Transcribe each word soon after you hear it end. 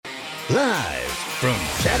Live from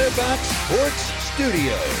Chatterbox Sports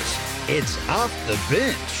Studios, it's Off the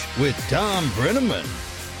Bench with Tom Brenneman.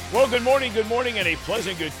 Well, good morning, and a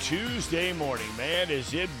pleasant good Tuesday morning, man.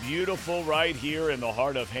 Is it beautiful right here in the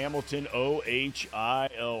heart of Hamilton,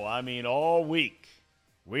 Ohio. I mean, all week,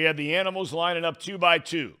 we had the animals lining up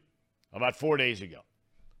 2x2 about 4 days ago.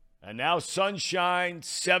 And now sunshine,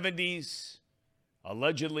 70s,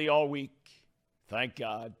 allegedly all week. Thank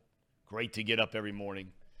God. Great to get up every morning.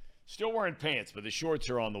 Still wearing pants, but the shorts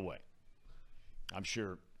are on the way. I'm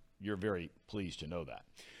sure you're very pleased to know that.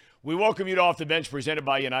 We welcome you to Off the Bench, presented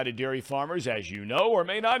by United Dairy Farmers. As you know or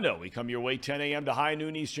may not know, we come your way 10 a.m. to high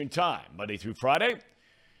noon Eastern Time, Monday through Friday,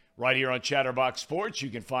 right here on Chatterbox Sports. You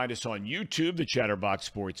can find us on YouTube, the Chatterbox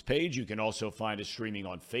Sports page. You can also find us streaming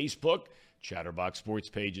on Facebook, Chatterbox Sports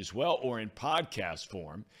page as well, or in podcast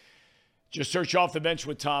form. Just search Off the Bench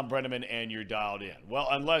with Tom Brenneman and you're dialed in. Well,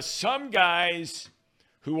 unless some guys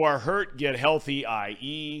who are hurt get healthy,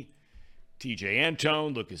 i.e. TJ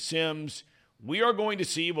Antone, Lucas Sims, we are going to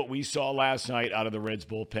see what we saw last night out of the Reds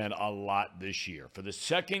bullpen a lot this year. For the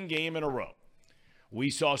second game in a row,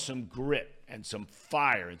 we saw some grit and some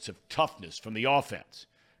fire and some toughness from the offense,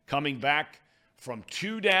 coming back from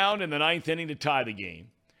 2 down in the 9th inning to tie the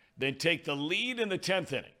game, then take the lead in the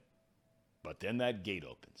 10th inning. But then that gate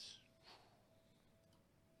opens.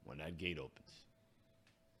 When that gate opens,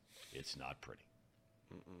 it's not pretty.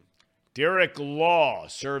 Derek Law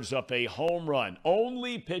serves up a home run,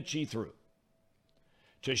 only pitch he threw,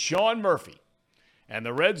 to Sean Murphy, and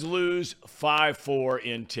the Reds lose 5-4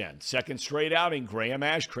 in 10. Second straight outing, Graham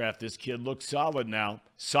Ashcraft. This kid looks solid now.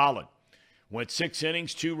 Solid. Went 6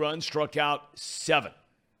 innings, 2 runs, struck out 7.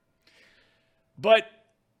 But,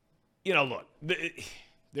 you know, look,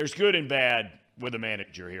 there's good and bad with a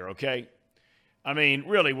manager here, okay? I mean,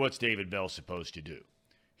 really, what's David Bell supposed to do?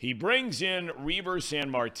 He brings in Reber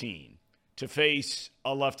Sanmartin to face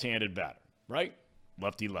a left-handed batter, right?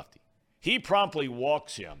 Lefty-lefty. He promptly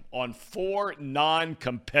walks him on 4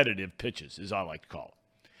 non-competitive pitches, as I like to call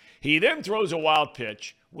it. He then throws a wild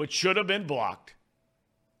pitch, which should have been blocked.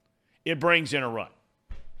 It brings in a run.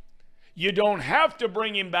 You don't have to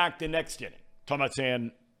bring him back the next inning. Talking about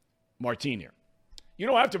Sanmartin here. You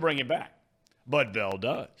don't have to bring him back, but Bell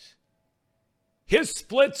does. His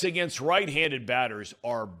splits against right-handed batters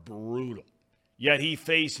are brutal, yet he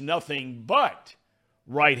faced nothing but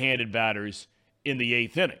right-handed batters in the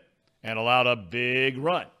 8th inning and allowed a big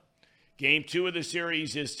run. Game 2 of the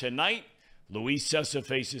series is tonight. Luis Cessa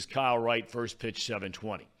faces Kyle Wright, first pitch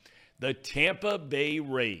 7:20. The Tampa Bay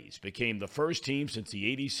Rays became the first team since the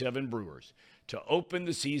 '87 Brewers to open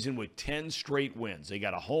the season with 10 straight wins. They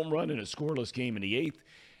got a home run in a scoreless game in the 8th,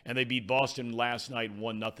 and they beat Boston last night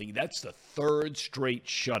 1-0. That's the 3rd straight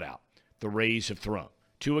shutout the Rays have thrown.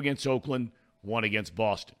 2 against Oakland, 1 against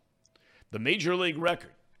Boston. The Major League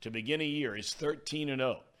record to begin a year is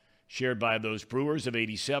 13-0, shared by those Brewers of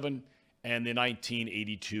 '87 and the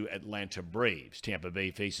 1982 Atlanta Braves. Tampa Bay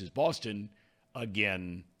faces Boston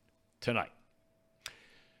again tonight.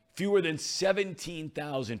 Fewer than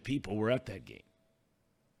 17,000 people were at that game.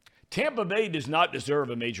 Tampa Bay does not deserve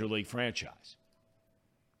a Major League franchise.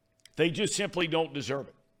 They just simply don't deserve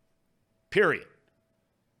it. Period.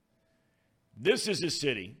 This is a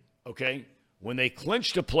city, okay, when they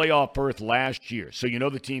clinched a playoff berth last year, so you know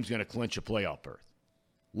the team's going to clinch a playoff berth,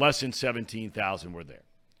 less than 17,000 were there.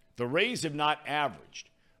 The Rays have not averaged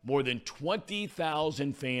more than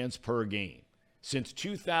 20,000 fans per game since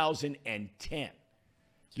 2010,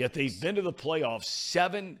 yet they've been to the playoffs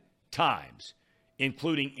 7 times,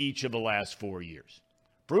 including each of the last 4 years.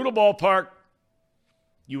 Brutal ballpark.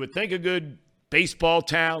 You would think a good baseball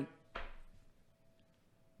town.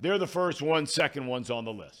 They're the first one, second one's on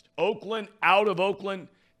the list. Oakland, out of Oakland.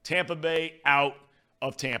 Tampa Bay, out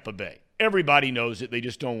of Tampa Bay. Everybody knows it. They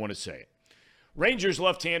just don't want to say it. Rangers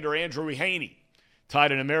left-hander Andrew Heaney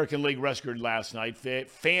tied an American League record last night,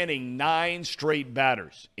 fanning 9 straight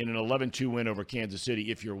batters in an 11-2 win over Kansas City.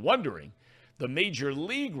 If you're wondering, the Major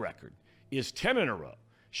League record is 10 in a row,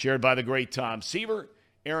 shared by the great Tom Seaver,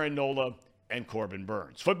 Aaron Nola, and Corbin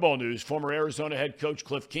Burns. Football news, former Arizona head coach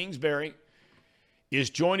Cliff Kingsbury is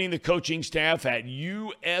joining the coaching staff at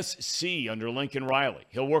USC under Lincoln Riley.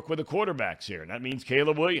 He'll work with the quarterbacks here, and that means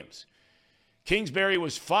Caleb Williams. Kingsbury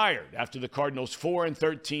was fired after the Cardinals'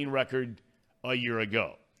 4-13 record a year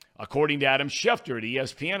ago. According to Adam Schefter at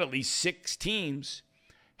ESPN, at least 6 teams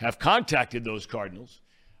have contacted those Cardinals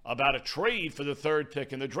about a trade for the 3rd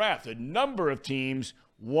pick in the draft. A number of teams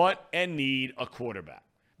want and need a quarterback.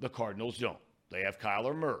 The Cardinals don't. They have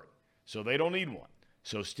Kyler Murray, so they don't need one.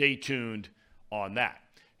 So stay tuned on that.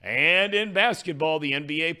 And in basketball, the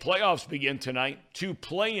NBA playoffs begin tonight. 2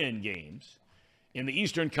 play-in games. In the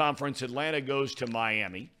Eastern Conference, Atlanta goes to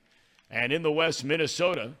Miami. And in the West,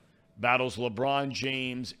 Minnesota battles LeBron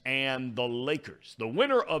James and the Lakers. The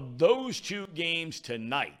winner of those 2 games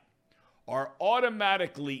tonight are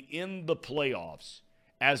automatically in the playoffs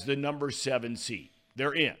as the number 7 seed.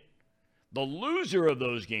 They're in. The loser of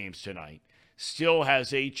those games tonight still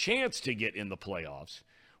has a chance to get in the playoffs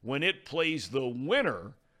when it plays the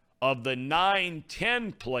winner of the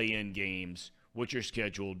 9-10 play-in games, which are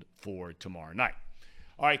scheduled for tomorrow night.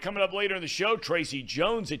 All right, coming up later in the show, Tracy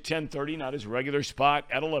Jones at 10:30, not his regular spot,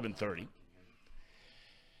 at 11:30.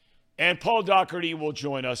 And Paul Doherty will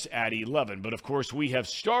join us at 11. But, of course, we have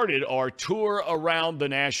started our tour around the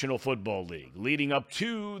National Football League, leading up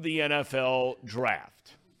to the NFL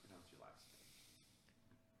Draft.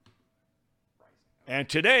 And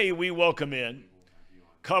today we welcome in,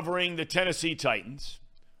 covering the Tennessee Titans,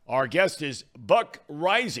 our guest is Buck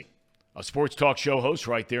Reising, a sports talk show host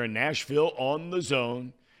right there in Nashville on the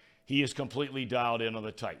Zone. He is completely dialed in on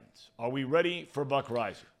the Titans. Are we ready for Buck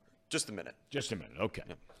Reising? Just a minute. Just a minute. Okay.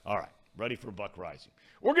 Yep. All right. Ready for Buck Reising.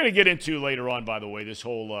 We're going to get into later on, by the way, this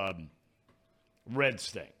whole Reds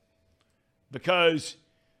thing. Because,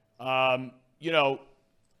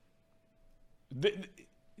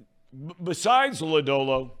 besides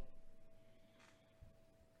Lodolo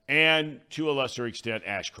and, to a lesser extent,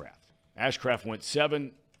 Ashcraft. Ashcraft went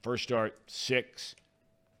 7, first start, 6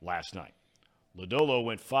 last night. Lodolo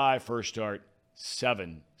went 5, first start,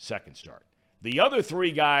 7, second start. The other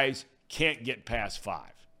 3 guys can't get past 5,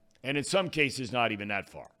 and in some cases not even that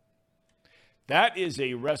far. That is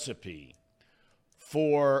a recipe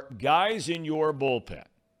for guys in your bullpen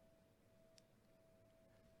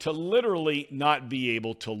to literally not be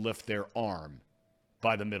able to lift their arm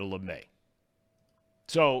by the middle of May.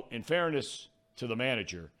 So, in fairness to the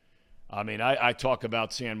manager, I talk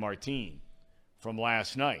about San Martin from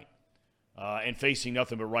last night and facing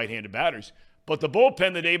nothing but right-handed batters. But the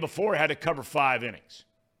bullpen the day before had to cover 5 innings.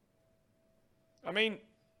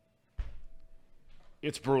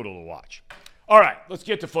 It's brutal to watch. All right, let's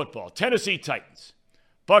get to football. Tennessee Titans.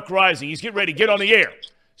 Buck Reising, he's getting ready to get on the air.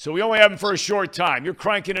 So we only have him for a short time. You're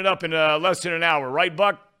cranking it up in less than an hour, right,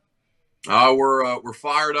 Buck? We're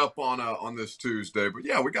fired up on this Tuesday, but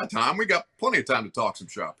yeah, we got time. We got plenty of time to talk some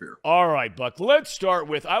shop here. All right, Buck. Let's start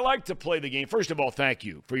with. I like to play the game. First of all, thank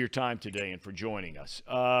you for your time today and for joining us.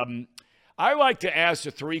 I like to ask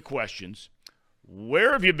the 3 questions: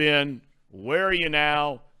 where have you been? Where are you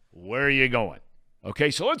now? Where are you going?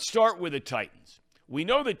 Okay, so let's start with the Titans. We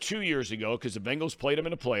know that 2 years ago, because the Bengals played them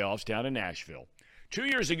in the playoffs down in Nashville. 2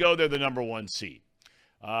 years ago, they're the number 1 seed.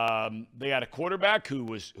 They had a quarterback who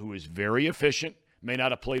was very efficient. May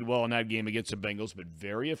not have played well in that game against the Bengals, but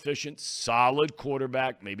very efficient, solid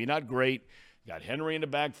quarterback, maybe not great. Got Henry in the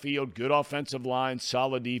backfield, good offensive line,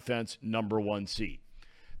 solid defense, number 1 seed.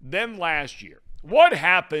 Then last year, what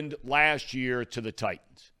happened last year to the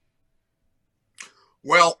Titans?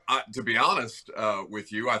 Well, to be honest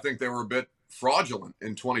with you, I think they were a bit fraudulent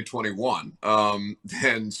in 2021.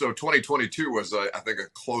 And so 2022 was, I think, a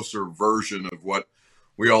closer version of what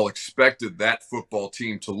we all expected that football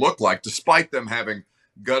team to look like, despite them having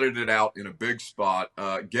gutted it out in a big spot,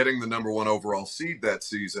 getting the number 1 overall seed that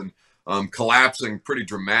season, collapsing pretty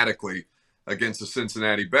dramatically against the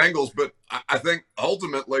Cincinnati Bengals. But I think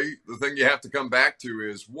ultimately the thing you have to come back to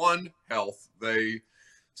is, 1, health. They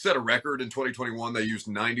set a record in 2021. They used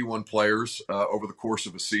 91 players over the course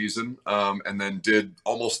of a season, and then did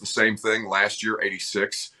almost the same thing last year,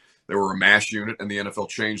 86. They were a mash unit, and the NFL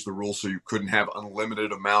changed the rules so you couldn't have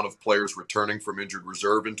unlimited amount of players returning from injured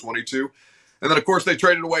reserve in 22. And then, of course, they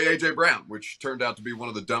traded away A.J. Brown, which turned out to be one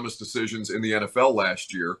of the dumbest decisions in the NFL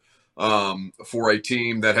last year, for a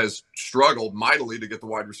team that has struggled mightily to get the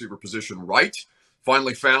wide receiver position right.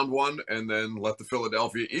 Finally found one, and then let the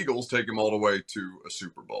Philadelphia Eagles take him all the way to a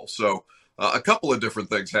Super Bowl. So a couple of different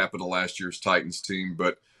things happened to last year's Titans team,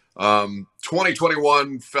 but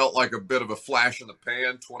 2021 felt like a bit of a flash in the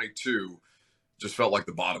pan. 22 just felt like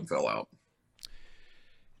the bottom fell out.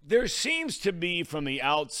 There seems to be, from the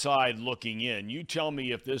outside looking in, you tell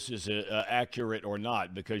me if this is accurate or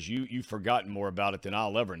not, because you've forgotten more about it than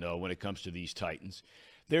I'll ever know when it comes to these Titans.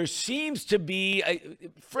 There seems to be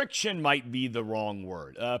friction might be the wrong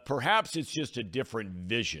word. Perhaps it's just a different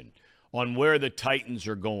vision on where the Titans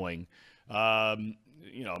are going.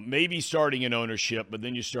 Maybe starting in ownership, but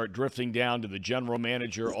then you start drifting down to the general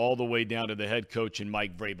manager all the way down to the head coach and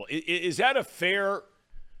Mike Vrabel. Is that a fair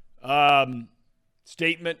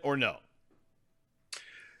statement or no?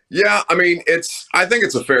 Yeah, I mean, I think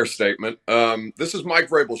it's a fair statement. This is Mike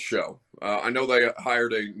Vrabel's show. I know they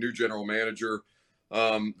hired a new general manager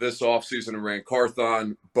this offseason in Rand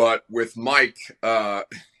Carthon, but with Mike,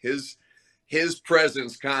 his his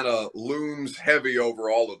presence kind of looms heavy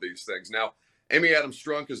over all of these things. Now, Amy Adams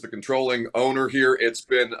Strunk is the controlling owner here. It's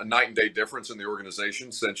been a night and day difference in the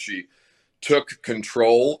organization since she took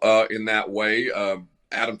control in that way. Bud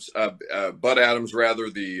Adams, rather,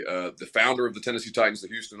 the founder of the Tennessee Titans, the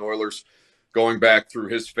Houston Oilers, going back through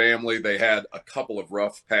his family, they had a couple of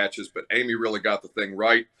rough patches, but Amy really got the thing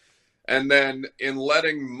right. And then in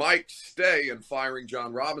letting Mike stay and firing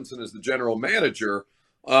John Robinson as the general manager,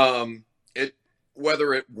 it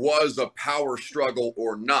whether it was a power struggle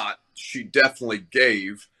or not, she definitely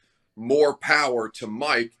gave more power to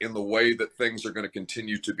Mike in the way that things are going to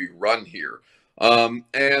continue to be run here.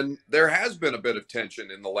 And there has been a bit of tension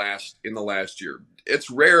in the last year. It's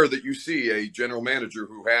rare that you see a general manager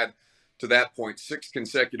who had, to that point, 6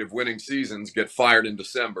 consecutive winning seasons get fired in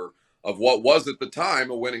December of what was at the time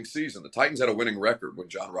a winning season. The Titans had a winning record when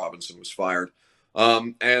John Robinson was fired.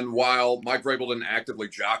 And while Mike Vrabel didn't actively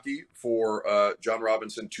jockey for John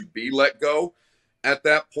Robinson to be let go, at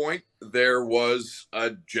that point, there was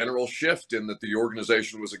a general shift in that the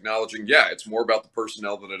organization was acknowledging, yeah, it's more about the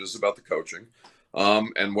personnel than it is about the coaching.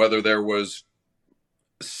 And whether there was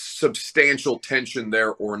substantial tension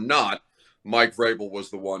there or not, Mike Vrabel was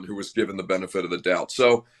the one who was given the benefit of the doubt.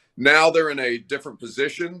 So now they're in a different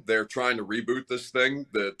position. They're trying to reboot this thing.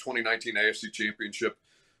 The 2019 AFC Championship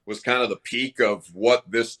was kind of the peak of what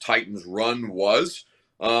this Titans run was.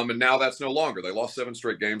 And now that's no longer. They lost 7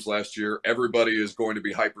 straight games last year. Everybody is going to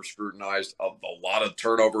be hyper scrutinized. A lot of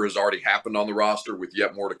turnover has already happened on the roster, with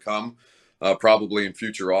yet more to come, probably in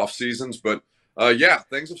future off seasons. But yeah,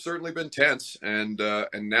 things have certainly been tense. And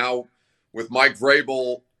now with Mike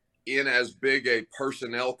Vrabel in as big a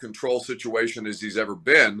personnel control situation as he's ever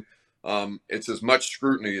been, it's as much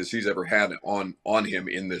scrutiny as he's ever had on him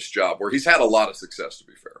in this job, where he's had a lot of success, to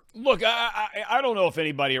be fair. Look, I don't know if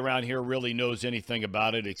anybody around here really knows anything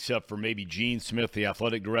about it except for maybe Gene Smith, the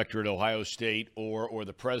athletic director at Ohio State, or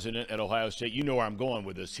the president at Ohio State. You know where I'm going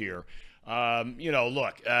with this here.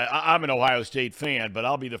 Look, I'm an Ohio State fan, but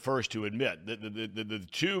I'll be the first to admit that the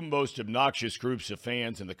 2 most obnoxious groups of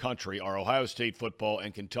fans in the country are Ohio State football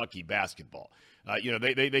and Kentucky basketball.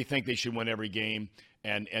 They think they should win every game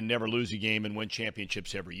and never lose a game and win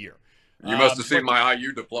championships every year. You must have seen my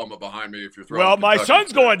IU diploma behind me if you're throwing. Well, my Kentucky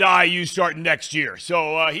son's going to IU starting next year,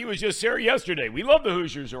 so he was just there yesterday. We love the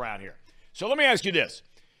Hoosiers around here. So let me ask you this.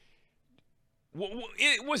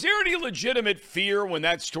 Was there any legitimate fear when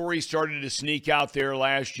that story started to sneak out there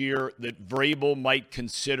last year that Vrabel might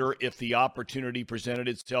consider, if the opportunity presented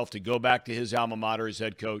itself, to go back to his alma mater as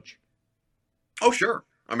head coach? Oh, sure.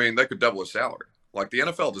 I mean, they could double his salary. Like, the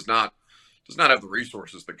NFL does not have the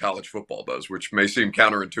resources that college football does, which may seem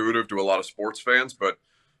counterintuitive to a lot of sports fans, but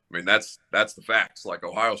I mean, that's the facts. Like,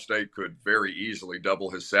 Ohio State could very easily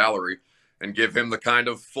double his salary and give him the kind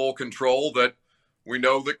of full control that we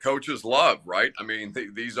know that coaches love, right? I mean,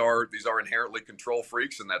 these are inherently control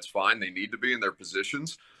freaks, and that's fine. They need to be in their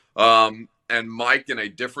positions. And Mike, in a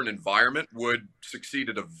different environment, would succeed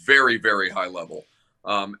at a very, very high level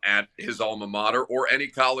at his alma mater or any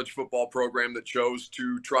college football program that chose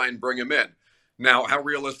to try and bring him in. Now, how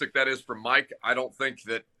realistic that is for Mike, I don't think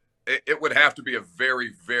that it would have to be a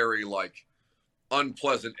very, very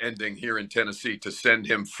unpleasant ending here in Tennessee to send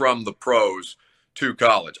him from the pros to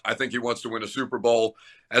college. I think he wants to win a Super Bowl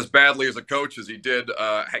as badly as a coach as he did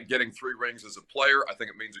getting 3 rings as a player. I think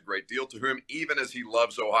it means a great deal to him, even as he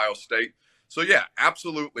loves Ohio State. So, yeah,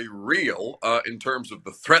 absolutely real in terms of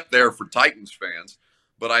the threat there for Titans fans.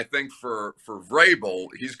 But I think for Vrabel,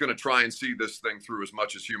 he's going to try and see this thing through as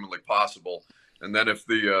much as humanly possible. And then if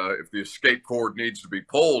the escape cord needs to be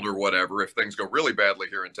pulled or whatever, if things go really badly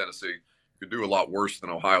here in Tennessee, you could do a lot worse than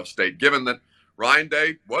Ohio State, given that Ryan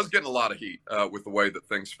Day was getting a lot of heat with the way that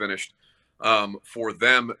things finished for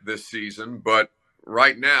them this season. But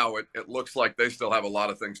right now, it looks like they still have a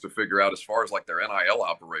lot of things to figure out as far as their NIL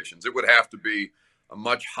operations. It would have to be a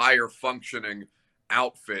much higher functioning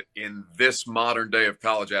outfit in this modern day of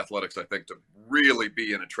college athletics, I think, to really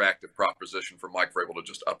be an attractive proposition for Mike Vrabel to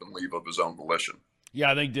just up and leave of his own volition. Yeah,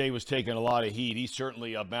 I think Day was taking a lot of heat. He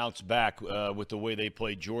certainly bounced back with the way they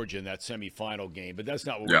played Georgia in that semifinal game, but that's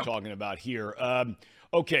not what we're talking about here.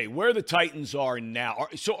 Okay, where the Titans are now.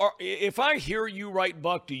 If I hear you right,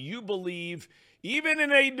 Buck, do you believe even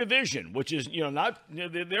in a division, which is there's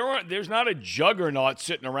not a juggernaut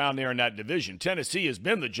sitting around there in that division? Tennessee has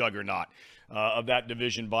been the juggernaut. of that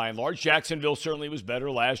division by and large. Jacksonville certainly was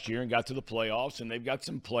better last year and got to the playoffs, and they've got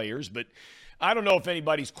some players, but I don't know if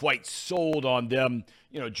anybody's quite sold on them,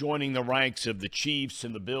 joining the ranks of the Chiefs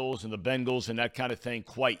and the Bills and the Bengals and that kind of thing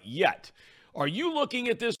quite yet. Are you looking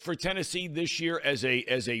at this for Tennessee this year as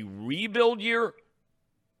a rebuild year?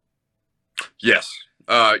 Yes.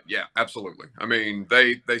 Yeah, absolutely. I mean,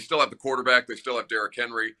 they still have the quarterback. They still have Derrick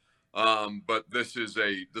Henry. But this is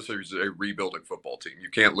a rebuilding football team. You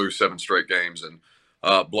can't lose 7 straight games and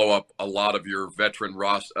blow up a lot of your veteran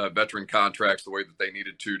contracts the way that they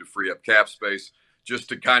needed to free up cap space just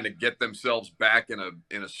to kind of get themselves back in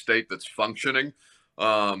a state that's functioning,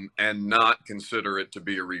 and not consider it to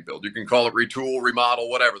be a rebuild. You can call it retool, remodel,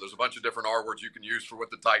 whatever. There's a bunch of different R words you can use for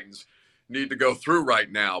what the Titans need to go through right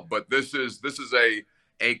now. But this is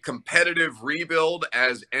a competitive rebuild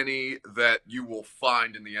as any that you will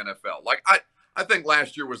find in the NFL. Like I think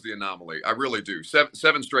last year was the anomaly. I really do.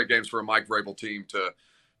 Seven straight games for a Mike Vrabel team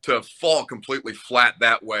to fall completely flat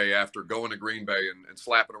that way after going to Green Bay and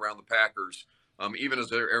slapping around the Packers. Even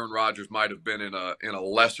as Aaron Rodgers might have been in a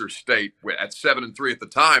lesser state at 7-3 at the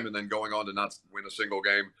time, and then going on to not win a single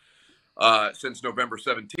game since November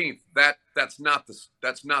 17th. That's not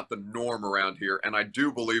the norm around here, and I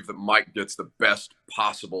do believe that Mike gets the best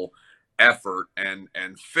possible effort and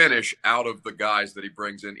finish out of the guys that he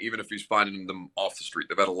brings in, even if he's finding them off the street.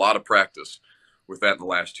 They've had a lot of practice with that in the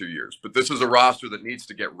last 2 years. But this is a roster that needs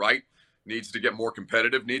to get right, needs to get more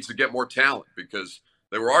competitive, needs to get more talent, because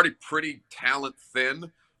they were already pretty talent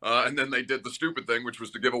thin, and then they did the stupid thing, which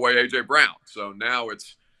was to give away A.J. Brown. So now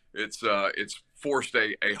it's forced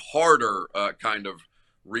a harder kind of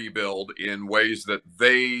rebuild in ways that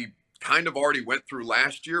they kind of already went through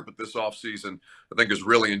last year, but this offseason I think is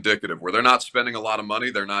really indicative, where they're not spending a lot of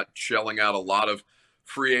money. They're not shelling out a lot of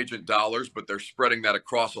free agent dollars, but they're spreading that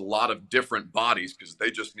across a lot of different bodies because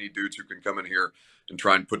they just need dudes who can come in here and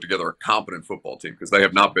try and put together a competent football team, because they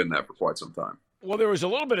have not been that for quite some time. Well, there was a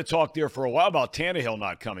little bit of talk there for a while about Tannehill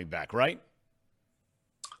not coming back, right?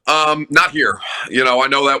 Not here. I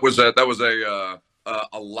know that was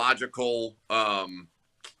a logical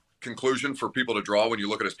conclusion for people to draw when you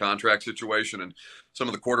look at his contract situation and some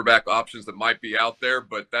of the quarterback options that might be out there,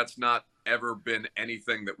 but that's not ever been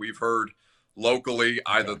anything that we've heard locally,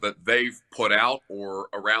 either that they've put out or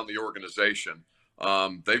around the organization.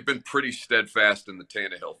 They've been pretty steadfast in the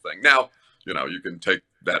Tannehill thing. Now, you can take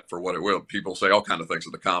that for what it will. People say all kind of things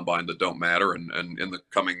at the combine that don't matter, and in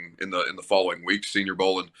the following weeks, Senior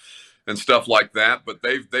Bowl and stuff like that. But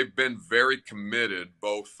they've been very committed,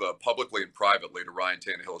 both publicly and privately, to Ryan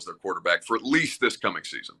Tannehill as their quarterback for at least this coming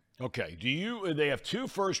season. Okay. They have 2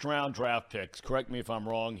 first-round draft picks. Correct me if I'm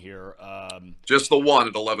wrong here. Just the one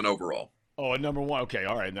at 11 overall. Oh, at number 1. Okay,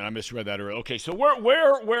 all right. Then I misread that earlier. Okay, so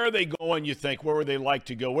where are they going, you think? Where would they like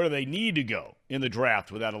to go? Where do they need to go in the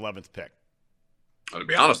draft with that 11th pick? To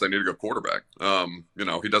be honest, they need to go quarterback.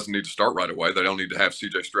 He doesn't need to start right away. They don't need to have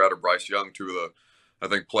C.J. Stroud or Bryce Young, 2 of the, I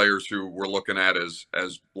think, players who we're looking at as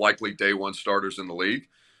likely day one starters in the league.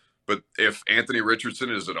 But if Anthony Richardson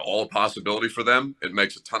is at all a possibility for them, it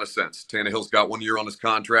makes a ton of sense. Tannehill's got 1 year on his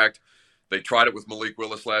contract. They tried it with Malik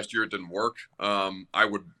Willis last year. It didn't work.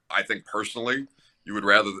 I think personally, you would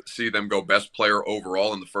rather see them go best player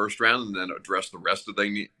overall in the first round and then address the rest of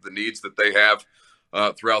the needs that they have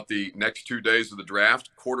throughout the next 2 days of the draft.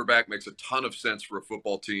 Quarterback makes a ton of sense for a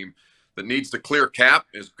football team that needs to clear cap,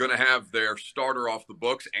 is going to have their starter off the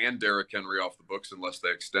books and Derrick Henry off the books unless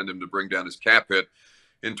they extend him to bring down his cap hit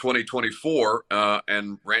in 2024.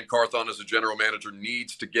 And Rand Carthon, as a general manager,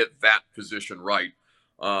 needs to get that position right.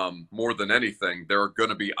 More than anything, there are going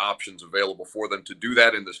to be options available for them to do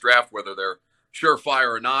that in this draft, whether they're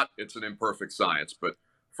surefire or not. It's an imperfect science, but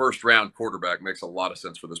first-round quarterback makes a lot of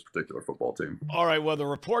sense for this particular football team. All right, well, the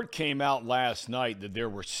report came out last night that there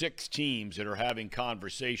were 6 teams that are having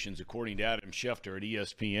conversations, according to Adam Schefter at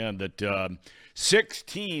ESPN, that 6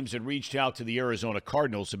 teams had reached out to the Arizona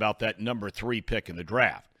Cardinals about that number 3 pick in the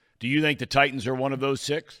draft. Do you think the Titans are one of those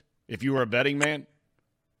 6, if you were a betting man?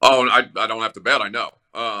 Oh, I don't have to bet. I know.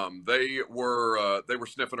 They were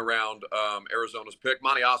sniffing around Arizona's pick.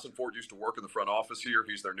 Monty Ossenfort used to work in the front office here.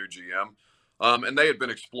 He's their new GM. And they had been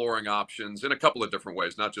exploring options in a couple of different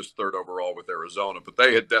ways, not just 3rd overall with Arizona, but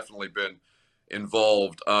they had definitely been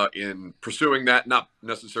involved in pursuing that, not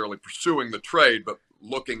necessarily pursuing the trade, but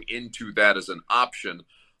looking into that as an option.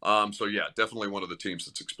 So, yeah, definitely one of the teams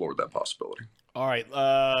that's explored that possibility. All right.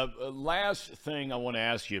 Last thing I want to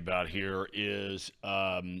ask you about here is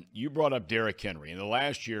you brought up Derrick Henry in the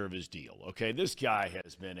last year of his deal. Okay, this guy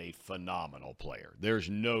has been a phenomenal player.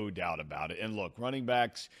 There's no doubt about it. And look, running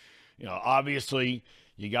backs, Obviously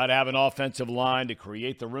you got to have an offensive line to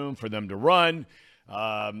create the room for them to run,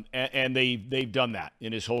 and they've done that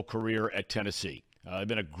in his whole career at Tennessee. They've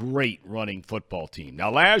been a great running football team.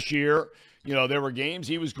 Now, last year, there were games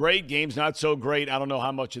he was great, games not so great. I don't know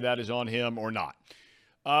how much of that is on him or not.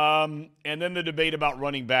 And then the debate about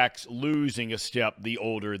running backs losing a step the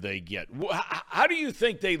older they get. How do you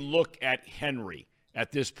think they look at Henry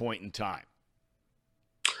at this point in time?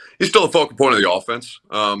 He's still a focal point of the offense.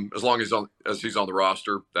 As long as he's on the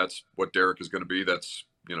roster, that's what Derek is going to be. That's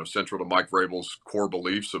central to Mike Vrabel's core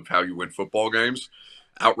beliefs of how you win football games.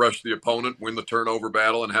 Outrush the opponent, win the turnover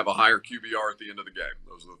battle, and have a higher QBR at the end of the game.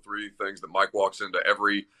 Those are the three things that Mike walks into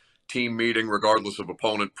every team meeting, regardless of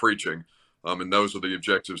opponent, preaching. And those are the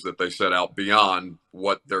objectives that they set out beyond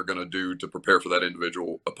what they're going to do to prepare for that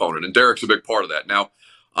individual opponent. And Derek's a big part of that. Now,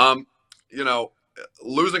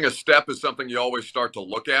 losing a step is something you always start to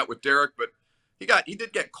look at with Derek, but he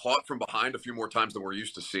did get caught from behind a few more times than we're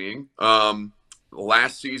used to seeing.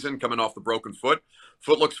 Last season, coming off the broken foot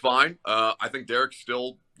looks fine. I think Derek's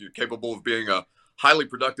still capable of being a highly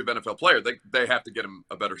productive NFL player. They have to get him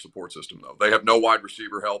a better support system, though. They have no wide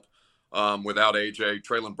receiver help without AJ.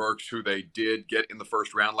 Traylon Burks, who they did get in the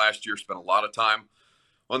first round last year, spent a lot of time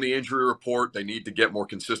on the injury report. They need to get more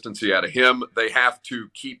consistency out of him. They have to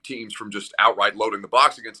keep teams from just outright loading the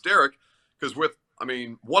box against Derek, because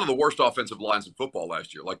one of the worst offensive lines in football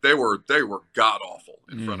last year. Like they were god awful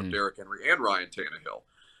in front of Derrick Henry and Ryan Tannehill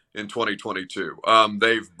in 2022.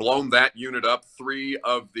 They've blown that unit up. Four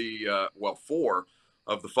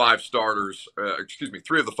of the five starters.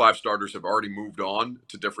 Three of the five starters have already moved on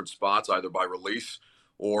to different spots, either by release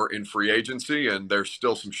or in free agency, and there's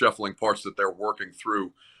still some shuffling parts that they're working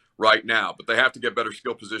through right now. But they have to get better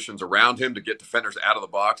skill positions around him to get defenders out of the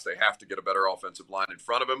box. They have to get a better offensive line in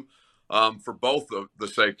front of him. For both the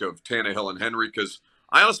sake of Tannehill and Henry, because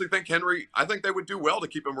I honestly think I think they would do well to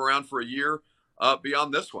keep him around for a year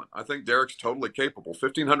beyond this one. I think Derek's totally capable.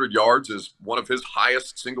 1,500 yards is one of his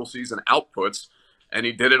highest single-season outputs, and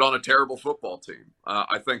he did it on a terrible football team.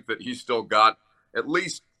 I think that he's still got at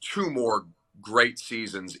least two more great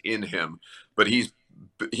seasons in him, but he's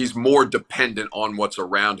more dependent on what's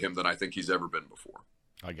around him than I think he's ever been before.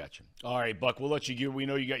 I got you. All right, Buck, we'll let you go. We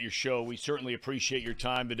know you got your show. We certainly appreciate your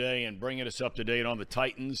time today and bringing us up to date on the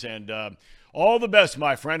Titans. And all the best,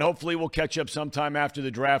 my friend. Hopefully we'll catch up sometime after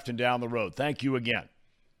the draft and down the road. Thank you again.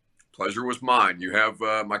 Pleasure was mine. You have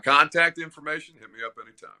my contact information. Hit me up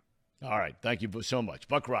anytime. All right. Thank you so much.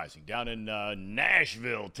 Buck Reising down in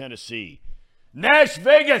Nashville, Tennessee. Nash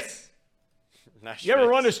Vegas. You ever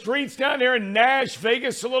run the streets down there in Nash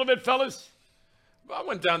Vegas a little bit, fellas? I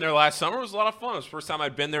went down there last summer. It was a lot of fun. It was the first time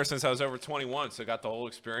I'd been there since I was over 21, so I got the whole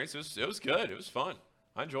experience. It was good. It was fun.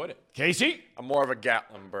 I enjoyed it. Casey? I'm more of a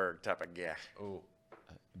Gatlinburg type of guy. Ooh.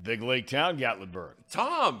 Big league town, Gatlinburg.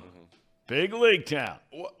 Tom. Mm-hmm. Big league town.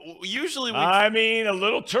 Usually a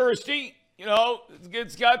little touristy.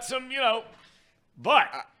 It's got some, But,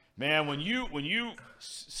 man, when you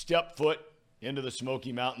step foot into the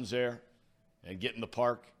Smoky Mountains there and get in the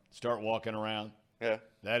park, start walking around, yeah,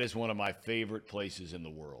 that is one of my favorite places in the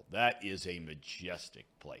world. That is a majestic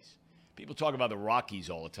place. People talk about the Rockies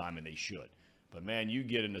all the time, and they should. But, man, you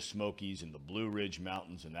get in the Smokies and the Blue Ridge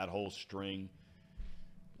Mountains and that whole string.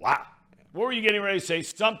 Wow. What were you getting ready to say?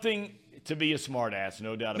 Something to be a smart ass,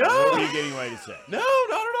 no doubt about it. What were you getting ready to say? No,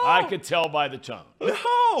 not at all. I could tell by the tone.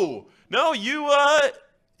 No, you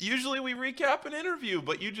usually we recap an interview,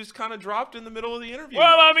 but you just kind of dropped in the middle of the interview.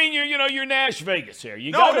 Well, I mean, you're Nash Vegas here.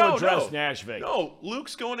 You got to address Nash Vegas. No,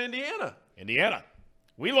 Luke's going to Indiana. Indiana.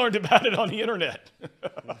 We learned about it on the internet.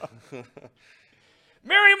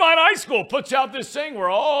 Marymount High School puts out this thing where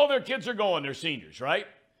all their kids are going. They're seniors, right?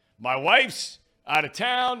 My wife's out of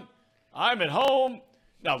town. I'm at home.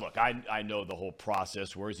 Now, look, I know the whole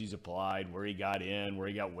process, where he's applied, where he got in, where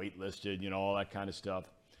he got waitlisted, all that kind of stuff.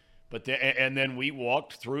 But and then we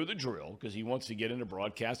walked through the drill, because he wants to get into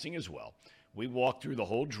broadcasting as well. We walked through the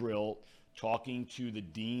whole drill, talking to the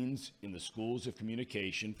deans in the schools of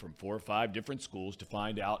communication from 4 or 5 different schools to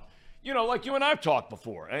find out, like you and I've talked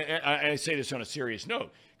before. And I say this on a serious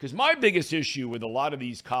note, because my biggest issue with a lot of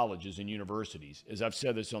these colleges and universities, as I've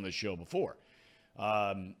said this on the show before,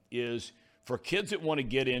 is for kids that want to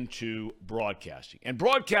get into broadcasting. And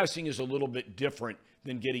broadcasting is a little bit different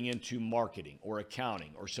than getting into marketing or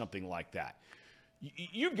accounting or something like that.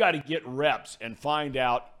 You've got to get reps and find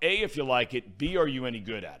out, A, if you like it, B, are you any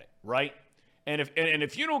good at it, right? And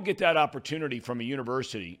if you don't get that opportunity from a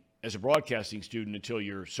university as a broadcasting student until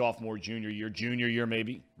your sophomore, junior year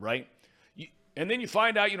maybe, right? And then you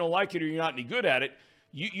find out you don't like it or you're not any good at it,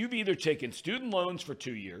 you've either taken student loans for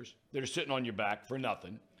 2 years that are sitting on your back for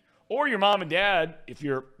nothing, or your mom and dad, if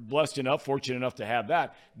you're blessed enough, fortunate enough to have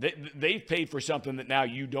that, they've paid for something that now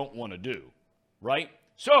you don't want to do, right?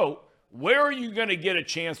 So where are you going to get a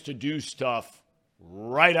chance to do stuff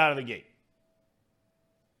right out of the gate?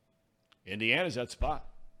 Indiana's that spot.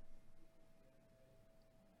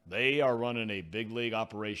 They are running a big league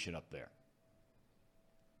operation up there.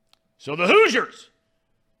 So the Hoosiers.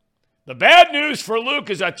 The bad news for Luke,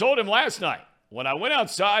 as I told him last night, when I went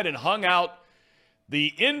outside and hung out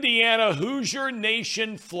the Indiana Hoosier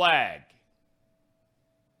Nation flag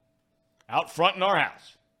out front in our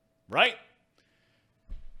house, right?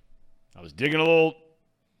 I was digging a little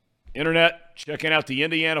internet, checking out the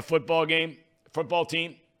Indiana football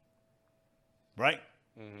team, right?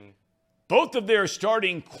 Mm-hmm. Both of their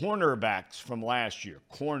starting cornerbacks from last year,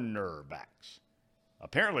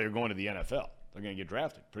 apparently are going to the NFL. They're going to get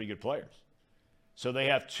drafted. Pretty good players. So they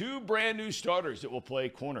have 2 brand new starters that will play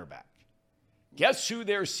cornerback. Guess who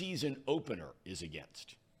their season opener is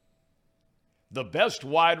against? The best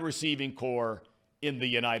wide receiving corps in the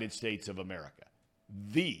United States of America.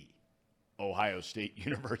 The Ohio State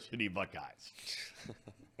University Buckeyes.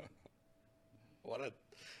 What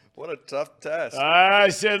a tough test. I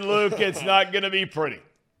said, Luke, it's not going to be pretty.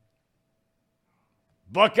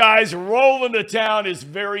 Buckeyes roll into town his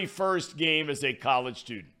very first game as a college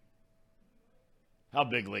student. How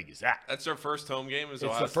big league is that? That's their first home game? It's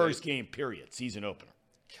the first game, period, season opener.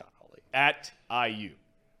 Golly. At IU.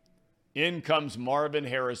 In comes Marvin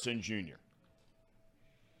Harrison Jr.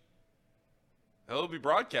 He'll be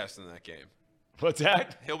broadcasting that game. What's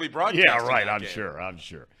that? He'll be broadcasting Yeah, right, that I'm game.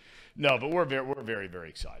 sure. No, but we're very, very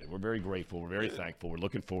excited. We're very grateful. We're very thankful. We're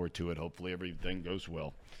looking forward to it. Hopefully everything goes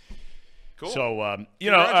well. Cool. So,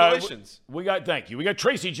 congratulations. Thank you. We got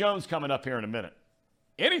Tracy Jones coming up here in a minute.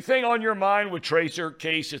 Anything on your mind with Tracer,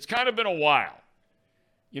 Case? It's kind of been a while.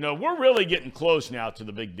 We're really getting close now to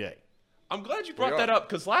the big day. I'm glad you brought that up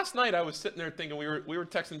because last night I was sitting there thinking we were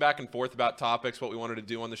texting back and forth about topics, what we wanted to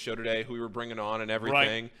do on the show today, who we were bringing on and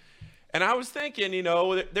everything. Right. And I was thinking,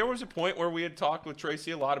 there was a point where we had talked with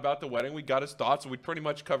Tracy a lot about the wedding. We got his thoughts, and we pretty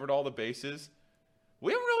much covered all the bases.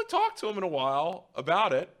 We haven't really talked to him in a while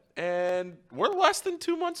about it, and we're less than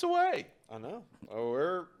 2 months away. I know.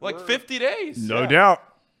 We're 50 days. No doubt.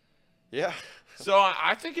 Yeah. So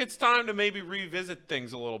I think it's time to maybe revisit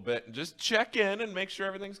things a little bit and just check in and make sure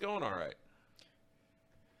everything's going all right.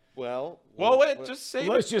 Let's just save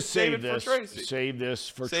this. Save this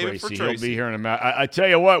for Tracy. He'll be here in a minute. I tell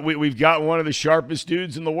you what, we've got one of the sharpest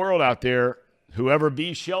dudes in the world out there. Whoever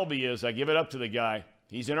B. Shelby is, I give it up to the guy.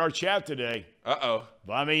 He's in our chat today. Uh-oh.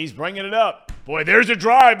 But, he's bringing it up. Boy, there's a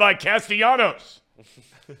drive by Castellanos.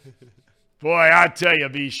 Boy, I tell you,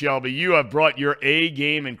 B. Shelby, you have brought your A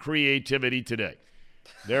game and creativity today.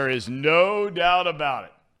 There is no doubt about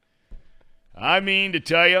it. To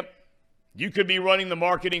tell you, you could be running the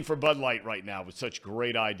marketing for Bud Light right now with such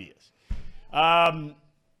great ideas. How'd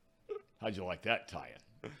you like that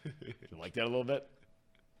tie-in? Did you like that a little bit?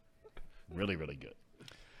 Really, really good.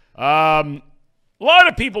 A lot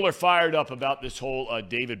of people are fired up about this whole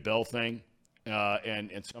David Bell thing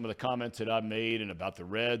and some of the comments that I've made and about the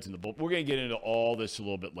Reds and the Bull. We're going to get into all this a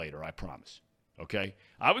little bit later, I promise. Okay?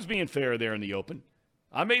 I was being fair there in the open.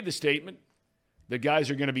 I made the statement that guys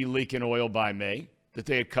are going to be leaking oil by May, that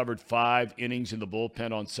they had covered 5 innings in the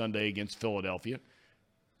bullpen on Sunday against Philadelphia.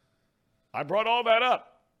 I brought all that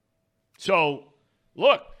up. So,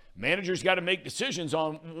 look, manager's got to make decisions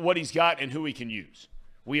on what he's got and who he can use.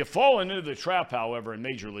 We have fallen into the trap, however, in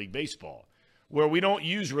Major League Baseball, where we don't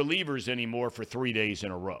use relievers anymore for 3 days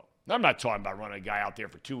in a row. Now, I'm not talking about running a guy out there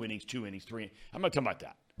for 2 innings, 3 innings. I'm not talking about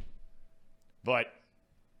that. But,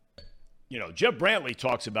 Jeff Brantley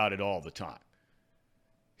talks about it all the time.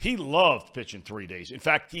 He loved pitching 3 days. In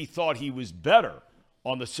fact, he thought he was better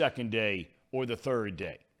on the second day or the third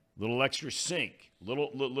day. Little extra sink,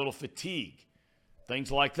 little fatigue,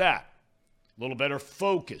 things like that. A little better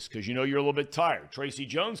focus because you're a little bit tired. Tracy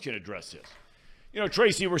Jones can address this.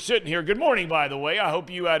 Tracy, we're sitting here. Good morning, by the way. I hope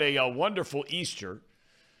you had a wonderful Easter.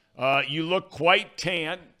 You look quite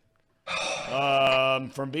tan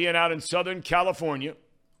from being out in Southern California.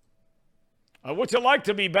 What's it like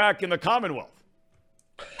to be back in the Commonwealth?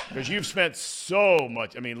 Because you've spent so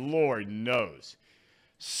much, Lord knows,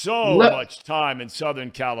 much time in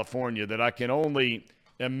Southern California that I can only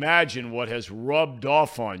imagine what has rubbed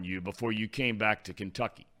off on you before you came back to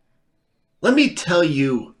Kentucky. Let me tell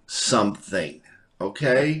you something,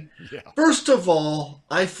 okay? Yeah. First of all,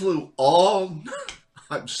 I flew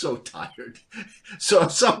I'm so tired. So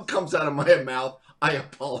if something comes out of my mouth, I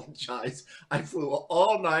apologize. I flew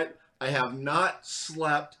all night. I have not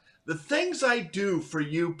slept. The things I do for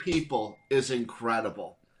you people is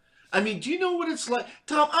incredible. I mean, do you know what it's like?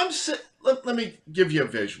 Tom, let me give you a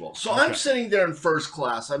visual. So Okay. I'm sitting there in first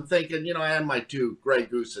class. I'm thinking, I had my 2 Grey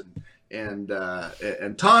Goose and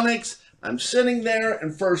tonics. I'm sitting there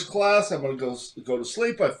in first class. I'm going to go to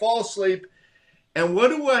sleep. I fall asleep. And what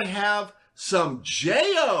do I have? Some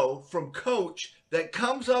J.O. from Coach that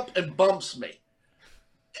comes up and bumps me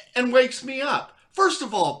and wakes me up. First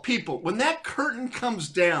of all, people, when that curtain comes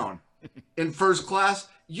down in first class,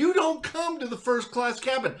 you don't come to the first class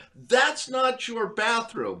cabin. That's not your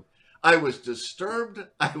bathroom. I was disturbed.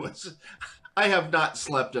 I have not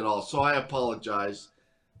slept at all, so I apologize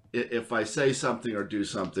if I say something or do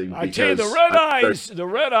something. I tell you, the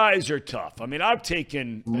red eyes are tough. I mean, I've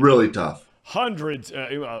taken really tough. Hundreds. All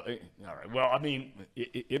right. Well, I mean,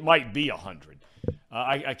 it might be 100.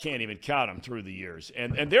 I can't even count them through the years,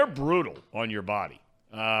 and they're brutal on your body.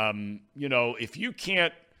 If you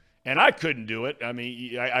can't, and I couldn't do it. I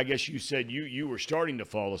mean, I guess you said you were starting to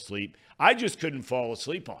fall asleep. I just couldn't fall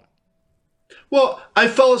asleep on it. Well, I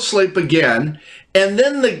fell asleep again, and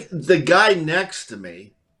then the guy next to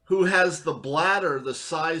me, who has the bladder the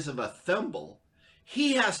size of a thimble,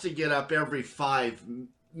 he has to get up every 5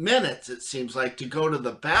 minutes, it seems like, to go to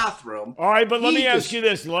the bathroom. All right, but let me ask you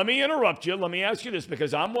this. Let me interrupt you. Let me ask you this,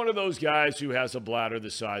 because I'm one of those guys who has a bladder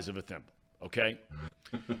the size of a thimble, okay?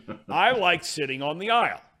 I like sitting on the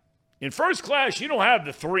aisle. In first class, you don't have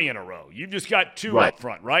the 3 in a row. You've just got 2 up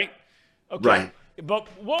front, right? Okay. Right. But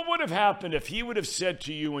what would have happened if he would have said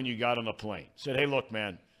to you when you got on the plane, said, hey, look,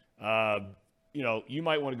 man, you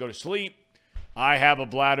might want to go to sleep. I have a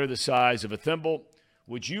bladder the size of a thimble.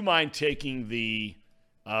 Would you mind taking the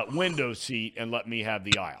window seat and let me have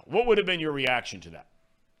the aisle? What would have been your reaction to that?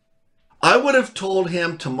 I would have told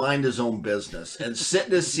him to mind his own business and sit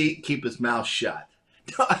in his seat and keep his mouth shut.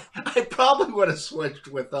 I probably would have switched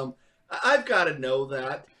with him. I've got to know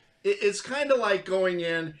that. It's kind of like going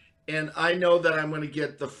in and I know that I'm going to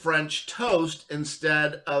get the French toast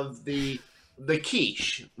instead of the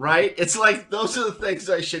quiche, right? It's like those are the things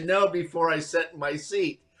I should know before I sit in my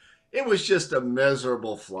seat. It was just a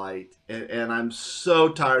miserable flight, and I'm so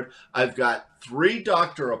tired. I've got 3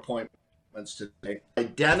 doctor appointments today. My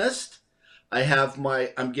dentist,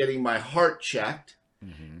 I'm getting my heart checked,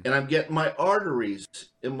 and I'm getting my arteries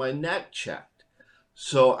in my neck checked.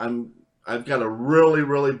 So I've got a really,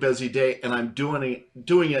 really busy day, and I'm doing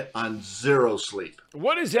it on 0 sleep.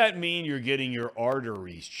 What does that mean, you're getting your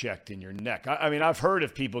arteries checked in your neck? I mean, I've heard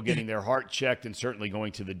of people getting their heart checked and certainly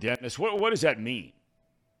going to the dentist. What does that mean?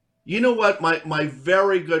 You know what? My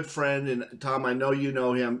very good friend, and Tom, I know you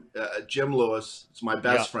know him, Jim Lewis, is my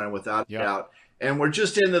best friend without a doubt. And we're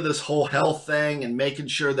just into this whole health thing and making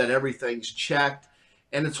sure that everything's checked.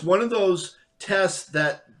 And it's one of those tests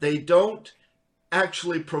that they don't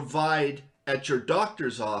actually provide at your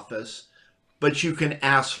doctor's office, but you can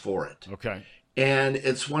ask for it. Okay. And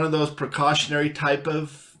it's one of those precautionary type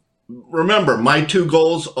of, remember, my 2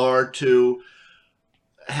 goals are to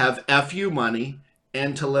have FU money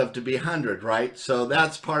and to live to be 100, right? So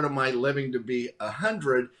that's part of my living to be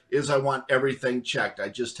 100 is I want everything checked. I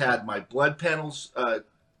just had my blood panels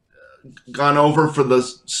gone over for the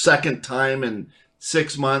 2nd time in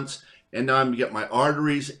 6 months, and now I'm gonna get my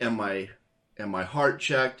arteries and my heart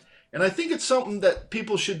checked. And I think it's something that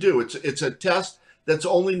people should do. It's a test that's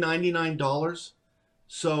only $99,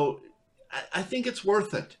 so I think it's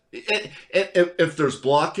worth it. If there's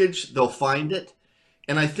blockage, they'll find it.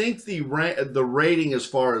 And I think the rating as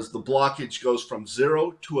far as the blockage goes from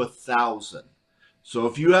 0 to 1,000. So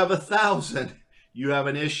if you have 1,000, you have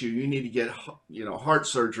an issue. You need to get heart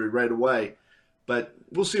surgery right away. But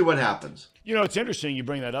we'll see what happens. It's interesting you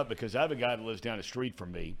bring that up because I have a guy that lives down the street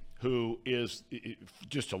from me who is,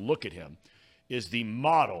 just to look at him, is the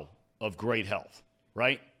model of great health,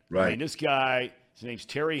 right? Right. I mean, this guy, his name's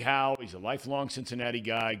Terry Howe. He's a lifelong Cincinnati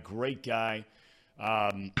guy, great guy.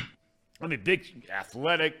 Big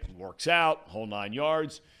athletic, works out, whole 9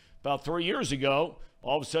 yards. About 3 years ago,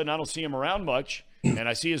 all of a sudden I don't see him around much, and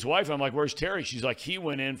I see his wife. I'm like, where's Terry? She's like, he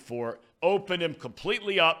went in for, opened him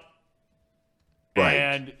completely up, right.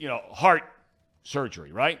 And, heart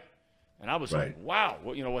surgery, right? And I was right. like, wow,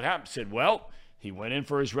 what happened? Said, well, he went in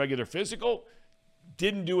for his regular physical,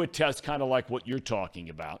 didn't do a test kind of like what you're talking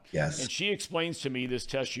about. Yes. And she explains to me this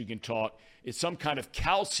test you can talk. It's some kind of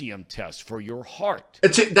calcium test for your heart.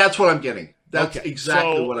 That's what I'm getting. That's okay.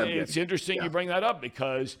 exactly what I'm getting. It's interesting you bring that up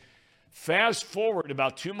because fast forward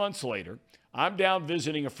about 2 months later, I'm down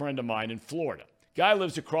visiting a friend of mine in Florida. Guy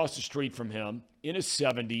lives across the street from him in his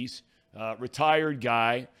 70s, retired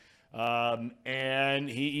guy, and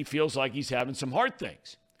he feels like he's having some heart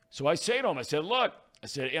things. So I say to him, I said, look,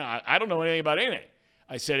 I don't know anything about anything.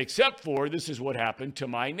 I said, except for this is what happened to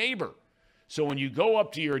my neighbor. So when you go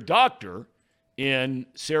up to your doctor in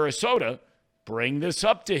Sarasota, bring this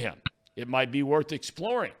up to him. It might be worth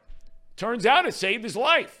exploring. Turns out it saved his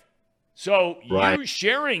life. So you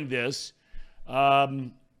sharing this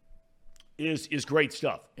is great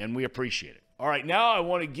stuff, and we appreciate it. All right, now I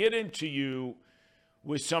want to get into you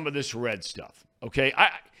with some of this red stuff, okay?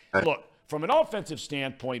 Look, from an offensive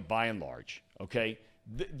standpoint, by and large, okay,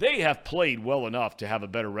 they have played well enough to have a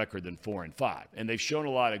better record than 4-5, and they've shown a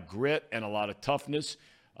lot of grit and a lot of toughness.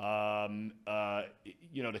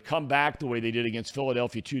 To come back the way they did against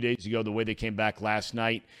Philadelphia 2 days ago, the way they came back last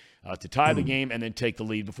night to tie the game and then take the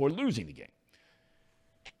lead before losing the game.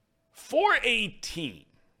 For a team,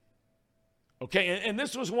 okay, and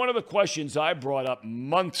this was one of the questions I brought up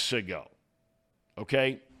months ago,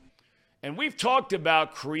 okay? And we've talked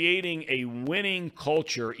about creating a winning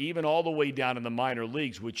culture even all the way down in the minor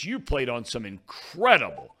leagues, which you played on some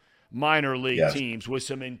incredible minor league teams with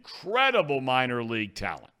some incredible minor league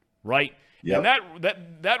talent, right? Yep. And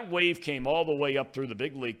that wave came all the way up through the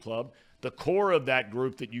big league club. The core of that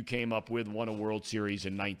group that you came up with won a World Series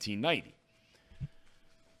in 1990.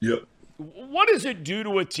 Yep. What does it do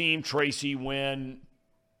to a team, Tracy, when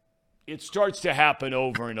it starts to happen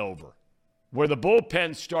over and over, where the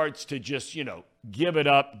bullpen starts to just, give it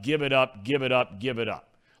up, give it up, give it up, give it up?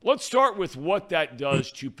 Let's start with what that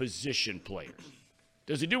does to position players.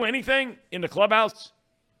 Does it do anything in the clubhouse?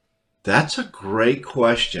 That's a great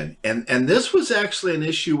question. And this was actually an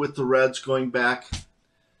issue with the Reds going back,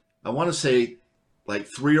 I want to say, like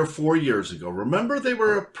 3 or 4 years ago. Remember, they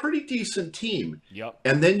were a pretty decent team. Yep.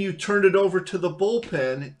 And then you turned it over to the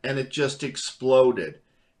bullpen, and it just exploded.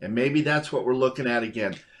 And maybe that's what we're looking at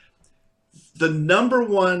again. The number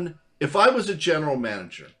one, if I was a general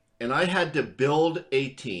manager and I had to build a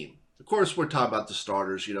team, of course, we're talking about the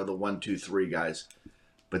starters, the 1, 2, 3 guys.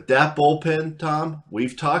 But that bullpen, Tom,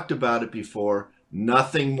 we've talked about it before,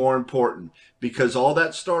 nothing more important, because all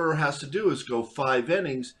that starter has to do is go 5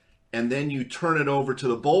 innings, and then you turn it over to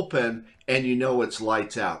the bullpen, and it's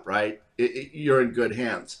lights out, right? You're in good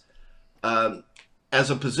hands. As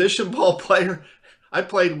a position ball player, I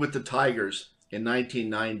played with the Tigers in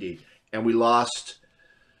 1990, and I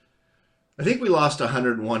think we lost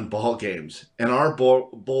 101 ball games, and our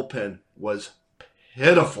bullpen was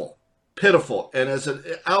pitiful. And as an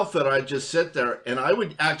outfitter, I'd just sit there and I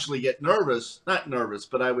would actually get not nervous,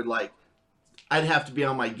 but I'd have to be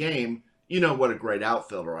on my game. You know what a great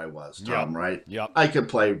outfielder I was, Tom, right? Yep. I could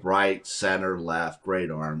play right, center, left,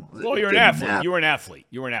 great arm. Well, you're an athlete. You were an athlete.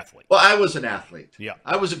 Well, I was an athlete. Yeah.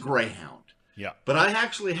 I was a greyhound. Yeah. But I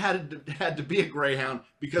actually had to be a greyhound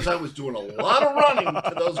because I was doing a lot of running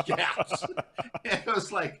to those gaps. And it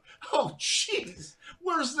was like, oh, jeez,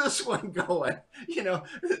 where's this one going?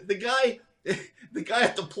 The guy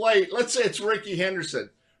at the plate, let's say it's Ricky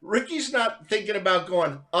Henderson. Ricky's not thinking about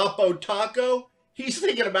going Oppo Taco. He's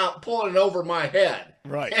thinking about pulling it over my head.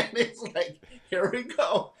 Right. And it's like, here we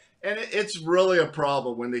go. And it's really a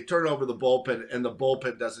problem when they turn over the bullpen and the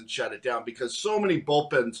bullpen doesn't shut it down, because so many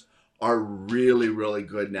bullpens are really, really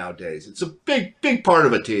good nowadays. It's a big, big part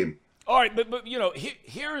of a team. All right, but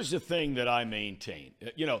here's the thing that I maintain.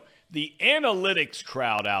 The analytics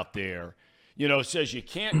crowd out there, says you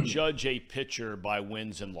can't judge a pitcher by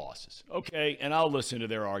wins and losses. Okay, and I'll listen to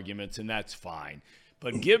their arguments, and that's fine.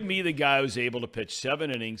 But give me the guy who's able to pitch 7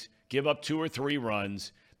 innings, give up 2 or 3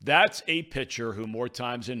 runs. That's a pitcher who, more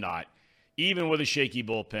times than not, even with a shaky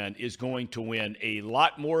bullpen, is going to win a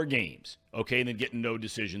lot more games, okay, than getting no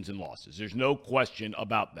decisions and losses. There's no question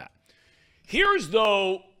about that. Here's,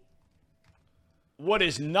 though, what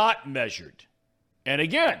is not measured. And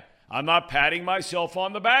again, I'm not patting myself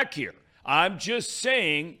on the back here. I'm just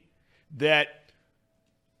saying that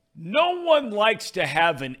no one likes to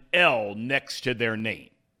have an L next to their name,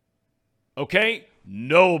 okay?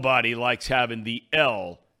 Nobody likes having the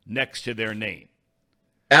L next to their name.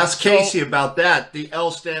 Ask Casey about that. The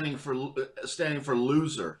L standing for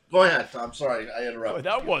loser. Go ahead, Tom. Sorry, I interrupted.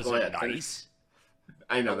 That wasn't nice.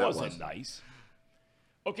 I know that wasn't nice.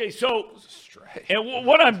 Okay, so and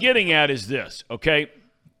what I'm getting at is this. Okay,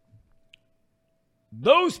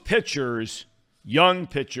 those pitchers, young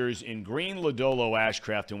pitchers in Green, Lodolo,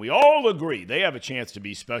 Ashcraft, and we all agree they have a chance to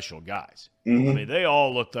be special guys. Mm-hmm. I mean, they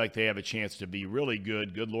all look like they have a chance to be really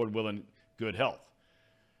good. Good Lord willing, good health.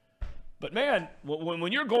 But, man,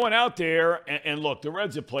 when you're going out there, and look, the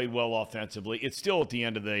Reds have played well offensively. It's still, at the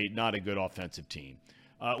end of the day, not a good offensive team.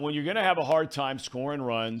 When you're going to have a hard time scoring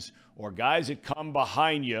runs, or guys that come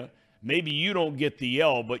behind you maybe you don't get the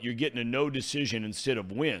L, but you're getting a no decision instead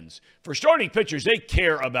of wins. For starting pitchers, they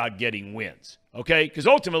care about getting wins, okay? Because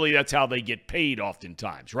ultimately that's how they get paid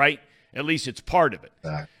oftentimes, right? At least it's part of it.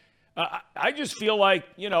 I just feel like,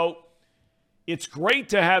 it's great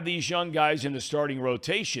to have these young guys in the starting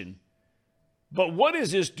rotation, but what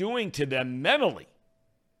is this doing to them mentally?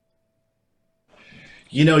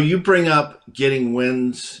 You bring up getting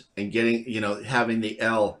wins and getting, having the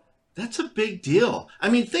L. That's a big deal. I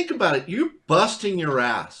mean, think about it. You're busting your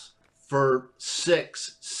ass for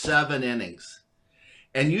 6, 7 innings.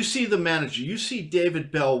 And you see the manager, you see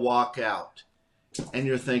David Bell walk out, and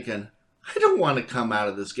you're thinking, I don't want to come out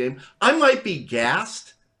of this game. I might be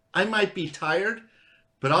gassed. I might be tired.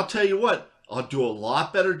 But I'll tell you what, I'll do a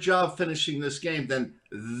lot better job finishing this game than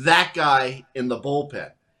that guy in the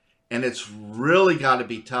bullpen. And it's really got to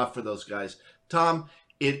be tough for those guys. Tom,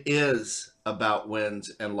 it is about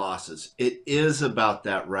wins and losses. It is about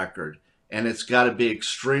that record. And it's got to be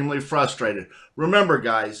extremely frustrating. Remember,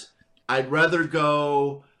 guys, I'd rather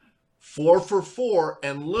go 4 for 4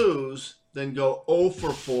 and lose than go 0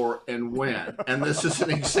 for 4 and win. And this is an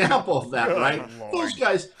example of that, right? Those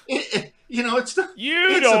guys, it's not.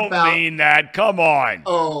 You don't mean that. Come on.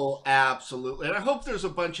 Oh, absolutely. And I hope there's a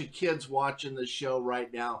bunch of kids watching this show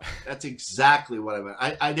right now. That's exactly what I meant.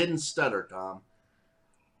 I didn't stutter, Tom.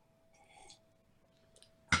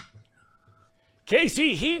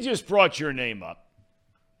 Casey, he just brought your name up.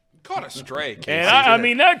 Caught a stray, Casey. And I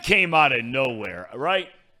mean, that came out of nowhere, right?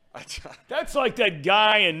 That's like that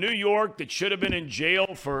guy in New York that should have been in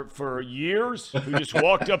jail for years, who just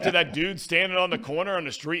walked up to that dude standing on the corner on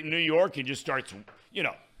the street in New York and just starts,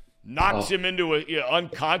 knocks him into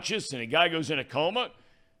unconscious, and the guy goes in a coma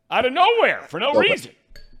out of nowhere for no reason.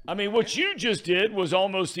 I mean, what you just did was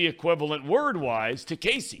almost the equivalent word-wise to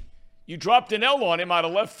Casey. You dropped an L on him out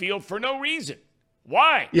of left field for no reason.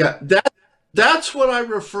 Why? Yeah, that's what I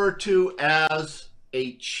refer to as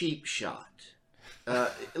a cheap shot.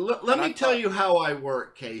 Let me tell you how I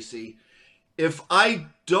work, Casey. If I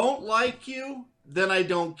don't like you, then I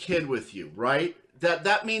don't kid with you, right?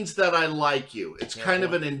 That means that I like you. It's kind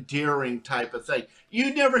of an endearing type of thing.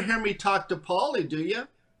 You never hear me talk to Paulie, do you?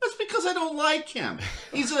 That's because I don't like him.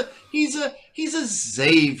 He's a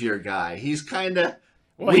Xavier guy. He's kind of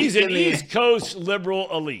he's an East Coast liberal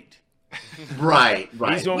elite. Right.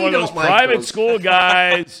 He's one of those private school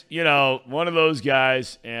guys, one of those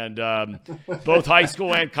guys, and both high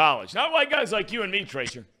school and college. Not like guys like you and me,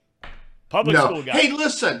 Tracer. Public school guys. Hey,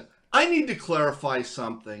 listen, I need to clarify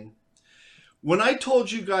something. When I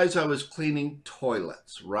told you guys I was cleaning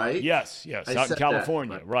toilets, right? Yes, out in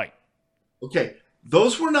California, right. Okay,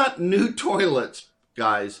 those were not new toilets,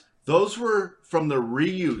 guys. Those were from the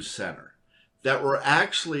reuse center that were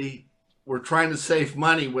actually... We're trying to save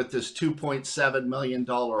money with this $2.7 million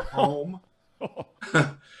home.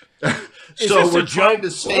 So we're trying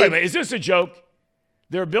to save. Wait a minute, is this a joke?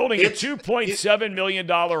 They're building a $2.7 million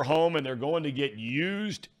home, and they're going to get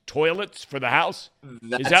used toilets for the house?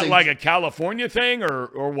 Is that like a California thing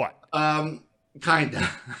or what? Kind of.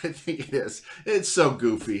 I think it is. It's so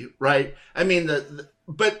goofy, right? I mean,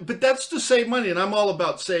 but that's to save money, and I'm all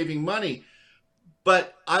about saving money.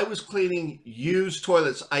 But I was cleaning used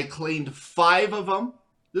toilets. I cleaned 5 of them.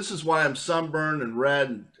 This is why I'm sunburned and red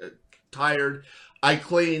and tired. I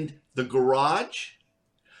cleaned the garage.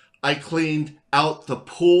 I cleaned out the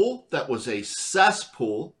pool. That was a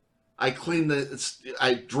cesspool. I drained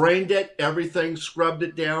it, everything, scrubbed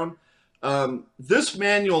it down. This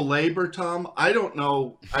manual labor, Tom, I don't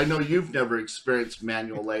know. I know you've never experienced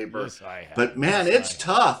manual labor. Yes, I have. But, man, it's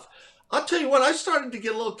tough. I'll tell you what, I started to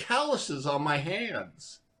get little calluses on my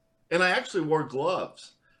hands. And I actually wore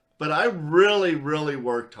gloves. But I really, really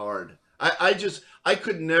worked hard. I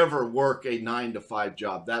could never work a 9-to-5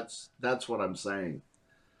 job. That's what I'm saying.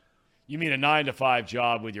 You mean a 9-to-5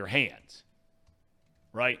 job with your hands,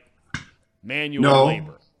 right? Manual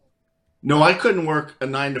labor. No, I couldn't work a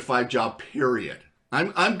 9-to-5 job, period.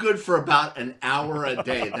 I'm good for about an hour a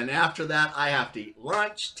day. Then after that, I have to eat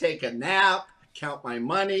lunch, take a nap, count my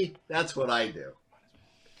money. That's what I do.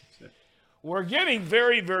 We're getting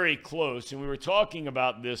very, very close, and we were talking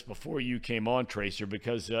about this before you came on, Tracer,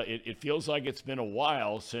 because it feels like it's been a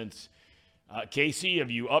while since Casey, have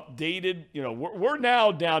you updated? We're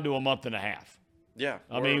now down to a month and a half. Yeah.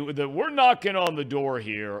 I mean, we're knocking on the door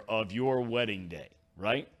here of your wedding day,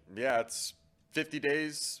 right? Yeah, it's 50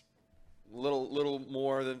 days, little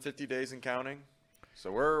more than 50 days and counting.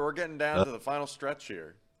 So we're getting down to the final stretch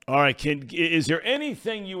here. All right, is there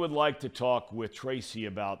anything you would like to talk with Tracy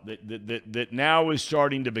about that now is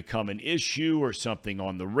starting to become an issue or something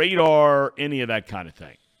on the radar, any of that kind of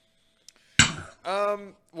thing?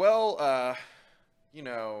 Well, I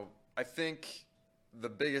think the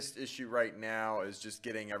biggest issue right now is just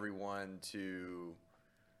getting everyone to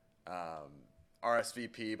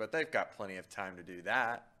RSVP, but they've got plenty of time to do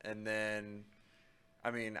that. And then,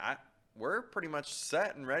 we're pretty much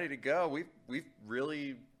set and ready to go. We've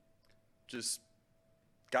really just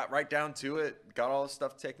got right down to it, got all the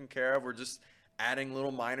stuff taken care of. We're just adding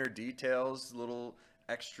little minor details, little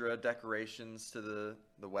extra decorations to the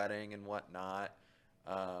wedding and whatnot.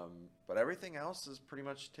 But everything else is pretty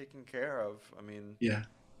much taken care of. Yeah.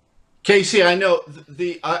 Casey, I know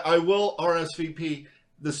I will RSVP.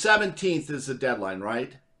 The 17th is the deadline,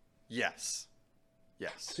 right? Yes.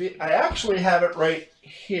 See, I actually have it right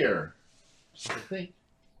here. I think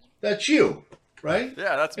that's you, right?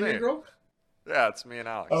 Yeah, that's me. Girl? Yeah, it's me and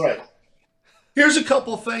Alex. All right. Here's a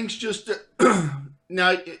couple things just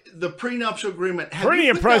now, the prenuptial agreement. Pretty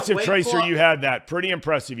impressive, Tracer, you had that. Pretty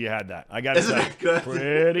impressive you had that. I got to say. Isn't that good?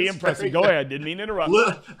 Pretty impressive. Go ahead. Didn't mean to interrupt.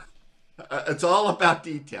 It's all about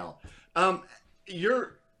detail.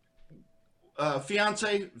 Your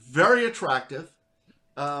fiance, very attractive.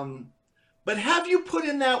 But have you put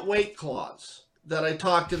in that weight clause that I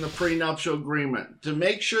talked in the prenuptial agreement to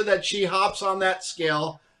make sure that she hops on that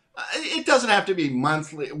scale? It doesn't have to be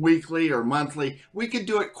monthly, weekly, or monthly. We could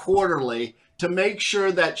do it quarterly to make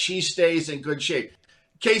sure that she stays in good shape.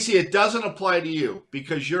 Casey, it doesn't apply to you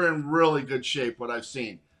because you're in really good shape, what I've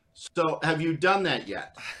seen. So have you done that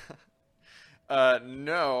yet?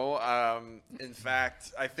 No. In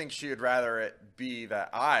fact, I think she would rather it be that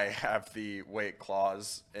I have the weight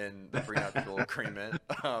clause in the prenuptial agreement.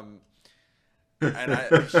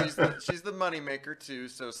 And she's the money maker too,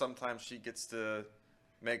 so sometimes she gets to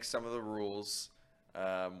make some of the rules,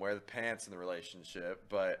 wear the pants in the relationship.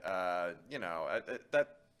 But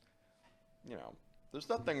there's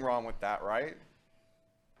nothing wrong with that, right?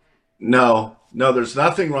 No, there's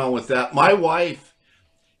nothing wrong with that. My wife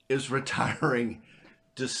is retiring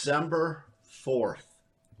December 4th.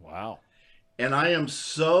 Wow. And I am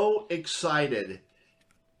so excited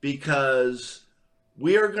because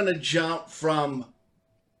we are going to jump from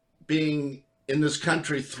being in this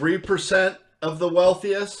country 3% of the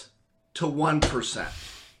wealthiest to 1%.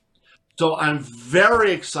 So I'm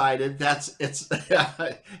very excited.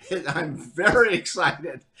 I'm very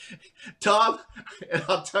excited. Tom, and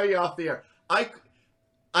I'll tell you off the air,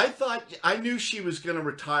 I thought, I knew she was going to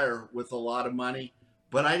retire with a lot of money,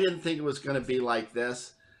 but I didn't think it was going to be like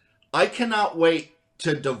this. I cannot wait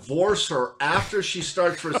to divorce her after she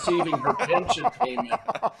starts receiving her pension payment.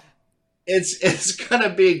 It's going to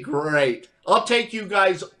be great. I'll take you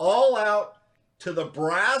guys all out to the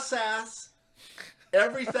brass ass.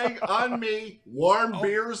 Everything on me. Warm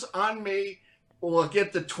beers on me. We'll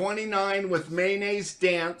get the 29 with mayonnaise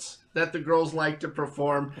dance that the girls like to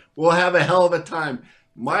perform. We'll have a hell of a time.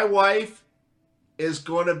 My wife is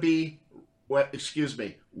going to be,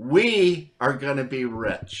 we are going to be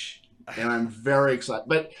rich. And I'm very excited.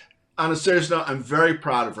 But on a serious note, I'm very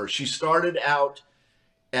proud of her. She started out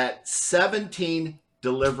at 17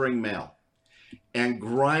 delivering mail and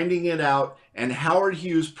grinding it out. And Howard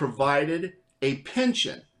Hughes provided a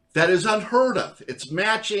pension that is unheard of. It's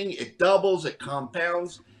matching, it doubles, it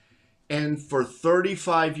compounds. And for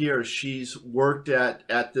 35 years, she's worked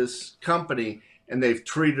at this company, and they've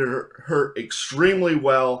treated her extremely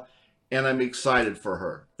well. And I'm excited for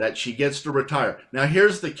her that she gets to retire. Now,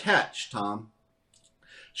 here's the catch, Tom.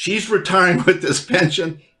 She's retiring with this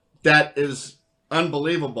pension that is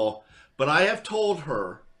unbelievable. But I have told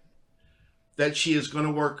her that she is going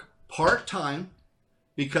to work part-time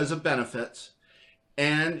because of benefits,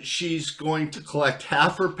 and she's going to collect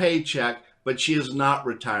half her paycheck, but she is not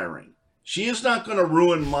retiring. She is not going to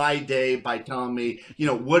ruin my day by telling me,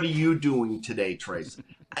 what are you doing today, Tracy?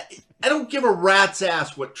 I don't give a rat's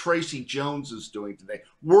ass what Tracy Jones is doing today.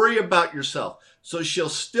 Worry about yourself. So she'll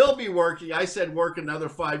still be working. I said work another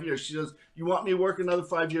 5 years. She says, you want me to work another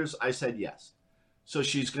 5 years? I said yes. So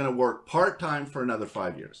she's going to work part-time for another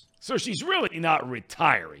 5 years. So she's really not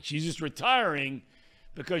retiring. She's just retiring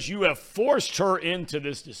because you have forced her into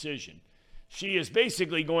this decision. She is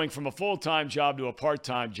basically going from a full-time job to a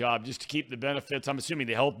part-time job just to keep the benefits. I'm assuming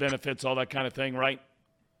the health benefits, all that kind of thing, right?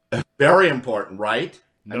 Very important, right?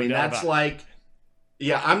 No doubt that's like,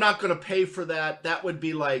 I'm not going to pay for that. That would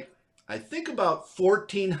be like, I think about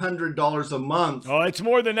 $1,400 a month. Oh, it's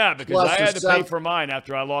more than that because I had to pay for mine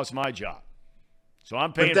after I lost my job. So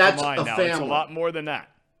I'm paying for mine now. It's a lot more than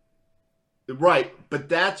that. Right, but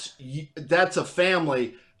that's a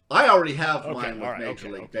family. I already have mine with Major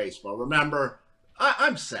League Baseball. Remember,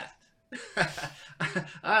 I'm set.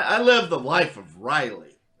 I live the life of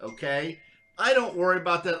Riley, okay? I don't worry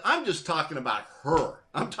about that. I'm just talking about her.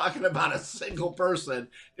 I'm talking about a single person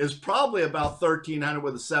is probably about 1,300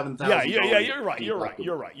 with a 7,000. Yeah. You're right. Right.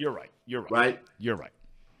 Right? You're right.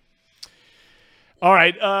 All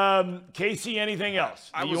right, Casey. Anything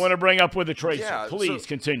else you want to bring up with the Tracy? Yeah, Please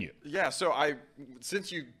continue. Yeah, so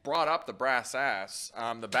since you brought up the brass ass,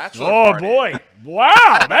 the bachelor Oh party, boy!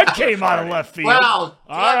 Wow, that came out of left field. Wow.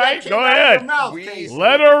 All right, go ahead. We-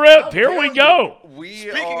 Let her rip. Here we go.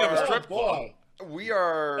 Speaking of a strip club, we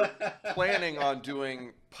are planning on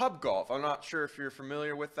doing pub golf. I'm not sure if you're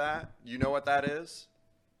familiar with that. You know what that is?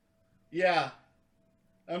 Yeah.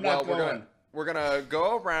 I'm not going. We're gonna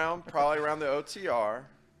go probably around the OTR,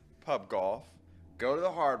 pub golf, go to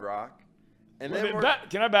the Hard Rock, and then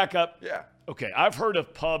Can I back up? yeah. Okay, I've heard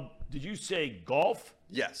of pub. Did you say golf?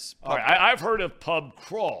 Yes. All right, I've heard of pub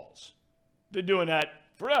crawls. Been doing that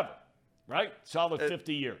forever, right? Solid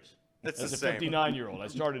 50 years. It's As the a same. 59-year-old, I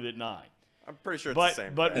started at 9. I'm pretty sure it's the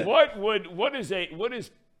same. But what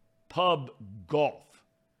is pub golf?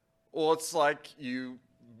 Well, it's like you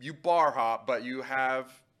bar hop, but you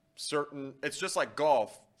have it's just like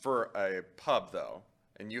golf for a pub though.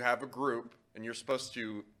 And you have a group and you're supposed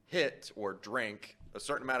to hit or drink a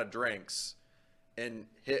certain amount of drinks and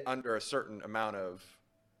hit under a certain amount of,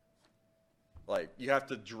 like, you have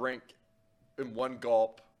to drink in one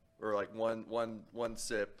gulp or like one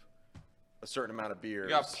sip a certain amount of beers.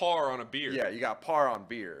 you got par on a beer. Yeah, you got par on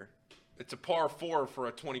beer. It's a par 4 for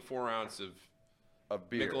a 24 ounce Of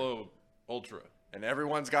beer. Michelob Ultra. And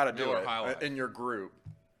everyone's got to do Miller it High Life. in your group.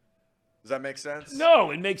 Does that make sense?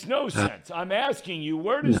 No, it makes no sense. I'm asking you,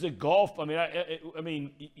 where does the golf? I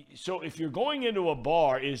mean, so if you're going into a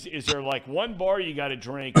bar, is there like one bar you got to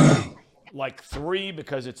drink like 3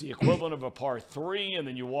 because it's the equivalent of a par 3, and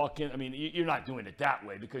then you walk in? I mean, you're not doing it that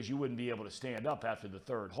way because you wouldn't be able to stand up after the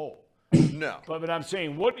 3rd hole. No. But I'm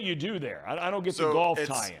saying, what do you do there? I don't get So the golf it's,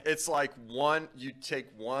 tie-in. It's like you take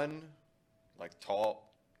one, like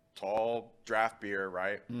tall draft beer,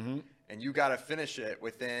 right? Mm-hmm. And you got to finish it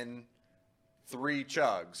within 3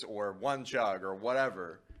 chugs or 1 chug or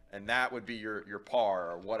whatever. And that would be your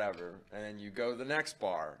par or whatever. And then you go to the next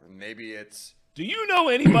bar. And maybe it's... Do you know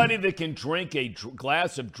anybody that can drink a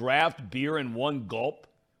glass of draft beer in one gulp?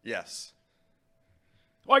 Yes.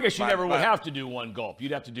 Well, I guess you never would have to do one gulp.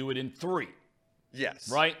 You'd have to do it in 3, Yes.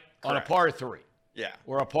 right? On a Correct. par 3. Yeah.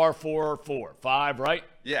 Or a par 4, 5, right?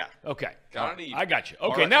 Yeah. Okay. Gotta eat. I got you.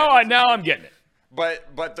 All Okay, right. now I'm getting it.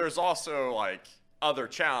 But there's also like other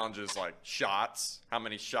challenges like shots, how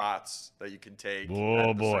many shots that you can take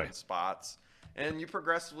Oh, at boy. certain spots. And you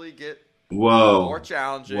progressively get Whoa. more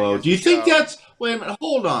challenging. Whoa. as Do you think go. that's wait a minute,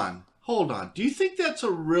 hold on. Do you think that's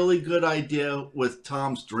a really good idea with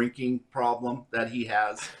Tom's drinking problem that he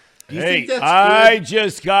has? Do you Hey, think that's I good?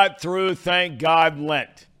 just got through, thank God,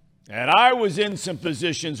 Lent. And I was in some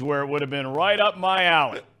positions where it would have been right up my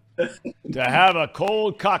alley to have a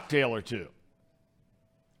cold cocktail or two.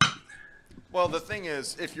 Well, the thing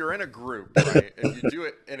is, if you're in a group, right? If you do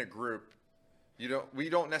it in a group, we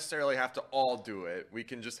don't necessarily have to all do it. We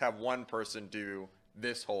can just have one person do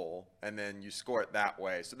this hole and then you score it that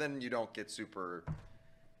way. So then you don't get super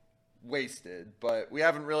wasted, but we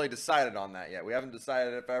haven't really decided on that yet. We haven't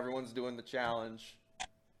decided if everyone's doing the challenge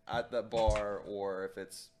at the bar or if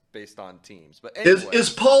it's based on teams. But anyway, Is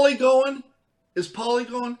Paulie going? Is Paulie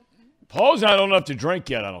going? Paul's not old enough to drink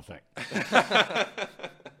yet, I don't think.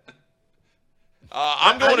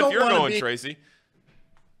 I'm I going don't if you're wanna going, be- Tracy.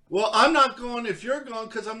 Well, I'm not going if you're going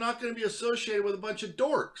because I'm not going to be associated with a bunch of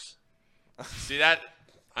dorks. See that?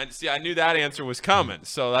 I knew that answer was coming,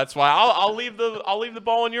 so that's why I'll leave the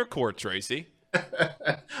ball in your court, Tracy.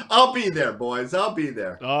 I'll be there, boys. I'll be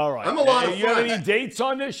there. All right. I'm a lot of You have fun. any dates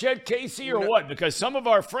on this yet, Casey, or what? Because some of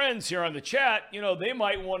our friends here on the chat, they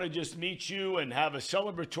might want to just meet you and have a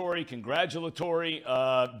celebratory, congratulatory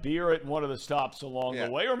beer at one of the stops along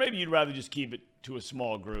the way. Or maybe you'd rather just keep it to a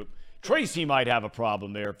small group. Tracy might have a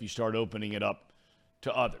problem there if you start opening it up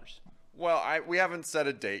to others. well, we haven't set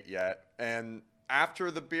a date yet, and after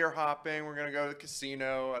the beer hopping, we're gonna go to the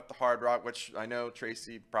casino at the Hard Rock, which I know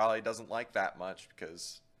Tracy probably doesn't like that much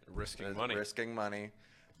because Risking money.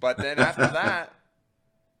 But then after that,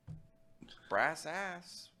 brass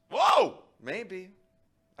ass, Whoa! maybe.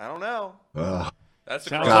 I don't know. That's a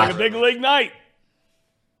Sounds crossover. like a big league night.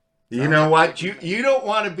 You know what? You don't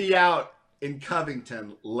want to be out in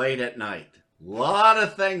Covington late at night. A lot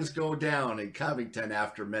of things go down in Covington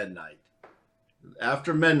after midnight.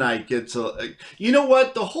 After midnight gets a... You know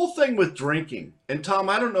what? The whole thing with drinking, and Tom,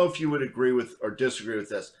 I don't know if you would agree with or disagree with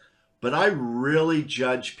this, but I really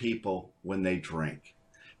judge people when they drink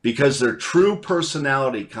because their true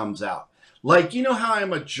personality comes out. Like, you know how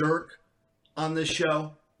I'm a jerk on this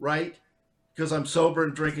show, right? Because I'm sober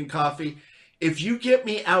and drinking coffee. If you get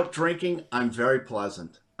me out drinking, I'm very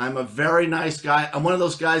pleasant. I'm a very nice guy. I'm one of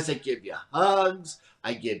those guys that give you hugs.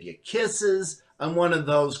 I give you kisses. I'm one of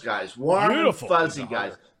those guys. Warm Beautiful. and fuzzy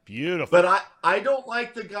guys. Beautiful. But I don't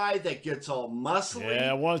like the guy that gets all muscly.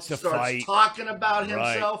 Yeah, wants to starts fight. talking about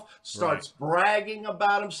himself, starts bragging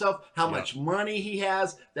about himself, how much money he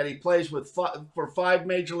has, that he plays with for 5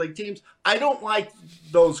 major league teams. I don't like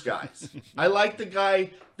those guys. I like the guy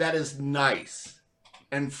that is nice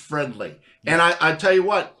and friendly. And I tell you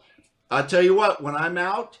what, when I'm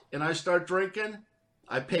out and I start drinking,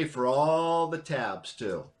 I pay for all the tabs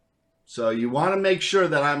too. So you want to make sure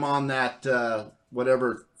that I'm on that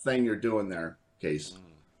whatever thing you're doing there, Case.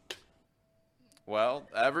 Well,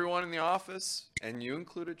 everyone in the office, and you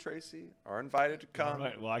included, Tracy, are invited to come. All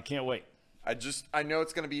right. Well, I can't wait. I know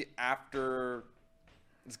it's going to be after.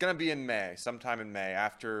 It's going to be in May, sometime in May,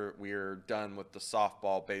 after we're done with the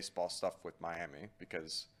softball, baseball stuff with Miami,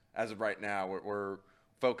 because as of right now, we're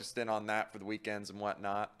focused in on that for the weekends and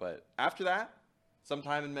whatnot. But after that,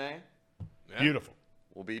 sometime in May, Beautiful.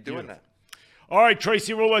 we'll be doing that. All right,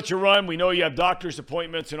 Tracy, we'll let you run. We know you have doctor's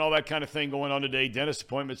appointments and all that kind of thing going on today. Dentist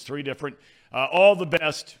appointments, 3 different. All the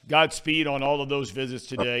best. Godspeed on all of those visits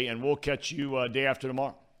today, and we'll catch you day after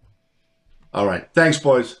tomorrow. All right. Thanks,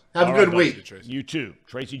 boys. Have a good week. You too.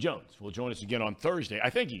 Tracy Jones will join us again on Thursday. I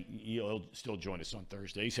think he'll still join us on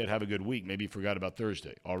Thursday. He said have a good week. Maybe he forgot about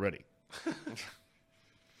Thursday already.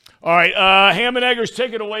 All right, Ham and Eggers,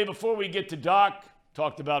 take it away before we get to Doc.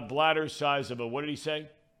 Talked about bladder size of a, what did he say?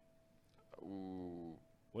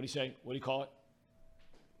 What did he say? What do you call it?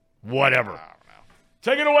 Whatever. I don't know.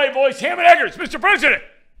 Take it away, boys. Ham and Eggers, Mr. President.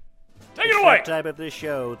 Take it away. It's that time of the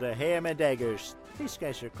show, the Ham and Eggers. These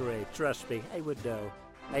guys are great. Trust me, I would know.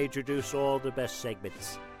 I introduce all the best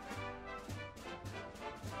segments.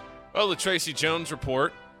 Well, the Tracy Jones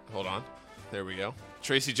Report. Hold on. There we go.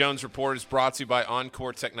 Tracy Jones Report is brought to you by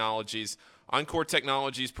Encore Technologies. Encore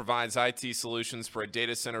Technologies provides IT solutions for a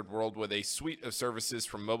data-centered world with a suite of services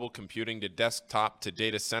from mobile computing to desktop to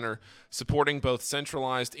data center, supporting both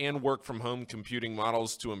centralized and work-from-home computing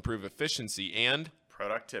models to improve efficiency and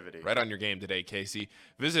productivity. Right on your game today, Casey.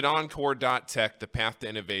 Visit encore.tech. The path to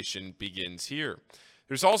innovation begins here.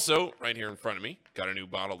 There's also, right here in front of me, got a new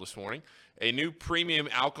bottle this morning, a new premium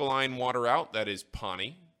alkaline water out that is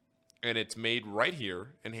Pawnee, and it's made right here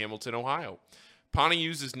in Hamilton, Ohio. Pawnee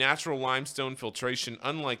uses natural limestone filtration,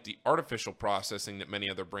 unlike the artificial processing that many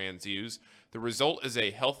other brands use. The result is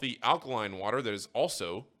a healthy alkaline water that is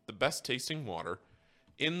also the best tasting water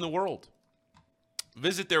in the world.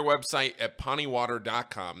 Visit their website at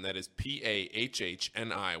pawneewater.com. That is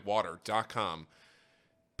P-A-H-H-N-I water.com.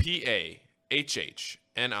 P-A-H-H-N-I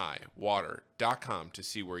water.com to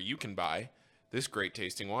see where you can buy this great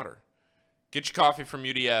tasting water. Get your coffee from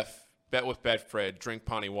UDF, bet with Betfred, drink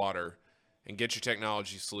Pawnee water, and get your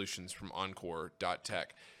technology solutions from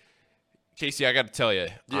Encore.tech. Casey, I got to tell you,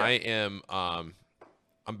 I'm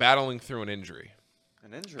battling through an injury.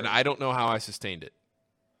 An injury? And I don't know how I sustained it.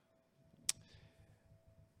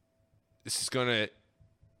 There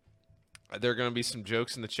are going to be some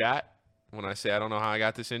jokes in the chat when I say I don't know how I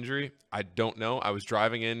got this injury. I don't know. I was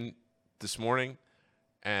driving in this morning,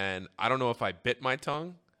 and I don't know if I bit my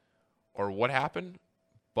tongue or what happened,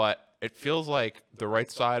 but it feels like the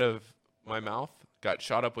right side of my mouth got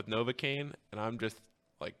shot up with Novocaine, and I'm just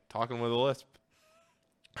like talking with a lisp.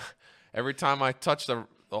 Every time I touch the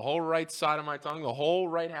whole right side of my tongue, the whole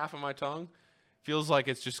right half of my tongue, feels like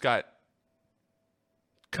it's just got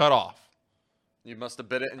cut off. You must have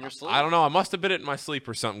bit it in your sleep. I don't know. I must have bit it in my sleep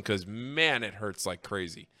or something, because, man, it hurts like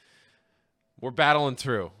crazy. We're battling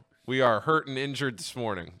through. We are hurt and injured this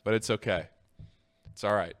morning, but it's okay. It's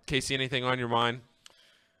all right. Casey, anything on your mind?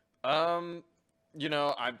 I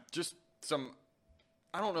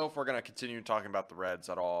don't know if we're going to continue talking about the Reds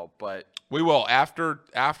at all, but we will after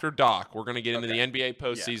Doc. We're going to get into the NBA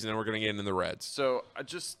postseason, and we're going to get into the Reds. So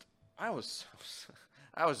I was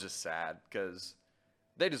just sad because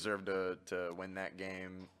they deserved to win that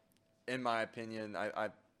game. In my opinion,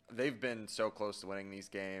 they've been so close to winning these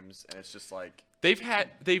games, and it's just like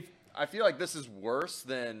I feel like this is worse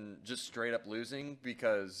than just straight up losing,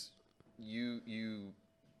 because you're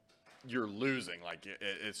losing. Like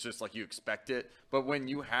it's just like you expect it. But when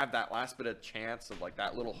you have that last bit of chance of like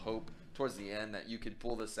that little hope towards the end that you could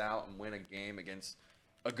pull this out and win a game against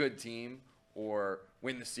a good team or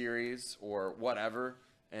win the series or whatever,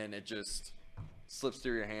 and it just slips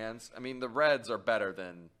through your hands. I mean, the Reds are better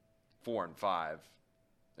than 4-5,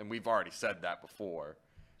 and we've already said that before.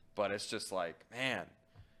 But it's just like, man,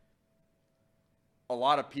 a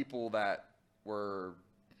lot of people that were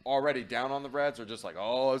already down on the Reds or just like,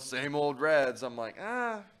 oh, same old Reds. I'm like,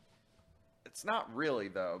 it's not really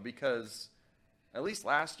though, because at least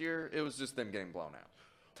last year it was just them getting blown out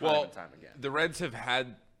time and time again. The Reds have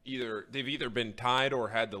had they've either been tied or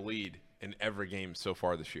had the lead in every game so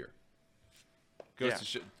far this year.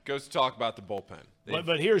 Goes to talk about the bullpen.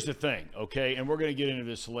 But here's the thing, okay, and we're going to get into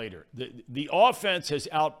this later. The offense has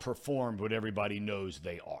outperformed what everybody knows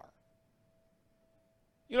they are.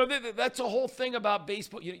 You know, that's the whole thing about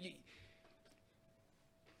baseball.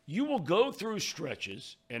 You will go through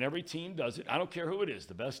stretches, and every team does it. I don't care who it is.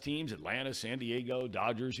 The best teams, Atlanta, San Diego,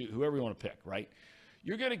 Dodgers, whoever you want to pick, right?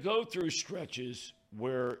 You're going to go through stretches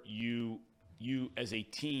where you as a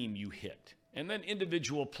team, you hit. And then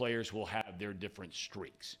individual players will have their different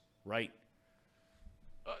streaks, right?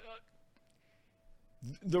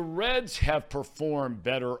 The Reds have performed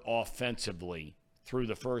better offensively through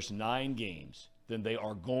the first 9 games than they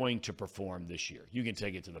are going to perform this year. You can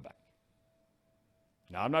take it to the bank.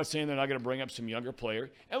 Now, I'm not saying they're not going to bring up some younger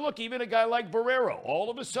player. And look, even a guy like Barrero, all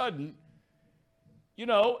of a sudden, you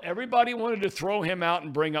know, everybody wanted to throw him out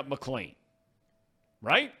and bring up McLean,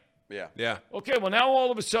 right? Yeah. Okay, well, now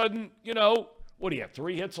all of a sudden, you know, what do you have,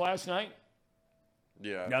 3 hits last night?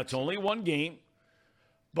 Yeah. Now, it's only 1 game.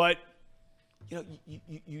 But, you know,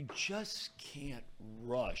 you just can't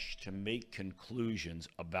rush to make conclusions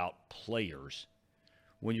about players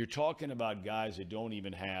when you're talking about guys that don't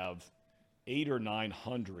even have 800 or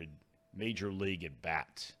 900 major league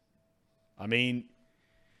at-bats. I mean,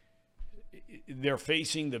 they're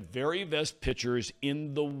facing the very best pitchers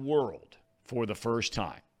in the world for the first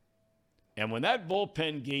time. And when that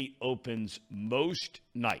bullpen gate opens most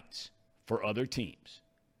nights for other teams,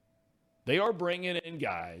 they are bringing in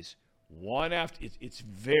guys one after. It's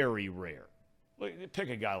very rare. Pick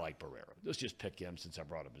a guy like Barrero. Let's just pick him since I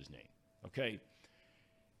brought up his name. Okay?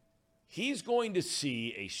 He's going to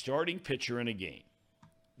see a starting pitcher in a game,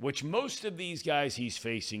 which most of these guys he's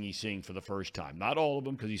seeing for the first time. Not all of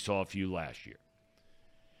them, because he saw a few last year.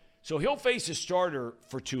 So he'll face a starter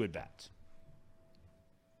for 2 at-bats.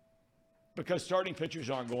 Because starting pitchers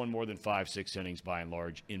aren't going more than 5-6 innings by and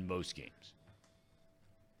large in most games.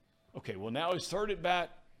 Okay, well, now his 3rd at-bat,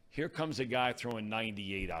 here comes a guy throwing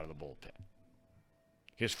 98 out of the bullpen.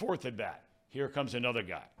 His 4th at-bat, here comes another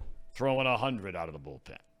guy throwing 100 out of the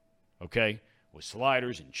bullpen. Okay? With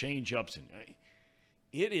sliders and change-ups.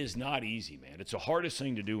 It is not easy, man. It's the hardest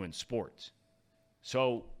thing to do in sports.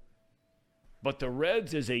 So, but the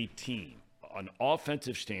Reds as a team, on an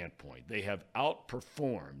offensive standpoint, they have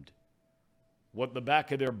outperformed what the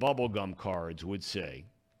back of their bubblegum cards would say.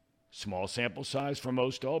 Small sample size for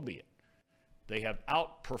most, albeit. They have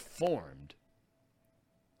outperformed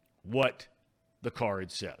what the card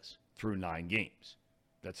says through 9 games.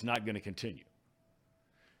 That's not going to continue.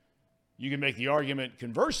 You can make the argument,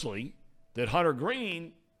 conversely, that Hunter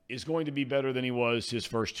Green is going to be better than he was his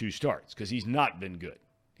first 2 starts because he's not been good.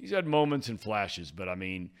 He's had moments and flashes, but, I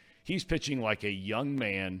mean, he's pitching like a young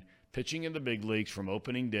man, pitching in the big leagues from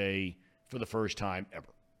opening day for the first time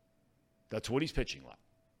ever. That's what he's pitching like.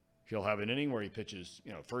 He'll have an inning where he pitches,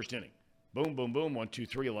 you know, first inning. Boom, boom, boom, 1, 2,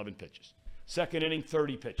 3, 11 pitches. Second inning,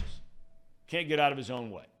 30 pitches. Can't get out of his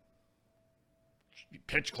own way.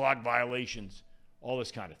 Pitch clock violations, all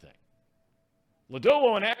this kind of thing.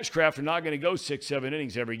 Lodolo and Ashcraft are not going to go 6, 7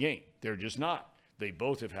 innings every game. They're just not. They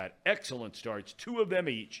both have had excellent starts, 2 of them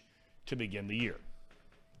each, to begin the year.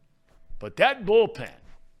 But that bullpen,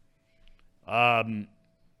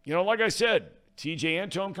 you know, like I said, T.J.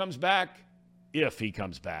 Antone comes back, if he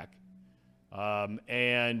comes back.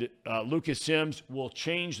 And Lucas Sims will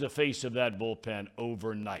change the face of that bullpen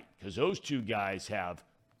overnight because those 2 guys have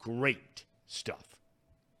great stuff.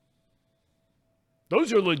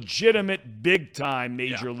 Those are legitimate, big-time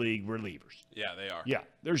Major League relievers. Yeah, they are. Yeah,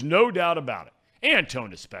 there's no doubt about it.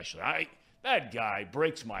 Antone especially. That guy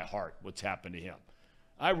breaks my heart, what's happened to him.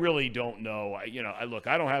 I really don't know. Look,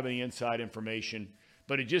 I don't have any inside information,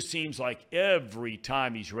 but it just seems like every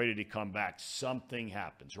time he's ready to come back, something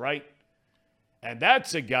happens, right? And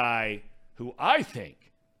that's a guy who I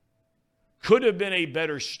think could have been a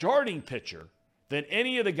better starting pitcher than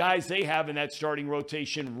any of the guys they have in that starting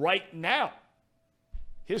rotation right now.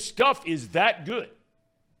 His stuff is that good.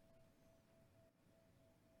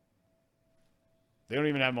 They don't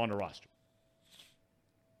even have him on the roster.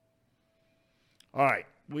 All right,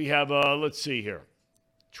 we have, let's see here.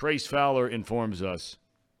 Trace Fowler informs us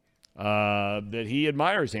that he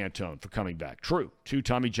admires Antone for coming back. True. 2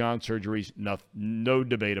 Tommy John surgeries, no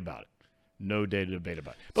debate about it. No debate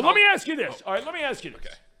about it. But let me ask you this. All right, let me ask you this.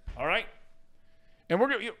 Okay. All right? And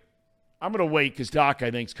I'm going to wait because Doc,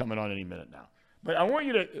 I think, is coming on any minute now. But I want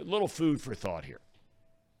you to, a little food for thought here.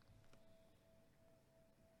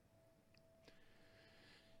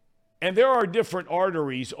 And there are different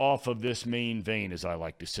arteries off of this main vein, as I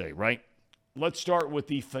like to say, right? Let's start with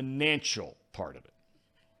the financial part of it,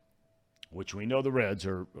 which we know the Reds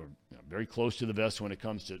are very close to the vest when it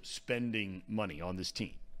comes to spending money on this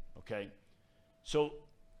team, okay? So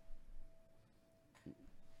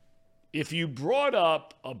if you brought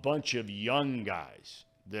up a bunch of young guys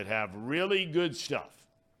that have really good stuff,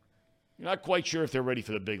 you're not quite sure if they're ready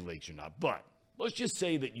for the big leagues or not, but let's just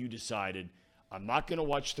say that you decided, I'm not going to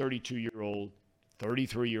watch 32-year-old,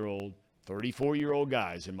 33-year-old, 34-year-old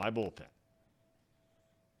guys in my bullpen.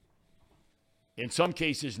 In some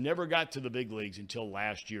cases, never got to the big leagues until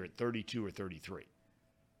last year at 32 or 33.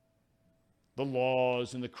 The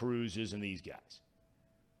Laws and the Cruzes and these guys.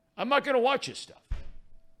 I'm not going to watch this stuff.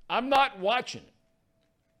 I'm not watching it.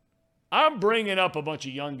 I'm bringing up a bunch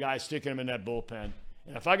of young guys, sticking them in that bullpen.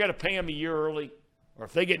 And if I got to pay them a year early, or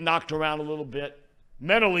if they get knocked around a little bit,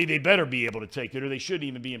 mentally they better be able to take it, or they shouldn't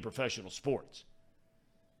even be in professional sports.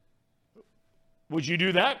 Would you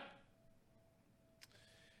do that?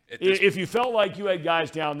 If you felt like you had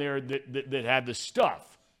guys down there that had the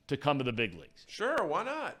stuff to come to the big leagues. Sure, why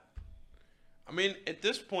not? I mean, at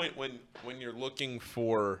this point, when you're looking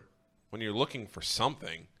for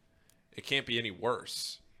something, it can't be any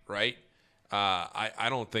worse, right? I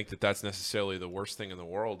don't think that that's necessarily the worst thing in the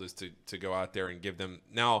world is to go out there and give them.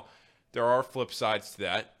 Now, there are flip sides to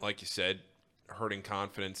that, like you said, hurting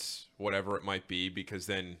confidence, whatever it might be, because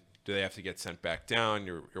then do they have to get sent back down?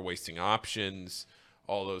 You're wasting options,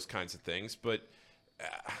 all those kinds of things. But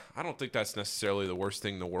I don't think that's necessarily the worst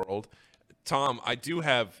thing in the world. Tom, I do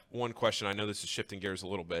have one question. I know this is shifting gears a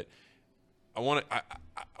little bit. I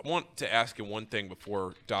want to ask you one thing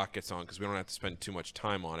before Doc gets on, because we don't have to spend too much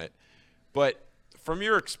time on it. But from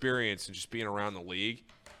your experience and just being around the league,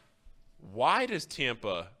 why does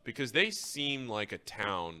Tampa, because they seem like a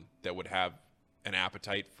town that would have an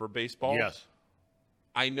appetite for baseball. Yes.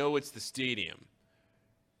 I know it's the stadium.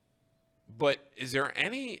 But is there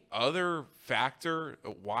any other factor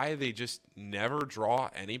why they just never draw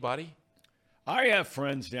anybody? I have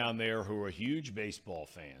friends down there who are huge baseball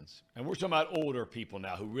fans, and we're talking about older people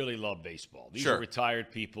now who really love baseball. These Sure. are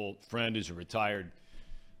retired people. Friend is a retired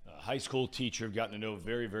high school teacher, I've gotten to know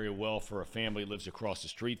very, very well for a family that lives across the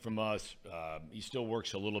street from us. He still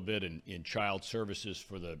works a little bit in child services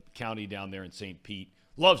for the county down there in St. Pete.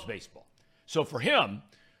 Loves baseball. So for him,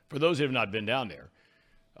 for those who have not been down there,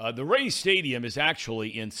 the Rays Stadium is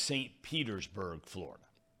actually in St. Petersburg, Florida.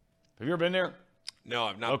 Have you ever been there? No,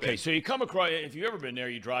 I've not been. Okay, so you come across, if you've ever been there,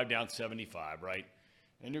 you drive down 75, right?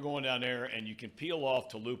 And you're going down there, and you can peel off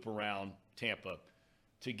to loop around Tampa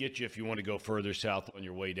to get you if you want to go further south on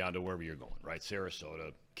your way down to wherever you're going, right?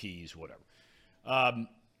 Sarasota, Keys, whatever.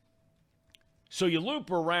 So you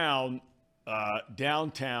loop around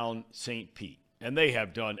downtown St. Pete, and they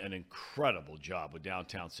have done an incredible job with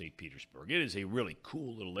downtown St. Petersburg. It is a really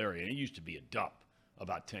cool little area, and it used to be a dump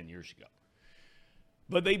about 10 years ago.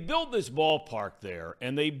 But they built this ballpark there,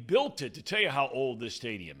 and they built it to tell you how old this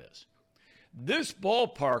stadium is. This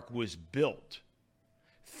ballpark was built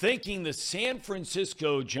thinking the San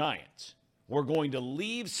Francisco Giants were going to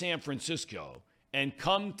leave San Francisco and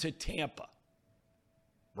come to Tampa,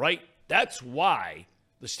 right? That's why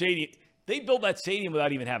the stadium, they built that stadium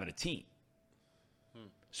without even having a team.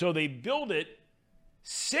 So they built it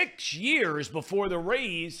 6 years before the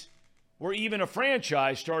Rays were even a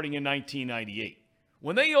franchise starting in 1998.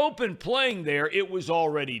 When they opened playing there, it was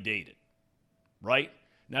already dated, right?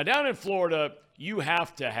 Now, down in Florida, you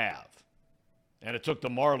have to have, and it took the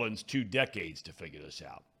Marlins 2 decades to figure this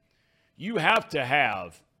out, you have to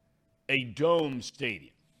have a dome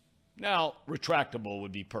stadium. Now, retractable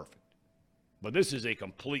would be perfect, but this is a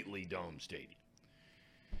completely dome stadium.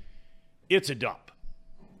 It's a dump.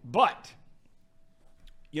 But,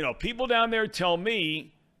 you know, people down there tell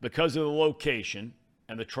me because of the location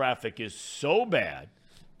and the traffic is so bad,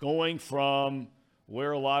 going from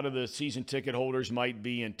where a lot of the season ticket holders might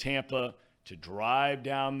be in Tampa to drive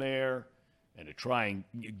down there and to try and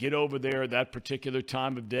get over there that particular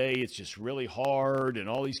time of day, it's just really hard and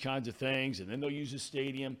all these kinds of things. And then they'll use the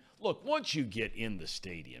stadium. Look, once you get in the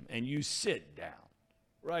stadium and you sit down,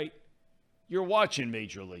 right, you're watching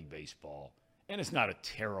Major League Baseball, and it's not a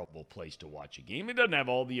terrible place to watch a game. It doesn't have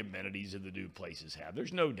all the amenities that the new places have.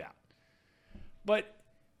 There's no doubt. But,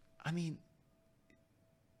 I mean,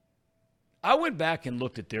 I went back and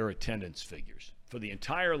looked at their attendance figures for the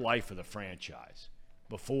entire life of the franchise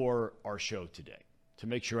before our show today to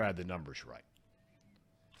make sure I had the numbers right.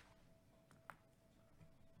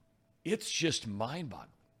 It's just mind-boggling.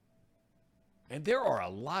 And there are a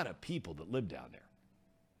lot of people that live down there.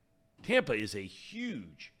 Tampa is a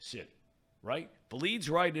huge city. right? Bleeds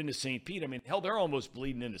right into St. Pete. I mean, hell, they're almost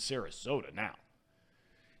bleeding into Sarasota now.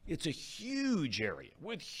 It's a huge area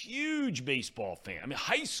with huge baseball fans. I mean,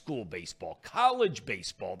 high school baseball, college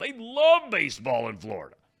baseball. They love baseball in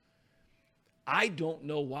Florida. I don't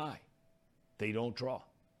know why they don't draw.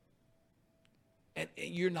 And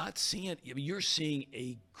you're not seeing – you're seeing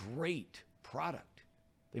a great product.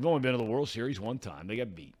 They've only been to the World Series one time. They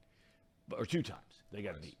got beat. Or two times. They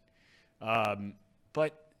got beat.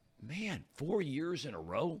 But, man, 4 years in a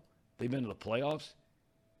row they've been to the playoffs.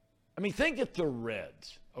 I mean, think of the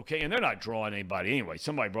Reds, okay? And they're not drawing anybody anyway.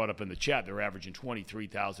 Somebody brought up in the chat they're averaging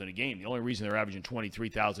 23,000 a game. The only reason they're averaging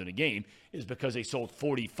 23,000 a game is because they sold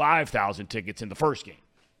 45,000 tickets in the first game.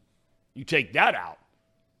 You take that out,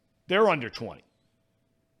 they're under 20.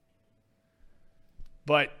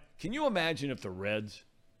 But can you imagine if the Reds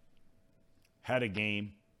had a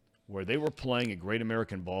game where they were playing at Great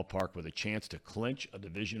American Ballpark with a chance to clinch a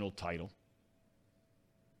divisional title?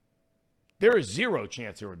 There is zero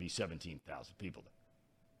chance there would be 17,000 people there.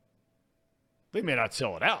 They may not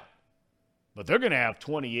sell it out, but they're going to have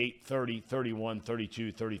 28, 30, 31,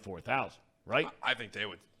 32, 34,000, right? I think they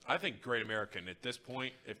would. I think Great American at this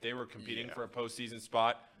point, if they were competing for a postseason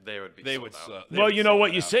spot, they would be. Well, you know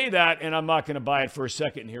what? You say that, and I'm not going to buy it for a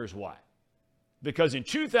second, and here's why. Because in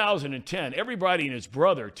 2010, everybody and his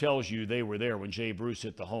brother tells you they were there when Jay Bruce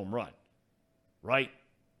hit the home run, right?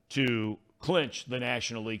 To clinch the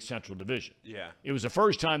National League Central Division. Yeah. It was the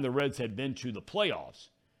first time the Reds had been to the playoffs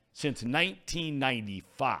since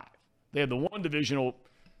 1995. They had the one divisional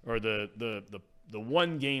or the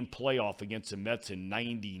one game playoff against the Mets in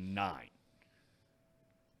 99.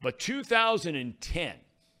 But 2010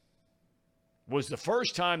 was the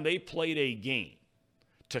first time they played a game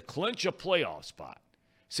to clinch a playoff spot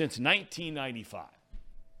since 1995.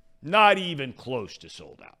 Not even close to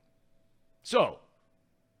sold out. So,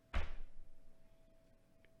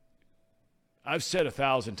 I've said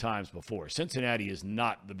 1,000 times before, Cincinnati is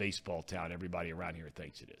not the baseball town everybody around here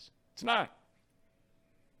thinks it is. It's not.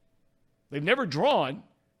 They've never drawn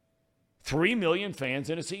 3 million fans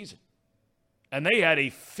in a season. And they had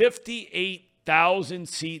a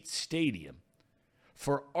 58,000-seat stadium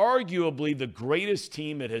for arguably the greatest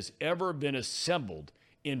team that has ever been assembled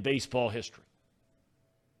in baseball history.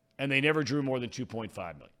 And they never drew more than 2.5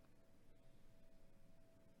 million.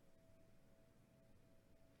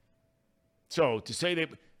 So to say they,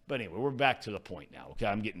 but anyway, we're back to the point now. Okay,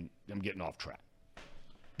 I'm getting off track.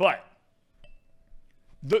 But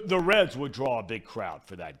the Reds would draw a big crowd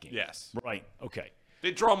for that game. Yes. Right. Okay.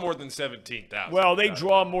 They draw more than 17,000. Well, they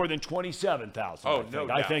draw more than 27,000. Oh, no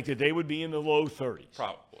doubt. I think that they would be in the low 30s.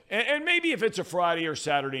 Probably. And maybe if it's a Friday or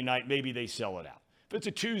Saturday night, maybe they sell it out. If it's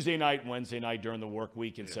a Tuesday night, Wednesday night during the work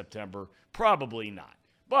week in September, probably not.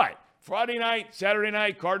 But Friday night, Saturday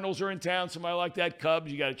night, Cardinals are in town, somebody like that,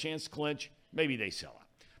 Cubs, you got a chance to clinch, maybe they sell out.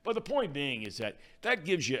 But the point being is that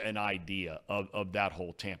gives you an idea of that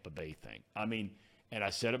whole Tampa Bay thing. I mean, and I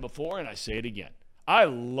said it before and I say it again. I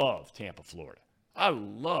love Tampa, Florida. I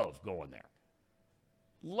love going there.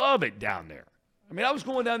 Love it down there. I mean, I was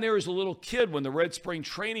going down there as a little kid when the Red Spring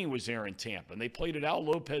Training was there in Tampa, and they played at Al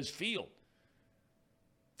Lopez Field.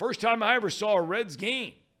 First time I ever saw a Reds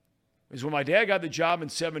game was when my dad got the job in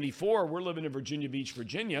 74. We're living in Virginia Beach,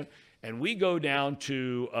 Virginia, and we go down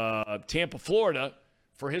to Tampa, Florida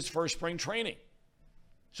for his first spring training.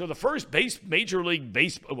 So the first Major League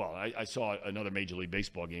Baseball, well, I saw another Major League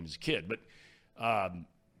Baseball game as a kid, but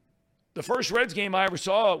the first Reds game I ever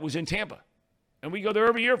saw was in Tampa. And we go there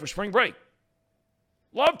every year for spring break.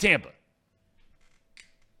 Love Tampa.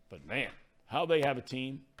 But, man, how they have a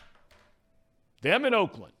team. Them in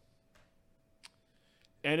Oakland.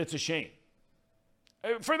 And it's a shame.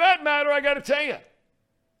 For that matter, I got to tell you,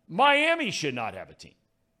 Miami should not have a team.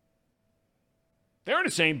 They're in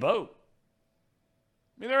the same boat.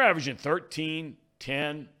 I mean, they're averaging 13,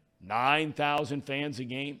 10, 9,000 fans a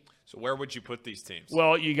game. So where would you put these teams?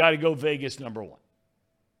 Well, you got to go Vegas number one.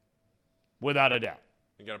 Without a doubt.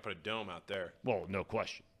 You got to put a dome out there. Well, no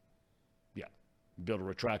question. Yeah. Build a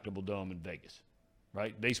retractable dome in Vegas.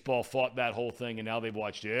 Right? Baseball fought that whole thing, and now they've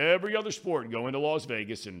watched every other sport go into Las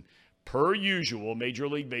Vegas, and per usual, Major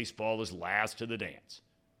League Baseball is last to the dance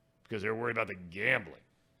because they're worried about the gambling.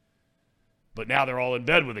 But now they're all in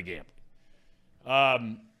bed with the gambling.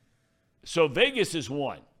 So Vegas is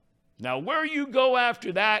one. Now, where you go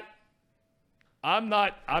after that, I'm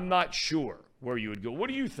not sure where you would go. What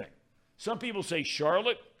do you think? Some people say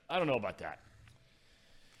Charlotte. I don't know about that.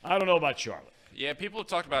 I don't know about Charlotte. Yeah, people have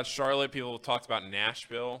talked about Charlotte. People have talked about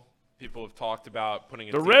Nashville. People have talked about putting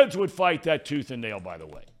the Reds would fight that tooth and nail, by the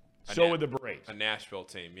way. So would the Braves. A Nashville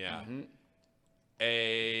team, yeah. Mm-hmm.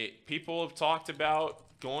 People have talked about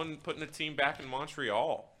putting a team back in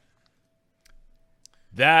Montreal.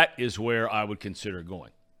 That is where I would consider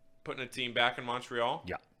going. Putting a team back in Montreal?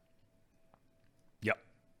 Yeah. Yep.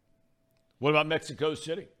 What about Mexico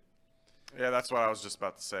City? Yeah, that's what I was just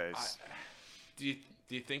about to say. Do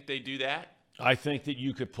you think they do that? I think that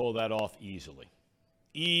you could pull that off easily.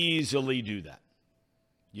 Easily do that.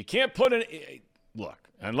 You can't put an look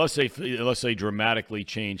unless they dramatically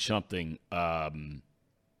change something.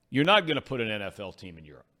 You're not going to put an NFL team in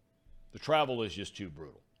Europe. The travel is just too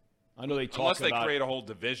brutal. I know they talk unless they create a whole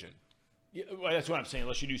division. Yeah, well, that's what I'm saying.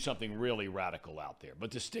 Unless you do something really radical out there,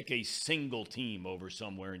 but to stick a single team over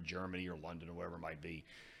somewhere in Germany or London or wherever it might be,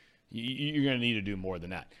 you're going to need to do more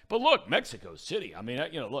than that. But look, Mexico City. I mean,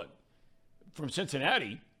 look, from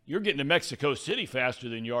Cincinnati, you're getting to Mexico City faster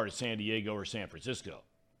than you are to San Diego or San Francisco.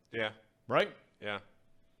 Yeah. Right? Yeah.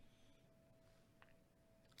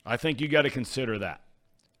 I think you got to consider that.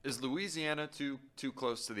 Is Louisiana too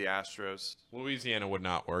close to the Astros? Louisiana would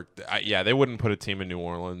not work. They wouldn't put a team in New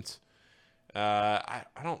Orleans. I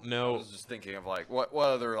don't know. I was just thinking of like what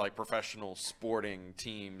other like professional sporting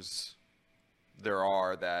teams there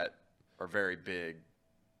are that are very big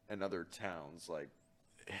in other towns like.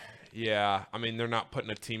 Yeah, I mean they're not putting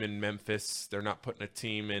a team in Memphis. They're not putting a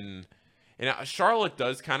team in. And Charlotte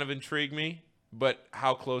does kind of intrigue me, but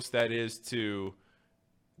how close that is to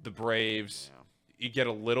the Braves. Yeah. You get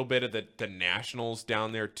a little bit of the Nationals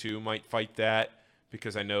down there too might fight that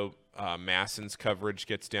because I know Masson's coverage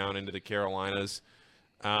gets down into the Carolinas.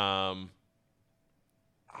 I'm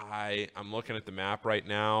looking at the map right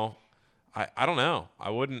now. I don't know.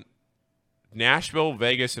 I wouldn't. Nashville,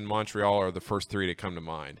 Vegas, and Montreal are the first three to come to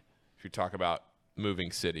mind if you talk about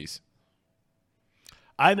moving cities.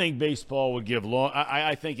 I think baseball would give long.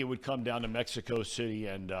 I think it would come down to Mexico City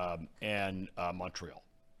and Montreal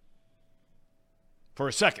for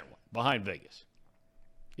a second one behind Vegas,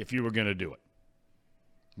 if you were going to do it.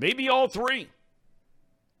 Maybe all three.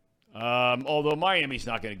 Although Miami's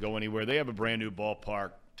not going to go anywhere. They have a brand new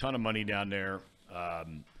ballpark, ton of money down there.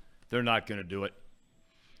 They're not going to do it.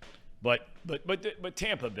 But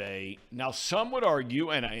Tampa Bay. Now some would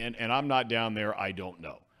argue, and I'm not down there. I don't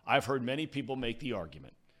know. I've heard many people make the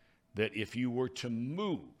argument that if you were to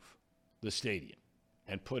move the stadium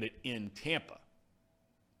and put it in Tampa,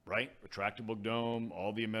 right? Retractable dome,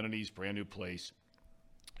 all the amenities, brand new place,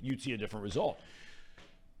 you'd see a different result.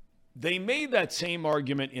 They made that same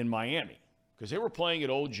argument in Miami because they were playing at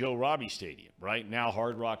old Joe Robbie Stadium, right? Now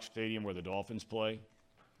Hard Rock Stadium where the Dolphins play.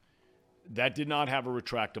 That did not have a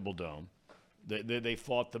retractable dome. They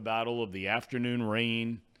fought the battle of the afternoon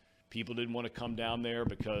rain. People didn't want to come down there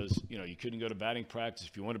because, you couldn't go to batting practice.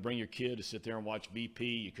 If you want to bring your kid to sit there and watch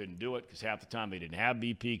BP, you couldn't do it because half the time they didn't have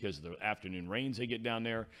BP because of the afternoon rains they get down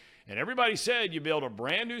there. And everybody said you build a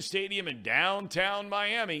brand new stadium in downtown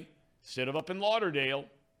Miami instead of up in Lauderdale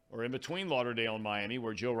or in between Lauderdale and Miami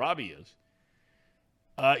where Joe Robbie is.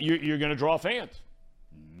 You're going to draw fans.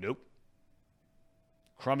 Nope.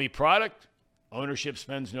 Crummy product. Ownership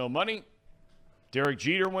spends no money. Derek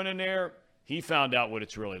Jeter went in there. He found out what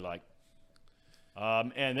it's really like.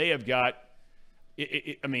 And they have got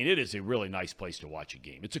it is a really nice place to watch a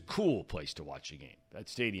game. It's a cool place to watch a game. That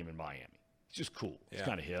stadium in Miami. It's just cool. It's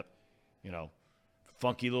kind of hip.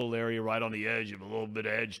 Funky little area right on the edge of a little bit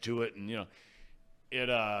of edge to it. And,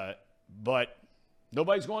 but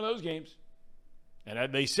nobody's going to those games.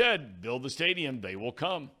 And they said, build the stadium. They will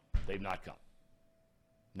come. They've not come.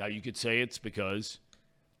 Now, you could say it's because,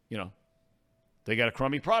 they got a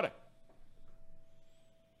crummy product.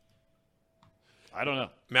 I don't know.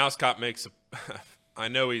 Mousecop makes I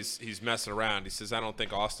know he's messing around. He says, I don't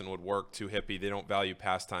think Austin would work, too hippie. They don't value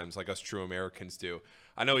pastimes like us true Americans do.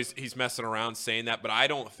 I know he's messing around saying that, but I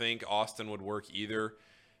don't think Austin would work either.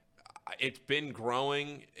 It's been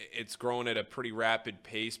growing. It's growing at a pretty rapid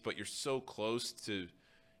pace, but you're so close to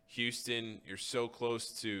Houston. You're so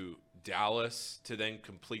close to Dallas to then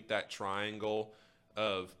complete that triangle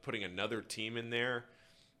of putting another team in there.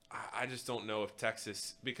 I just don't know if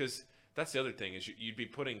Texas, because that's the other thing is you'd be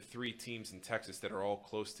putting three teams in Texas that are all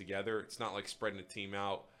close together. It's not like spreading a team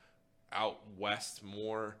out west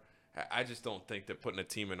more. I just don't think that putting a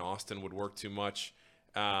team in Austin would work too much.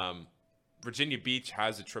 Virginia Beach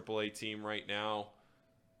has a AAA team right now.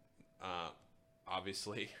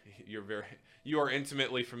 Obviously, you are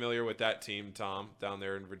intimately familiar with that team, Tom, down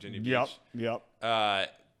there in Virginia Beach. Yep.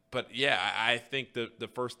 But yeah, I think the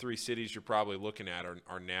first three cities you're probably looking at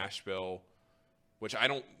are Nashville, which I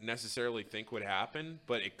don't necessarily think would happen,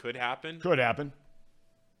 but it could happen. Could happen.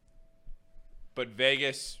 But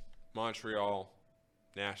Vegas, Montreal,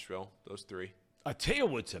 Nashville, those three. I tell you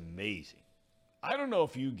what's amazing I don't know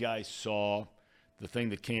if you guys saw the thing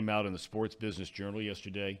that came out in the Sports Business Journal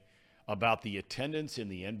yesterday about the attendance in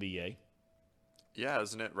the NBA. Yeah,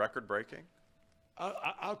 isn't it record-breaking?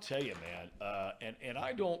 I'll tell you, man, and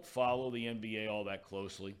I don't follow the NBA all that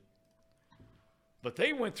closely, but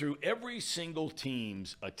they went through every single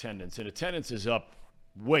team's attendance, and attendance is up,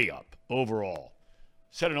 way up overall.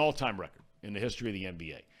 Set an all-time record in the history of the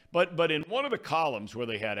NBA. But in one of the columns where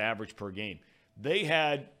they had average per game, they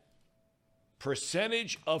had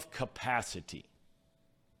percentage of capacity.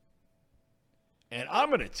 And I'm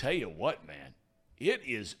going to tell you what, man, it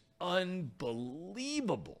is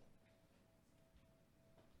unbelievable.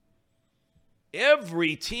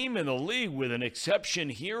 Every team in the league, with an exception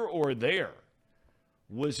here or there,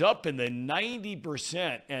 was up in the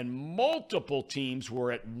 90%, and multiple teams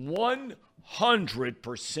were at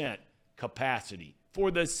 100% capacity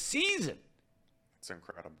for the season. It's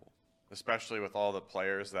incredible, especially with all the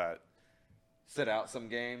players that sit out some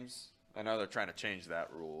games. I know they're trying to change that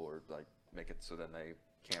rule or like make it so then they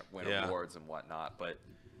can't win awards and whatnot, but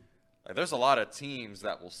like, there's a lot of teams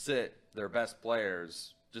that will sit their best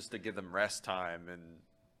players just to give them rest time, and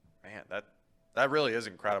man, that really is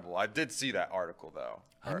incredible. I did see that article though.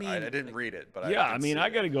 I didn't read it, but I got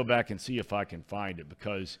to go back and see if I can find it,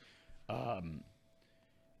 because I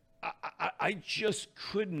just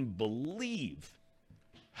couldn't believe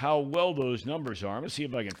how well those numbers are. I'm going to see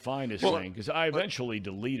if I can find this thing, because I eventually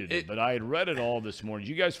deleted it, but I had read it all this morning.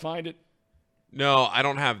 Did you guys find it? No, I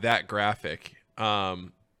don't have that graphic. I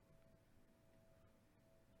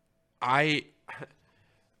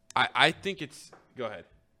think it's – go ahead.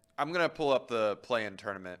 I'm going to pull up the play-in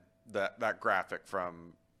tournament, that graphic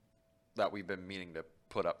from that we've been meaning to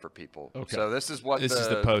put up for people. Okay. So this is this is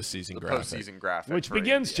the postseason graphic. Postseason graphic. Which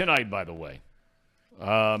begins tonight, by the way.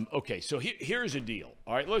 Okay, so here's the deal.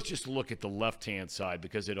 All right, let's just look at the left-hand side,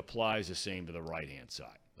 because it applies the same to the right-hand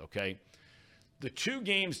side, okay? The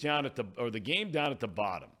game down at the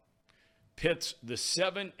bottom pits the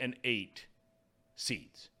 7 and 8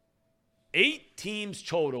 seeds. 8 teams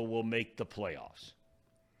total will make the playoffs.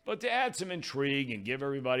 But to add some intrigue and give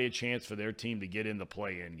everybody a chance for their team to get in the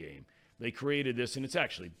play-in game, they created this, and it's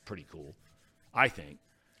actually pretty cool, I think.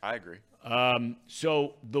 I agree.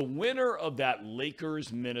 So the winner of that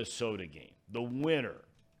Lakers-Minnesota game, the winner,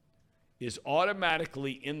 is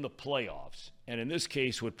automatically in the playoffs, and in this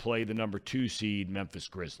case would play the number 2 seed Memphis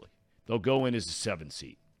Grizzlies. They'll go in as the 7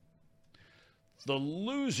 seed. The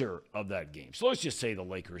loser of that game, so let's just say the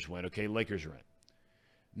Lakers win. Okay, Lakers are in.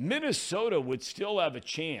 Minnesota would still have a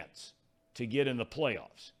chance to get in the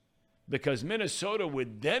playoffs, because Minnesota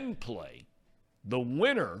would then play the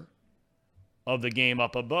winner of the game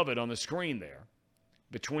up above it on the screen there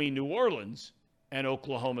between New Orleans and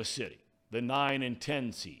Oklahoma City, the 9 and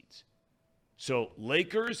 10 seeds. So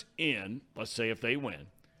Lakers in, let's say if they win,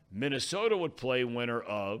 Minnesota would play winner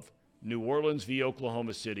of New Orleans v.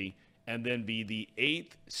 Oklahoma City, and then be the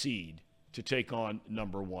 8th seed to take on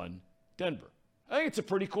number 1 Denver. I think it's a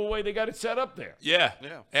pretty cool way they got it set up there. Yeah.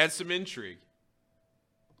 Add some intrigue.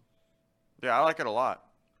 Yeah, I like it a lot.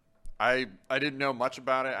 I didn't know much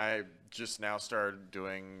about it. I just now started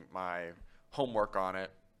doing my homework on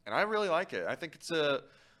it, and I really like it. I think it's an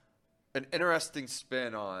interesting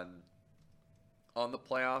spin on the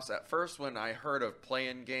playoffs. At first, when I heard of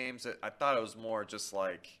play-in games, I thought it was more just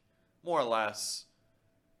like, more or less,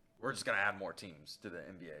 we're just going to add more teams to the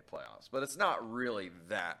NBA playoffs. But it's not really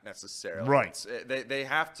that necessarily. Right. They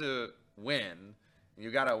have to win.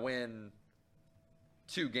 You got to win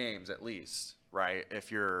 2 games at least, right,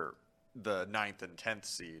 if you're the 9th and 10th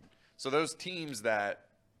seed. So those teams that,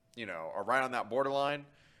 are right on that borderline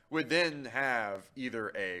would then have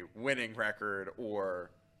either a winning record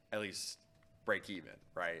or at least break even,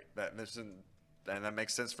 right? And that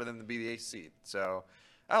makes sense for them to be the 8th seed. So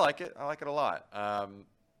I like it. I like it a lot.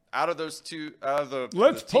 Out of those two,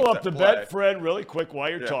 let's pull up the Betfred really quick while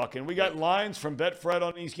you're talking. We got lines from Betfred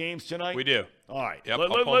on these games tonight. We do. All right. Yep,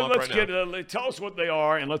 let's tell us what they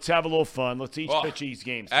are, and let's have a little fun. Let's each pitch these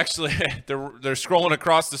games. Actually, they're scrolling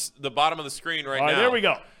across the bottom of the screen right now. All right, there we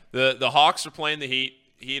go. The Hawks are playing the Heat.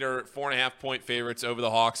 Heat are 4.5-point favorites over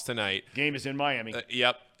the Hawks tonight. Game is in Miami.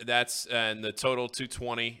 Yep, and the total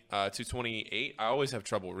 220, 228. I always have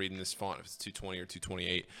trouble reading this font if it's 220 or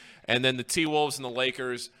 228. And then the T-Wolves and the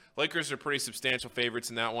Lakers. Lakers are pretty substantial favorites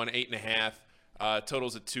in that one, 8.5.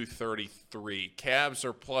 Totals at 233. Cavs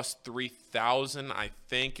are plus 3,000. I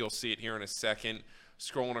think you'll see it here in a second.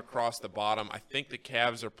 Scrolling across the bottom, I think the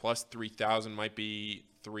Cavs are plus 3,000. Might be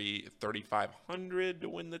 3,500 to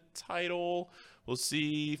win the title. We'll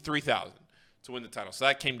see 3,000. to win the title. So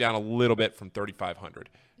that came down a little bit from 3,500.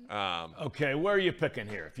 Okay, where are you picking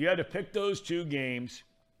here? If you had to pick those two games,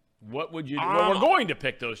 what would you do? Well, we're going to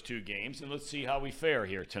pick those two games, and let's see how we fare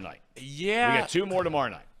here tonight. Yeah. We got two more tomorrow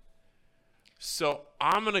night. So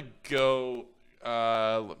I'm going to go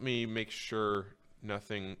let me make sure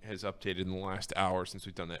nothing has updated in the last hour since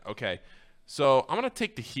we've done that. Okay, so I'm going to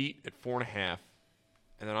take the Heat at 4.5,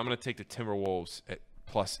 and then I'm going to take the Timberwolves at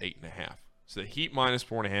plus 8.5. So the Heat minus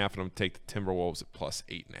 4.5, and I'm going to take the Timberwolves at plus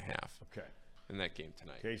 8.5. Okay. In that game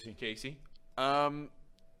tonight. Casey?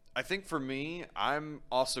 I think for me, I'm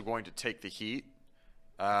also going to take the Heat.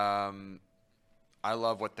 I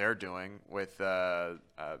love what they're doing with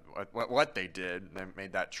what they did. They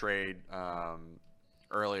made that trade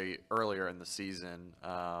earlier in the season.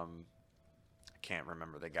 I can't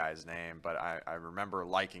remember the guy's name, but I remember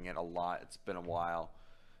liking it a lot. It's been a while.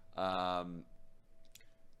 And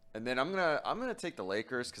then I'm gonna take the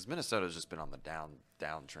Lakers because Minnesota's just been on the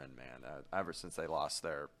downtrend, man. Ever since they lost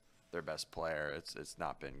their best player, it's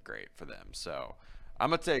not been great for them. So I'm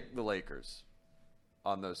gonna take the Lakers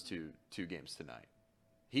on those two games tonight.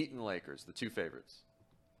 Heat and Lakers, the two favorites.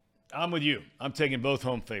 I'm with you. I'm taking both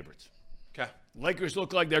home favorites. Okay. Lakers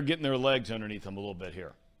look like they're getting their legs underneath them a little bit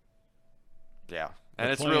here. Yeah, and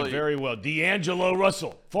they're it's playing really very well. D'Angelo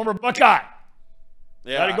Russell, former Buckeye.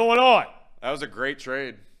 Yeah, got it going on. That was a great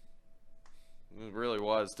trade. It really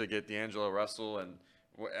was to get D'Angelo Russell, and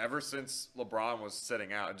ever since LeBron was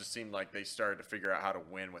sitting out, it just seemed like they started to figure out how to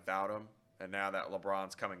win without him. And now that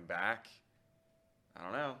LeBron's coming back, I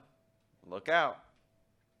don't know. Look out.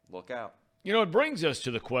 Look out. You know, it brings us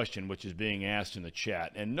to the question which is being asked in the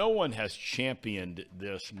chat, and no one has championed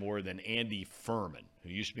this more than Andy Furman, who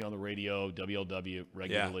used to be on the radio, WLW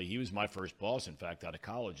regularly. Yeah. He was my first boss, in fact, out of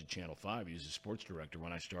college at Channel 5. He was a sports director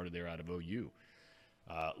when I started there out of OU.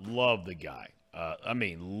 Love the guy.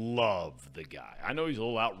 Love the guy. I know he's a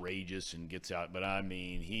little outrageous and gets out, but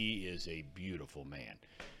he is a beautiful man.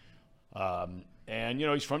 And,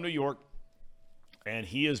 he's from New York, and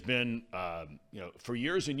he has been, for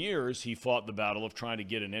years and years, he fought the battle of trying to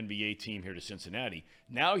get an NBA team here to Cincinnati.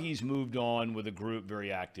 Now he's moved on with a group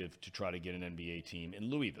very active to try to get an NBA team in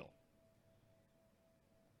Louisville.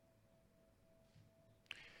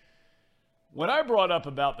 When I brought up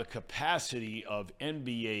about the capacity of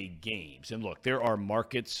NBA games, and look, there are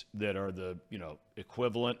markets that are the,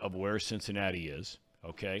 equivalent of where Cincinnati is,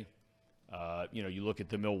 okay? You look at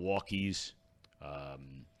the Milwaukees,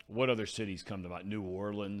 what other cities come to mind? New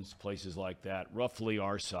Orleans, places like that, roughly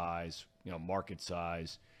our size, market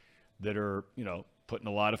size, that are, putting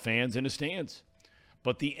a lot of fans in the stands.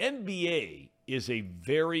 But the NBA is a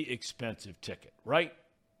very expensive ticket, right?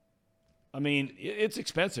 It's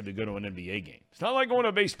expensive to go to an NBA game. It's not like going to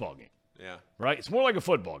a baseball game. Yeah. Right? It's more like a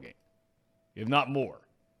football game, if not more.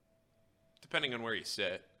 Depending on where you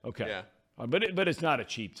sit. Okay. Yeah. But it's not a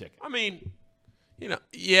cheap ticket.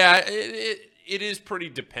 It is pretty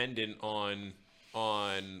dependent on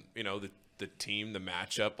the team, the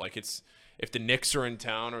matchup. Like if the Knicks are in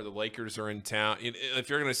town or the Lakers are in town, if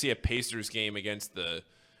you're going to see a Pacers game against the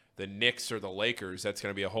Knicks or the Lakers, that's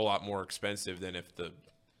going to be a whole lot more expensive than if the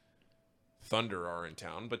Thunder are in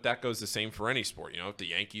town. But that goes the same for any sport. If the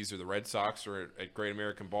Yankees or the Red Sox are at Great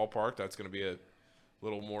American Ballpark, that's going to be a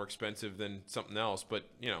little more expensive than something else. But,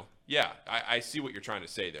 I see what you're trying to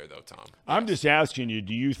say there, though, Tom. I'm just asking you,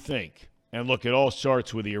 do you think, and look, it all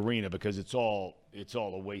starts with the arena because it's all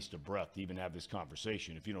a waste of breath to even have this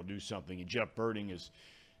conversation if you don't do something. And Jeff Birding is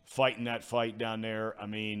fighting that fight down there.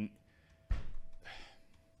 I'm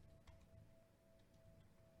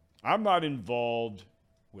not involved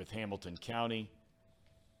with Hamilton County.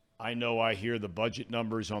 I know I hear the budget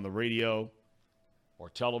numbers on the radio or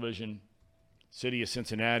television, City of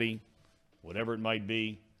Cincinnati, whatever it might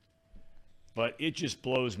be. But it just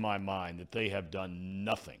blows my mind that they have done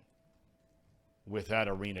nothing with that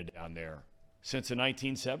arena down there since the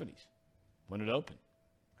 1970s when it opened.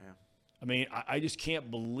 Yeah. I just can't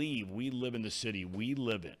believe we live in the city we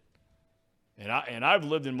live in. And I've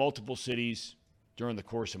lived in multiple cities during the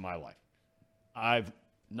course of my life. I've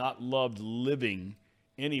not loved living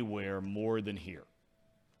anywhere more than here.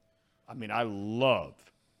 I love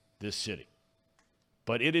this city.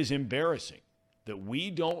 But it is embarrassing that we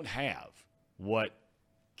don't have what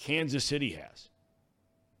Kansas City has.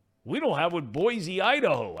 We don't have what Boise,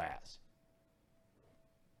 Idaho has.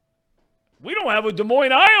 We don't have what Des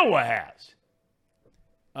Moines, Iowa has.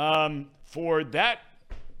 For that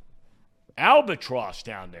albatross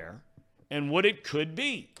down there and what it could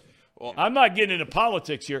be. Well, I'm not getting into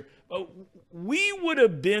politics here, but we would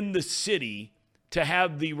have been the city to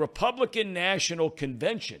have the Republican National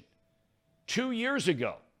Convention 2 years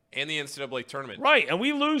ago and the NCAA tournament. Right, and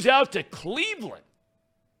we lose out to Cleveland.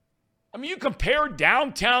 I mean, you compare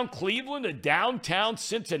downtown Cleveland to downtown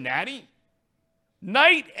Cincinnati,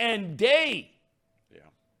 night and day. Yeah.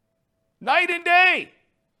 Night and day.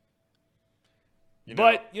 You know,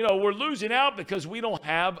 But, we're losing out because we don't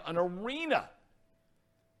have an arena.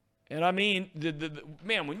 And, I mean,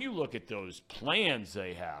 man, when you look at those plans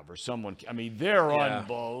they have they're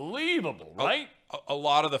unbelievable, right? A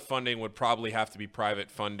lot of the funding would probably have to be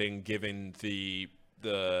private funding given the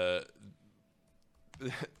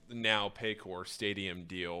now Paycor Stadium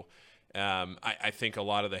deal. I think a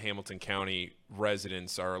lot of the Hamilton County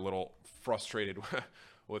residents are a little frustrated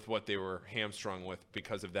with what they were hamstrung with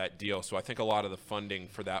because of that deal. So I think a lot of the funding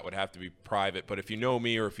for that would have to be private. But if you know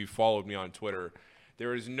me or if you followed me on Twitter,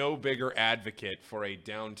 there is no bigger advocate for a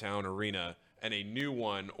downtown arena and a new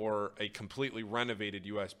one or a completely renovated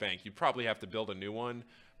U.S. Bank. You'd probably have to build a new one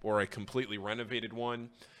or a completely renovated one.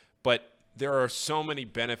 But there are so many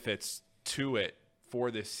benefits to it for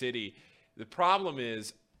this city. The problem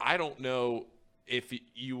is I don't know if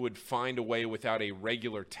you would find a way without a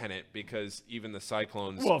regular tenant, because even the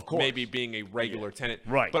Cyclones maybe being a regular tenant.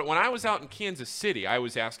 Right. But when I was out in Kansas City, I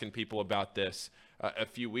was asking people about this a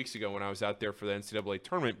few weeks ago when I was out there for the NCAA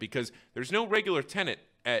tournament, because there's no regular tenant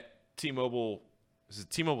at T-Mobile. Is it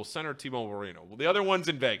T-Mobile Center or T-Mobile Arena? Well, the other one's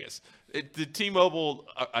in Vegas. The T-Mobile,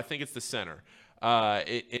 I think it's the Center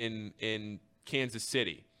in Kansas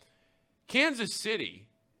City. Kansas City,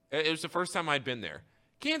 it was the first time I'd been there.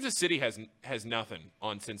 Kansas City has nothing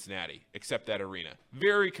on Cincinnati except that arena.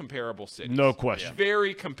 Very comparable cities. No question.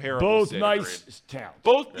 Very comparable Both cities. nice towns.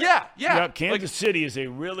 Both, yeah. Kansas City is a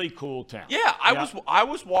really cool town. Yeah, I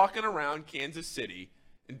was walking around Kansas City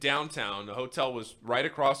in downtown. The hotel was right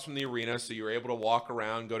across from the arena, so you were able to walk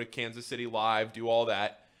around, go to Kansas City Live, do all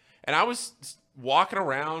that. And I was walking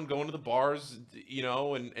around, going to the bars,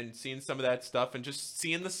 and seeing some of that stuff and just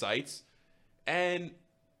seeing the sights. And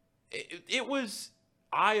it was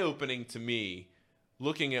eye-opening to me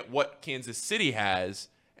looking at what Kansas City has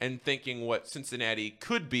and thinking what Cincinnati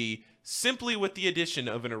could be simply with the addition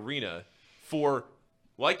of an arena for,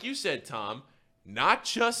 like you said, Tom, not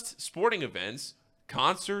just sporting events,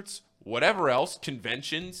 concerts, whatever else,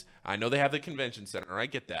 conventions. I know they have the convention center. I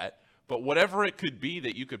get that. But whatever it could be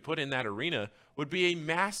that you could put in that arena would be a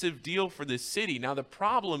massive deal for this city. Now, the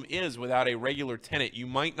problem is without a regular tenant, you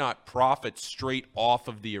might not profit straight off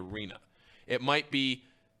of the arena. It might be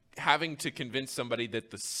having to convince somebody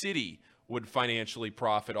that the city would financially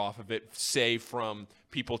profit off of it, say from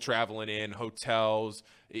people traveling in, hotels.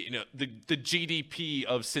 The GDP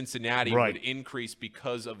of Cincinnati would increase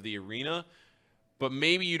because of the arena. But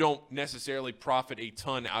maybe you don't necessarily profit a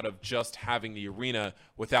ton out of just having the arena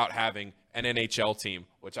without having an NHL team,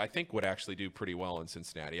 which I think would actually do pretty well in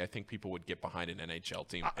Cincinnati. I think people would get behind an NHL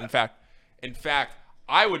team. In fact,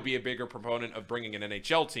 I would be a bigger proponent of bringing an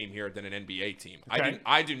NHL team here than an NBA team. Okay.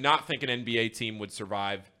 I do not think an NBA team would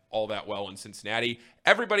survive all that well in Cincinnati.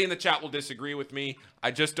 Everybody in the chat will disagree with me.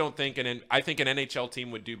 I just don't think I think an NHL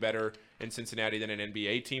team would do better in Cincinnati than an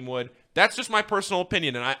NBA team would. That's just my personal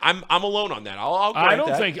opinion, and I'm alone on that. I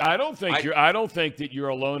don't think that you're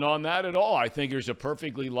alone on that at all. I think there's a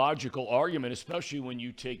perfectly logical argument, especially when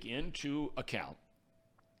you take into account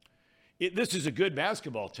this is a good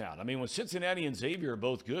basketball town. I mean, when Cincinnati and Xavier are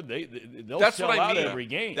both good, they'll sell out every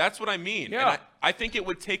game. That's what I mean. Yeah. And I think it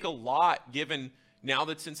would take a lot given now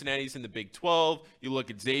that Cincinnati's in the Big 12. You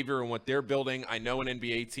look at Xavier and what they're building. I know an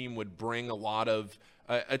NBA team would bring a lot of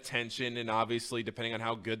attention, and obviously, depending on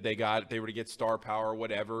how good they got, if they were to get star power or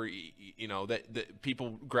whatever, that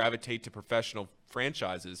people gravitate to professional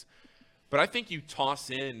franchises. But I think you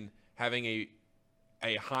toss in having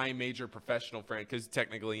a high major professional franchise, because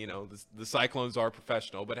technically, the Cyclones are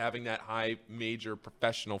professional, but having that high major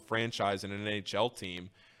professional franchise in an NHL team,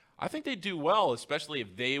 I think they do well, especially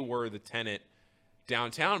if they were the tenant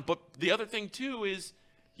downtown. But the other thing too is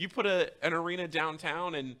you put an arena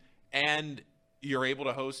downtown and you're able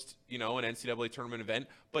to host, an NCAA tournament event.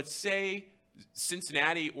 But say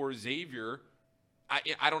Cincinnati or Xavier,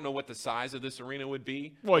 I don't know what the size of this arena would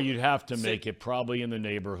be. Well, you'd have to make it probably in the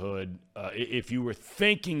neighborhood if you were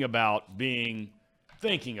thinking about being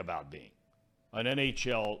an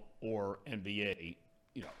NHL or NBA.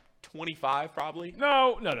 25 probably.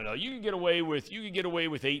 No. You can get away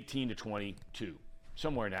with 18 to 22,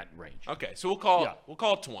 somewhere in that range. Okay, so we'll call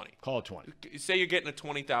it 20. Call it 20. Say you're getting a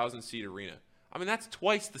 20,000 seat arena. I mean, that's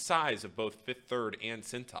twice the size of both Fifth Third and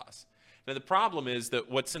Cintas. Now, the problem is that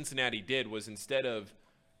what Cincinnati did was instead of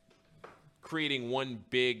creating one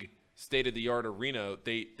big state-of-the-art arena,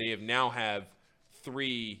 they now have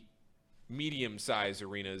three medium-sized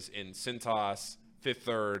arenas in Cintas, Fifth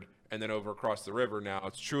Third, and then over across the river now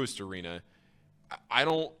it's Truist Arena. I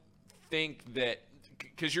don't think that –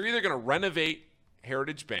 because you're either going to renovate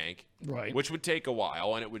Heritage Bank, right, which would take a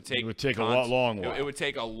while, and it would take a long while. It would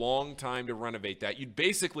take a long time to renovate that. You'd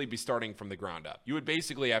basically be starting from the ground up. You would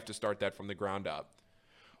basically have to start that from the ground up.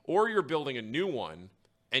 Or you're building a new one,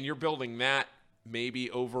 and you're building that maybe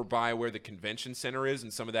over by where the convention center is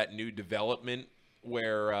and some of that new development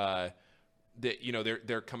where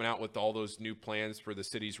they're coming out with all those new plans for the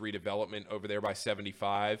city's redevelopment over there by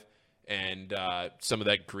 75 and some of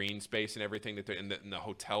that green space and everything that and the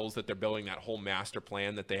hotels that they're building, that whole master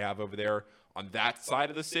plan that they have over there on that side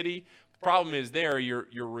of the city. The problem is there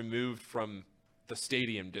you're removed from the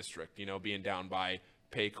stadium district, being down by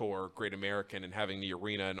Paycor, Great American, and having the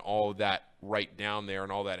arena and all of that right down there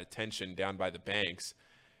and all that attention down by the banks.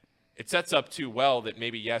 It sets up too well that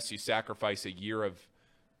maybe, yes, you sacrifice a year of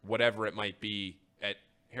whatever it might be at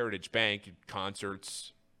Heritage Bank,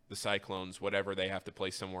 concerts, the Cyclones, whatever they have to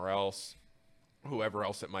play somewhere else, whoever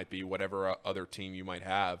else it might be, whatever other team you might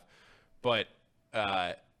have. But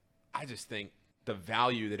I just think the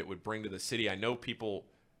value that it would bring to the city, I know people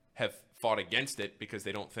have fought against it because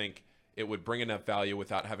they don't think it would bring enough value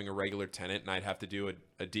without having a regular tenant, and I'd have to do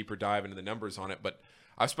a deeper dive into the numbers on it. But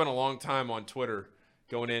I've spent a long time on Twitter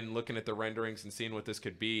going in, looking at the renderings and seeing what this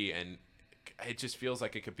could be, and it just feels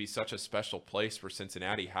like it could be such a special place for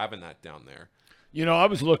Cincinnati having that down there. I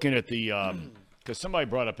was looking at the because somebody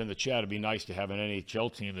brought up in the chat it'd be nice to have an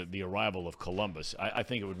NHL team at the arrival of Columbus. I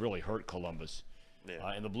think it would really hurt Columbus,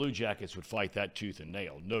 and the Blue Jackets would fight that tooth and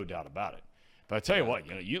nail, no doubt about it. But I tell you what,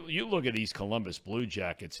 you look at these Columbus Blue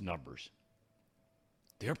Jackets numbers.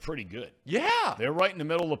 They're pretty good. Yeah. They're right in the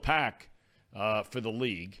middle of the pack for the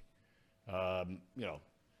league. But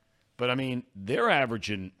I mean, they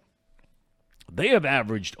have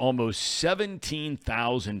averaged almost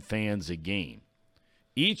 17,000 fans a game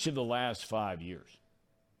each of the last 5 years.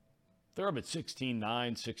 They're up at 16-9,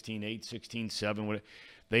 16-8, 16-7.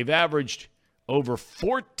 They've averaged over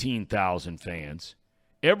 14,000 fans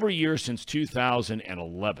every year since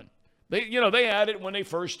 2011. They added when they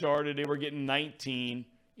first started. They were getting 19.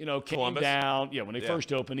 Came Columbus? Down. Yeah, when they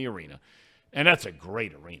first opened the arena, and that's a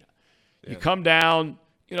great arena. Yeah. You come down.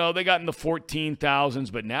 They got in the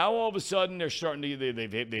 14,000s, but now all of a sudden they're starting to.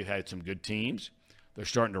 They've had some good teams. They're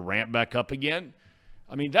starting to ramp back up again.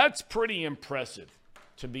 I mean, that's pretty impressive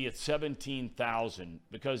to be at 17,000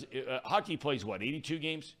 because hockey plays what, 82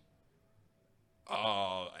 games?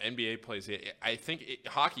 NBA plays it. I think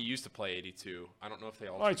hockey used to play 82. I don't know if they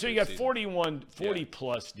all. All right, so you got 40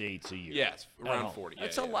 plus dates a year. Yes, around 40.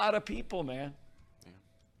 That's a lot of people, man. Yeah.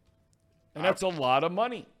 And that's a lot of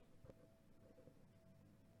money.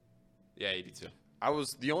 Yeah, 82.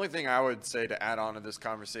 The only thing I would say to add on to this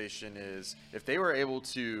conversation is if they were able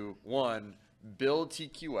to, one, build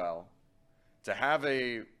TQL, to have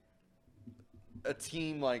a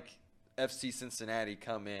team like FC Cincinnati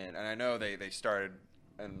come in, and I know they started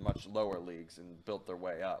in much lower leagues and built their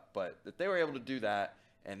way up, but if they were able to do that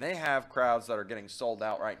and they have crowds that are getting sold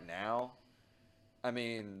out right now, I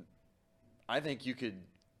mean, I think you could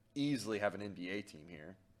easily have an NBA team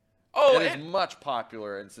here. It is much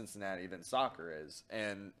popular in Cincinnati than soccer is,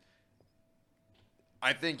 and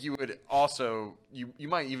I think you would also you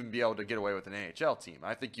might even be able to get away with an NHL team.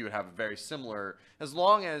 I think you would have a very similar, as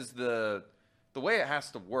long as the way it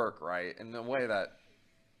has to work, right, and the way that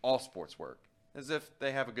all sports work, is if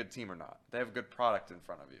they have a good team or not. They have a good product in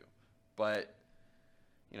front of you. But,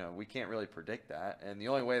 we can't really predict that. And the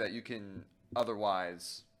only way that you can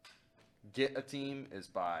otherwise get a team is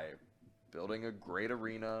by building a great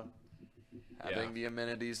arena, having the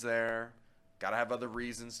amenities there. Got to have other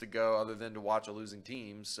reasons to go other than to watch a losing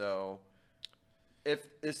team. So if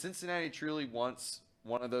Cincinnati truly wants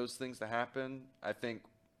one of those things to happen, I think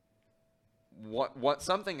what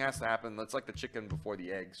something has to happen. That's like the chicken before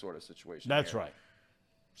the egg sort of situation. That's right.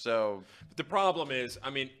 So the problem is,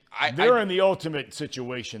 they're in the ultimate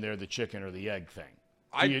situation there, the chicken or the egg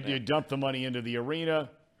thing. You dump the money into the arena,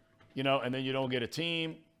 and then you don't get a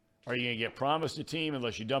team. Are you going to get promised a team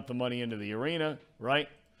unless you dump the money into the arena, right?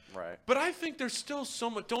 Right. But I think there's still so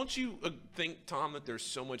much. Don't you think, Tom, that there's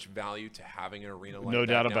so much value to having an arena like that? No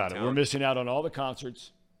doubt about it. We're missing out on all the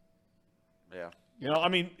concerts. Yeah.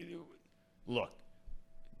 Look,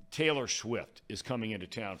 Taylor Swift is coming into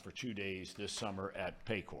town for 2 days this summer at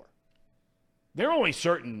Paycor. There are only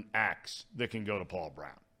certain acts that can go to Paul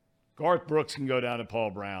Brown. Garth Brooks can go down to Paul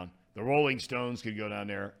Brown. The Rolling Stones could go down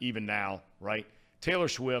there even now, right? Taylor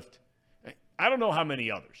Swift. I don't know how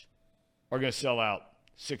many others are going to sell out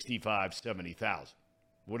 65, 70,000,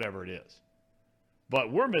 whatever it is.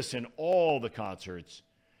 But we're missing all the concerts.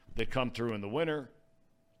 that come through in the winter,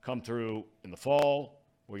 come through in the fall,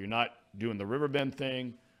 where you're not doing the Riverbend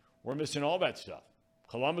thing. We're missing all that stuff.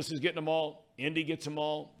 Columbus is getting them all. Indy gets them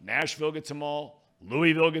all. Nashville gets them all.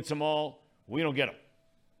 Louisville gets them all. We don't get them.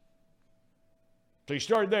 So you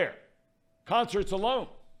start there. Concerts alone.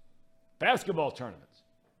 Basketball tournaments.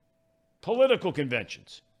 Political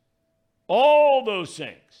conventions. All those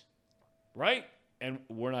things. Right? And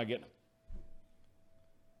we're not getting them.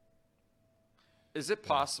 Is it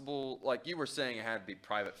possible, like you were saying it had to be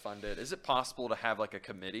private funded, is it possible to have like a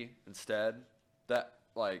committee instead that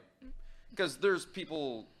like, because there's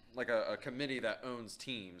people like a committee that owns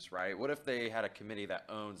teams, right? What if they had a committee that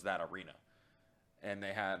owns that arena and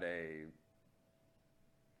they had I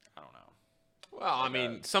don't know. Well, I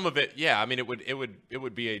mean, some of it, yeah. I mean, it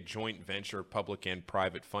would be a joint venture, public and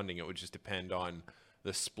private funding. It would just depend on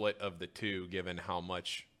the split of the two, given how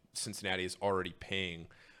much Cincinnati is already paying.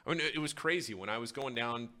 I mean, it was crazy when I was going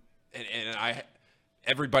down, and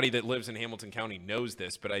everybody that lives in Hamilton County knows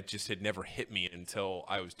this, but it just had never hit me until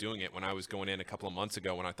I was doing it when I was going in a couple of months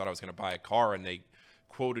ago when I thought I was going to buy a car, and they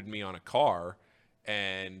quoted me on a car,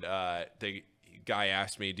 and the guy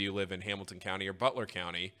asked me, do you live in Hamilton County or Butler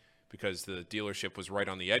County? Because the dealership was right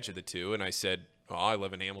on the edge of the two, and I said, well, I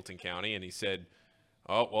live in Hamilton County, and he said,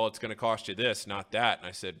 oh, well, it's going to cost you this, not that. And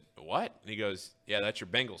I said, what? And he goes, yeah, that's your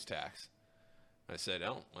Bengals tax. I said,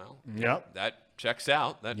 oh, well, yep. That checks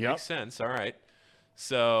out. That makes sense. All right.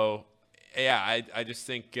 So, yeah, I just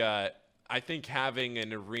think I think having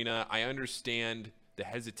an arena, I understand the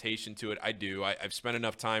hesitation to it. I do. I've spent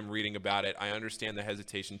enough time reading about it. I understand the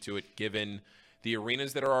hesitation to it given the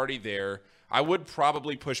arenas that are already there. I would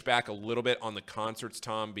probably push back a little bit on the concerts,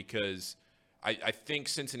 Tom, because I think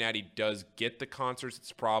Cincinnati does get the concerts.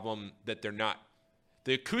 It's a problem that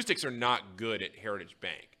the acoustics are not good at Heritage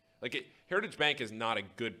Bank. Heritage Bank is not a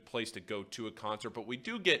good place to go to a concert, but we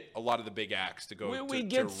do get a lot of the big acts to go we to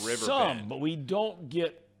get Riverbend. some, but we don't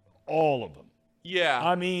get all of them. Yeah.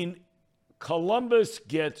 I mean, Columbus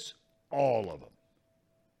gets all of them.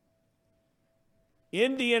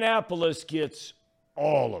 Indianapolis gets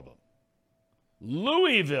all of them.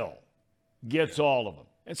 Louisville gets all of them.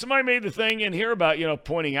 And somebody made the thing in here about,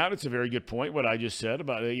 pointing out, it's a very good point, what I just said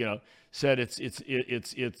about, said it's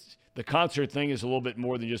the concert thing is a little bit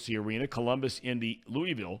more than just the arena. Columbus, Indy,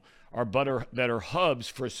 Louisville are better hubs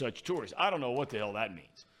for such tours. I don't know what the hell that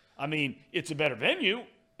means. I mean, it's a better venue,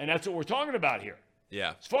 and that's what we're talking about here.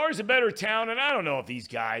 Yeah. As far as a better town, and I don't know if these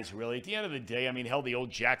guys really, at the end of the day, I mean, hell, the old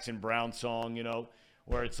Jackson Brown song,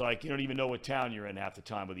 where it's like you don't even know what town you're in half the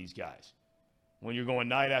time with these guys. When you're going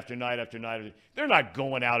night after night after night, they're not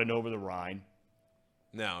going out and over the Rhine.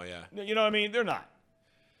 No, yeah. You know what I mean? They're not.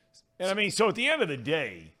 And I mean, so at the end of the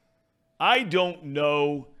day, I don't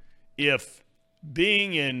know if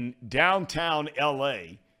being in downtown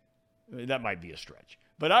L.A., that might be a stretch,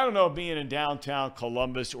 but I don't know if being in downtown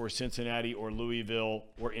Columbus or Cincinnati or Louisville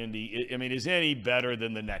or Indy, is any better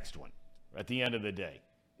than the next one at the end of the day.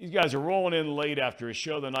 These guys are rolling in late after a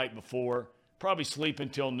show the night before, probably sleep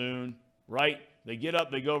until noon, right? They get up,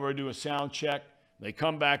 they go over and do a sound check, they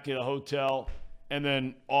come back to the hotel, and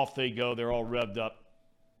then off they go. They're all revved up,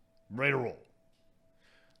 ready to roll.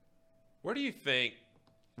 Where do you think?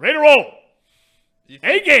 Ready to roll.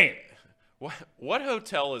 A-game. What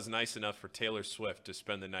hotel is nice enough for Taylor Swift to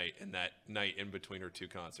spend the night in between her two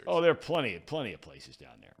concerts? Oh, there are plenty of places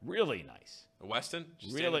down there. Really nice. The Westin?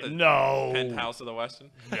 Really? No. Penthouse of the Westin?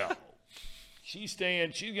 No. She's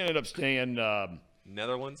going to end up staying.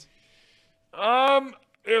 Netherlands?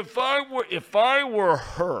 If I were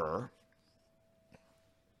her,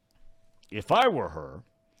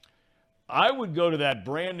 I would go to that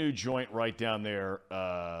brand new joint right down there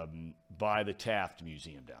by the Taft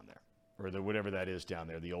Museum down there, or whatever that is down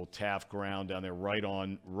there, the old Taft ground down there, right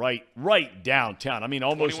downtown. I mean,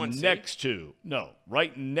 almost 21C?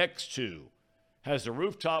 Right next to, has the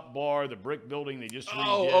rooftop bar, the brick building they just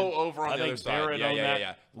redid. Over on the other side. Barrett owned that.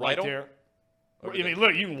 Yeah. Right Lytle? there.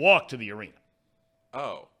 Look, you can walk to the arena.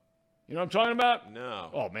 Oh. You know what I'm talking about? No.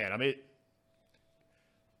 Oh, man. A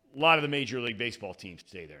lot of the Major League Baseball teams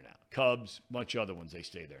stay there now. Cubs, a bunch of other ones, they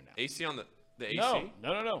stay there now. AC on the AC?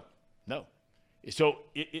 No. So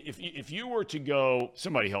if you were to go,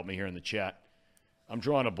 somebody help me here in the chat. I'm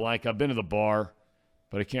drawing a blank. I've been to the bar,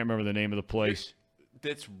 but I can't remember the name of the place.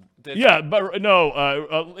 That's yeah, but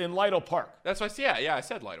no, in Lytle Park. That's what I said. Yeah, I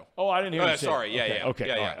said Lytle. Oh, I didn't hear you say sorry. it. Okay.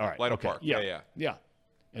 All right. Lytle okay. Park. Yeah.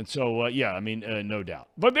 And so, no doubt.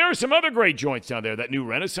 But there are some other great joints down there. That new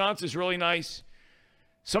Renaissance is really nice.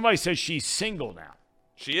 Somebody says she's single now.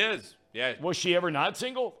 She is. Yeah. Was she ever not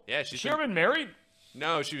single? Yeah. She ever been married?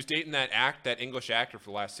 No, she was dating that English actor for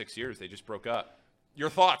the last 6 years. They just broke up. Your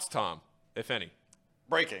thoughts, Tom, if any.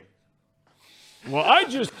 Breaking. Well, I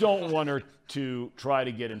just don't want her to try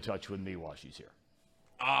to get in touch with me while she's here.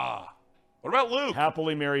 What about Luke?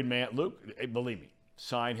 Happily married man. Luke, believe me,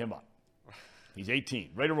 sign him up. He's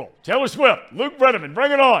 18, ready to roll. Taylor Swift, Luke Brenneman,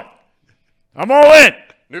 bring it on. I'm all in.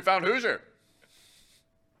 Newfound Hoosier.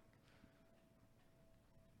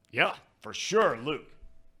 Yeah, for sure, Luke.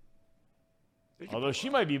 Although she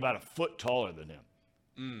might be about a foot taller than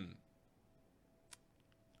him.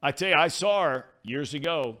 I tell you, I saw her years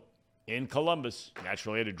ago in Columbus.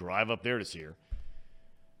 Naturally, I had to drive up there to see her.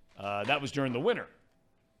 That was during the winter.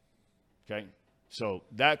 Okay, so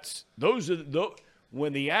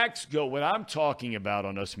when the acts go. What I'm talking about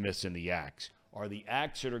on us missing the acts are the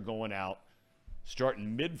acts that are going out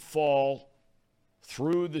starting mid-fall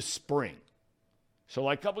through the spring. So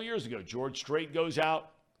like a couple years ago, George Strait goes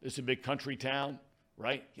out. This is a big country town,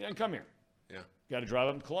 right? He doesn't come here. Yeah. Got to drive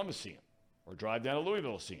up to Columbus to see him, or drive down to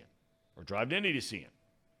Louisville to see him, or drive to Indy to see him.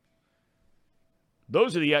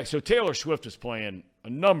 Those are the acts. So Taylor Swift was playing a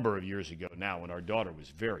number of years ago now when our daughter was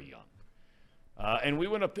very young. And we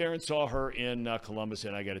went up there and saw her in Columbus,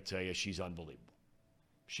 and I got to tell you, she's unbelievable.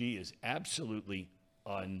 She is absolutely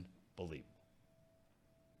unbelievable.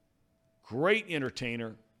 Great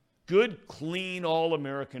entertainer, good, clean,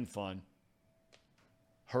 all-American fun.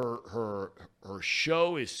 Her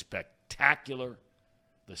show is spectacular.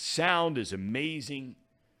 The sound is amazing.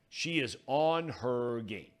 She is on her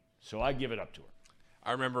game. So I give it up to her.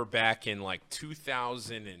 I remember back in like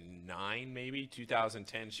 2009, maybe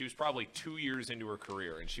 2010, she was probably 2 years into her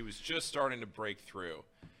career, and she was just starting to break through.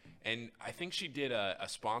 And I think she did a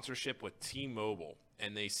sponsorship with T-Mobile,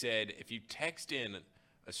 and they said if you text in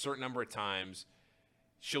a certain number of times,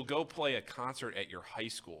 she'll go play a concert at your high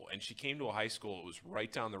school. And she came to a high school. It was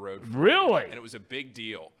right down the road from Really? her, and it was a big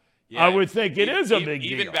deal. Yeah, I would think it is a big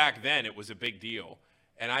deal. Even back then, it was a big deal.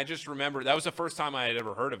 And I just remember that was the first time I had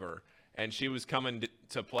ever heard of her. And she was coming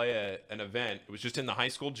to play an event. It was just in the high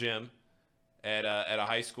school gym at a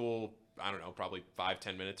high school, I don't know, probably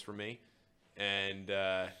 5-10 minutes from me. And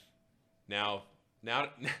now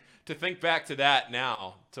to think back to that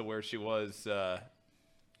now, to where she was, to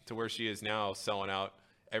where she is now, selling out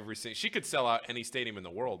every single. She could sell out any stadium in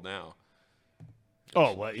the world now.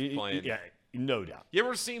 Oh, well, yeah, no doubt. You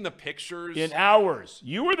ever seen the pictures? In hours.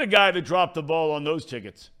 You were the guy that dropped the ball on those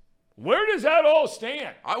tickets. Where does that all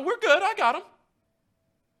stand? We're good. I got them.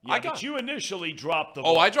 Yeah, but you initially dropped the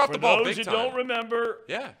ball. Oh, I dropped the ball big time. For those who don't remember,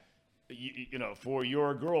 yeah, you know, for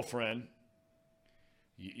your girlfriend,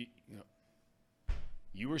 you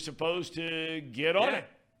were supposed to get on it.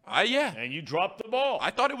 Yeah. And you dropped the ball. I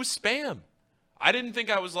thought it was spam. I didn't think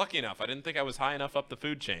I was lucky enough. I didn't think I was high enough up the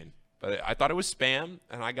food chain. But I thought it was spam,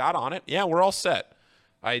 and I got on it. Yeah, we're all set.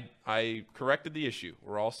 I corrected the issue.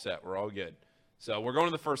 We're all set. We're all good. So we're going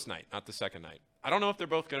to the first night, not the second night. I don't know if they're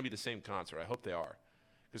both going to be the same concert. I hope they are.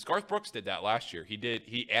 Because Garth Brooks did that last year.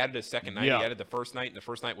 He added a second night. Yeah. He added the first night, and the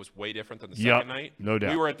first night was way different than the second night. No doubt.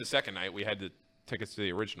 We were at the second night. We had the tickets to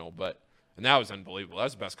the original, and that was unbelievable. That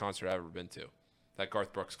was the best concert I've ever been to. That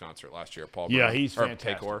Garth Brooks concert last year, Paul. Yeah, Brown, he's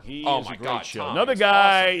fantastic. Paycor. He oh is my a great God, show. Tom, Another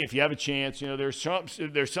guy, awesome. if you have a chance, you know, there's some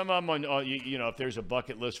of them on, you know, if there's a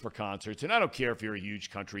bucket list for concerts, and I don't care if you're a huge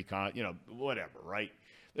country whatever, right?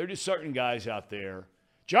 There are just certain guys out there.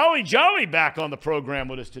 Jolly back on the program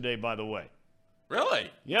with us today, by the way. Really?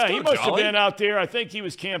 Yeah, he must Jolly. have been out there. I think he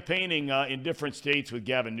was campaigning in different states with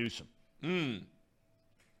Gavin Newsom.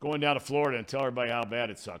 Going down to Florida and tell everybody how bad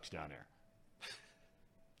it sucks down there.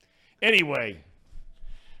 Anyway,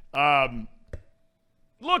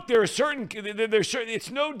 look, there's certain. It's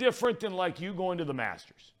no different than like you going to the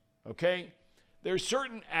Masters. Okay, there's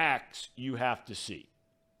certain acts you have to see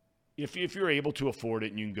if you're able to afford it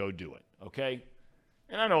and you can go do it. Okay,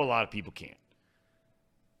 and I know a lot of people can't.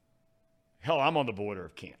 Hell, I'm on the border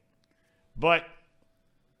of can't. But,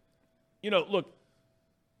 you know, look,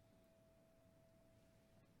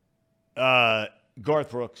 Garth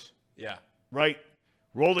Brooks. Yeah. Right?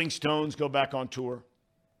 Rolling Stones go back on tour.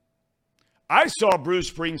 I saw Bruce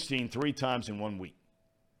Springsteen 3 times in 1 week.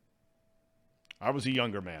 I was a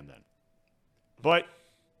younger man then. But,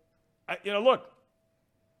 look,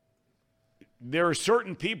 there are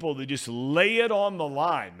certain people that just lay it on the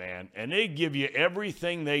line, man, and they give you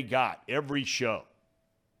everything they got, every show.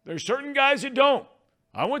 There's certain guys that don't.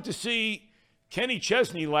 I went to see Kenny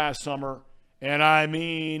Chesney last summer, and I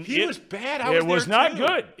mean, he was bad. It was not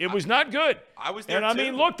good. It was not good. I was there, and I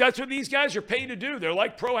mean, look, that's what these guys are paid to do. They're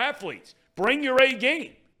like pro athletes. Bring your A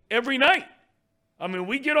game every night. I mean,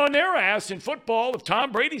 we get on their ass in football if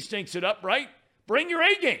Tom Brady stinks it up, right? Bring your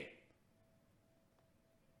A game.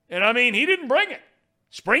 And, I mean, he didn't bring it.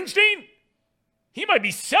 Springsteen? He might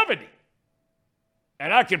be 70.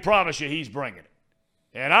 And I can promise you he's bringing it.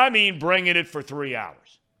 And I mean bringing it for 3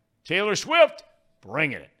 hours. Taylor Swift,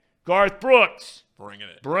 bringing it. Garth Brooks, Bringing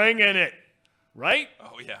it. Bringing it. Right?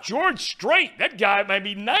 Oh, yeah. George Strait, that guy might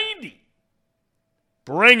be 90.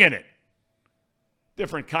 Bringing it.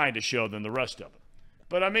 Different kind of show than the rest of them.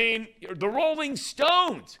 But, I mean, the Rolling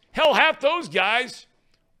Stones, hell, half those guys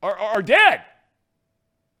are dead.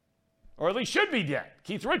 Or at least should be dead.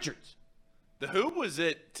 Keith Richards. The Who was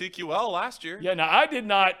at TQL last year. Yeah, now, I did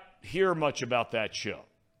not hear much about that show.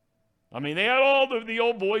 I mean, they had all the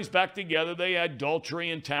old boys back together. They had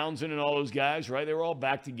Daltrey and Townsend and all those guys, right? They were all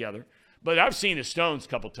back together. But I've seen the Stones a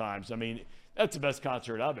couple times. I mean, that's the best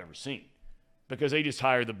concert I've ever seen because they just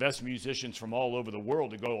hire the best musicians from all over the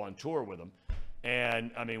world to go on tour with them.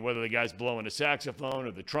 And, I mean, whether the guy's blowing a saxophone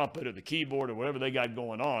or the trumpet or the keyboard or whatever they got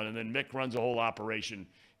going on, and then Mick runs the whole operation,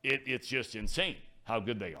 it's just insane how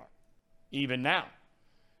good they are, even now.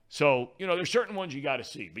 So, there's certain ones you got to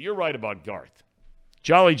see. But you're right about Garth.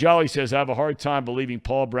 Jolly says, I have a hard time believing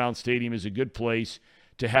Paul Brown Stadium is a good place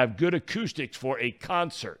to have good acoustics for a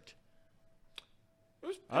concert.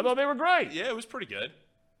 I thought they were great. Yeah, it was pretty good.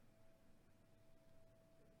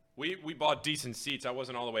 We bought decent seats. I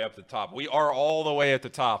wasn't all the way up at the top. We are all the way at the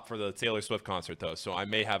top for the Taylor Swift concert, though, so I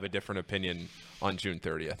may have a different opinion on June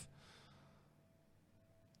 30th.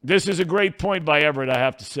 This is a great point by Everett, I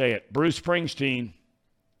have to say it. Bruce Springsteen,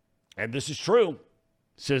 and this is true,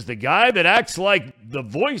 says the guy that acts like the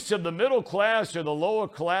voice of the middle class or the lower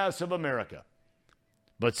class of America,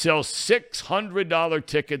 but sells $600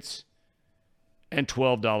 tickets and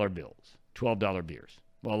 $12 bills, $12 beers.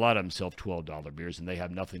 Well, a lot of them sell $12 beers, and they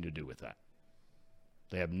have nothing to do with that.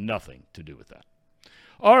 They have nothing to do with that.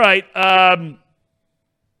 All right.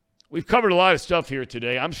 We've covered a lot of stuff here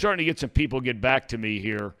today. I'm starting to get some people get back to me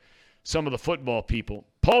here, some of the football people.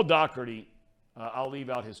 Paul Doherty, I'll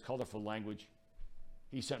leave out his colorful language.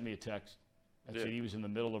 He sent me a text and said he was in the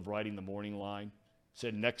middle of writing the morning line.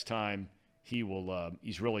 Said next time he will,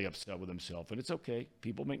 he's really upset with himself. And it's okay.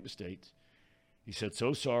 People make mistakes. He said,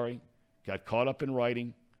 so sorry. Got caught up in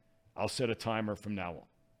writing. I'll set a timer from now on.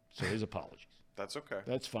 So his apologies. That's okay.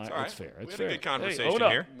 That's fine. That's all right. That's fair. That's we had fair. a good conversation hold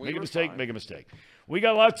up. here. Make a mistake, make a mistake. We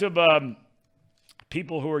got lots of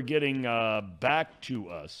people who are getting back to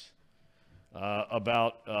us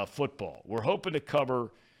about football. We're hoping to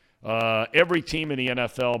cover every team in the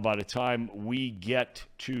NFL by the time we get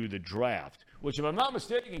to the draft, which, if I'm not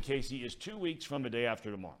mistaken, Casey, is 2 weeks from the day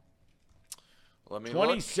after tomorrow. Let me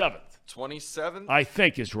 27th. 27th? I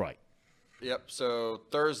think is right. Yep, so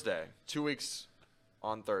Thursday. 2 weeks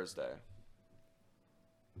on Thursday.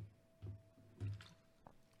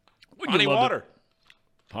 Pawnee Water.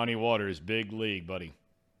 Pawnee Water is big league, buddy.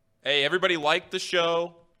 Hey, everybody like the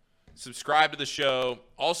show. Subscribe to the show.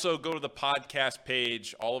 Also, go to the podcast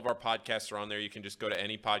page. All of our podcasts are on there. You can just go to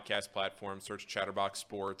any podcast platform, search Chatterbox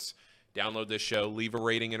Sports, download this show, leave a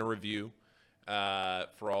rating and a review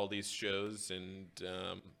for all these shows. And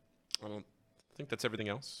I think that's everything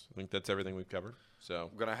else. I think that's everything we've covered. So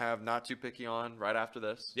I'm going to have Not Too Picky on right after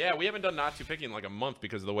this. Yeah, we haven't done Not Too Picky in like a month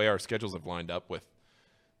because of the way our schedules have lined up with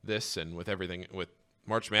this and with everything, with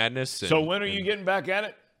March Madness. And, so when are you getting back at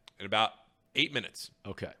it? In about 8 minutes.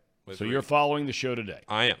 Okay. So you're following the show today.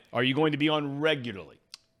 I am. Are you going to be on regularly?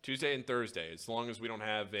 Tuesday and Thursday, as long as we don't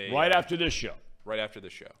have a... Right after this show. Right after the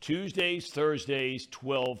show. Tuesdays, Thursdays,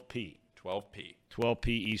 12 p. 12 p. 12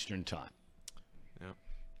 p. Eastern time. Yeah.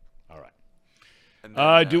 All right. And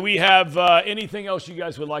then, do we have anything else you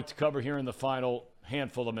guys would like to cover here in the final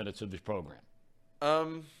handful of minutes of this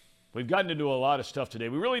program? We've gotten into a lot of stuff today.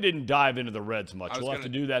 We really didn't dive into the Reds much. We'll have to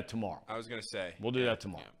do that tomorrow. I was going to say. We'll do that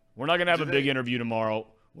tomorrow. Yeah. We're not going to have a big interview tomorrow.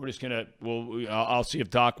 We're just going to I'll see if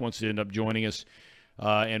Doc wants to end up joining us,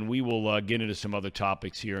 and we will get into some other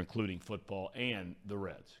topics here, including football and the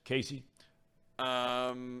Reds. Casey?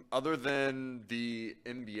 Other than the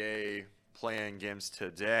NBA playing games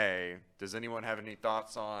today, does anyone have any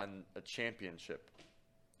thoughts on a championship?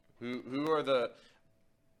 Who are the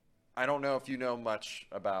 – I don't know if you know much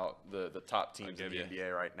about the top teams in the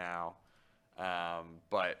NBA right now,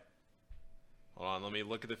 but – hold on, let me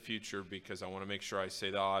look at the future because I want to make sure I say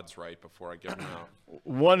the odds right before I give them out.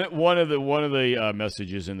 One of the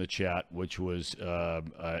messages in the chat, which was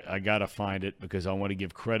I got to find it because I want to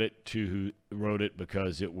give credit to who wrote it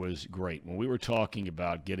because it was great. When we were talking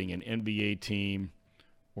about getting an NBA team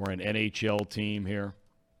or an NHL team here,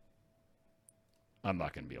 I'm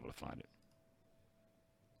not going to be able to find it.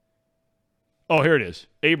 Oh, here it is.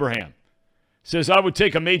 Abraham says, I would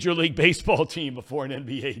take a Major League Baseball team before an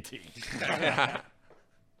NBA team. It's a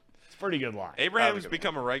pretty good line. Abraham's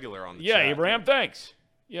become a regular on the chat. chat. Abraham, thanks.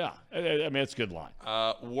 Yeah. I mean, it's a good line.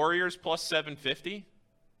 Warriors plus 750.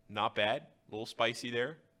 Not bad. A little spicy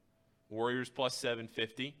there. Warriors plus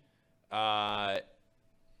 750. I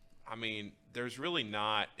mean, there's really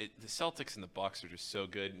not the Celtics and the Bucks are just so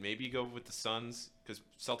good. Maybe you go with the Suns because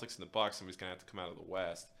Celtics and the Bucks, somebody's going to have to come out of the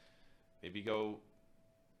West. Maybe go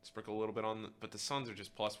sprinkle a little bit on but the Suns are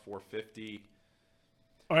just plus 450.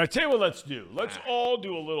 All right, I'll tell you what let's do. Let's all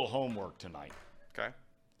do a little homework tonight. Okay.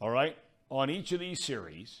 All right? On each of these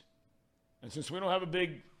series. And since we don't have a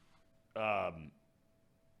big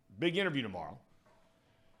interview tomorrow,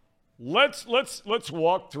 let's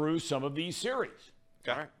walk through some of these series.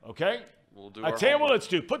 Okay. Okay? We'll do I our tell you what homework. let's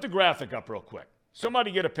do. Put the graphic up real quick.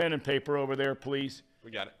 Somebody get a pen and paper over there, please. We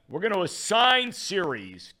got it. We're going to assign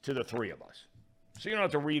series to the three of us. So you don't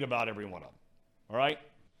have to read about every one of them. All right?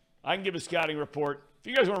 I can give a scouting report. If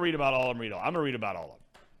you guys want to read about all of them, read all. I'm going to read about all of them.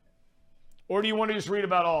 Or do you want to just read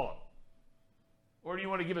about all of them? Or do you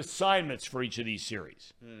want to give assignments for each of these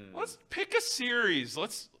series? Let's pick a series.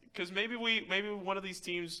 Because maybe one of these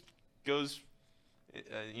teams goes,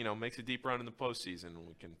 makes a deep run in the postseason. And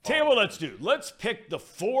we can. Tell you what let's do. Let's pick the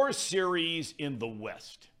 4 series in the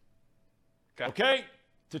West. Okay?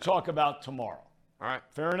 To talk about tomorrow. All right.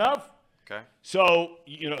 Fair enough? Okay. So,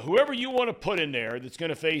 whoever you want to put in there that's going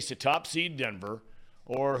to face a top seed Denver,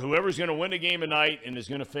 or whoever's going to win the game tonight and is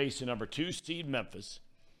going to face a number 2 seed Memphis,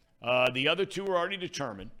 the other 2 are already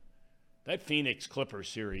determined. That Phoenix Clippers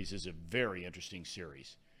series is a very interesting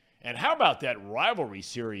series. And how about that rivalry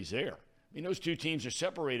series there? I mean, those 2 teams are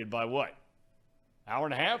separated by what? Hour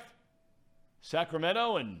and a half?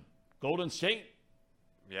 Sacramento and Golden State?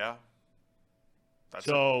 Yeah. That's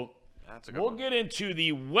a good we'll one. get into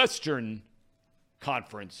the Western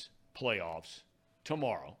Conference playoffs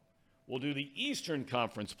tomorrow. We'll do the Eastern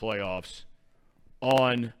Conference playoffs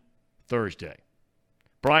on Thursday.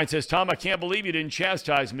 Brian says, Tom, I can't believe you didn't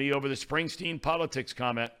chastise me over the Springsteen politics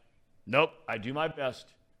comment. Nope, I do my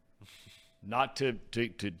best not to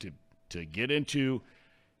get into.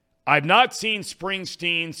 I've not seen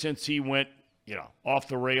Springsteen since he went, off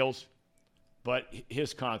the rails, but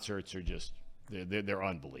his concerts are just, they're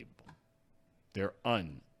unbelievable. They're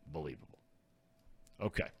unbelievable.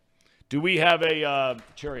 Okay. Do we have a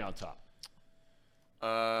cherry on top?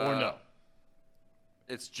 Or no?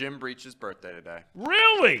 It's Jim Breach's birthday today.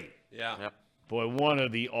 Really? Yeah. Yep. Boy, one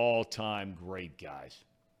of the all-time great guys.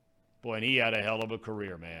 Boy, and he had a hell of a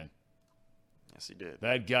career, man. Yes, he did.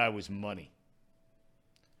 That guy was money.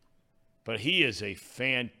 But he is a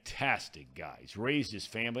fantastic guy. He's raised his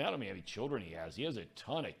family. I don't know how many children he has. He has a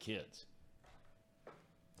ton of kids.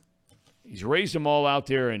 He's raised them all out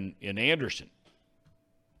there in Anderson.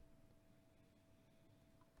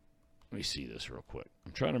 Let me see this real quick.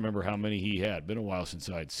 I'm trying to remember how many he had. Been a while since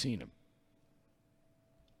I'd seen him.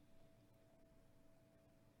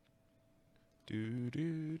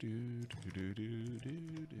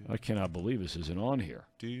 I cannot believe this isn't on here.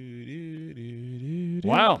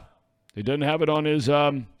 Wow. It doesn't have it on his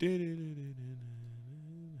You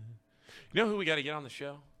know who we got to get on the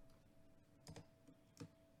show?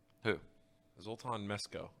 Who? Zoltan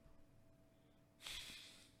Mesko.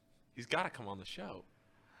 He's got to come on the show.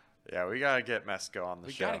 Yeah, we got to get Mesko on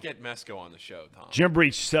the show. We got to get Mesko on the show, Tom. Jim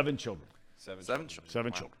Breach, 7 children. Seven children.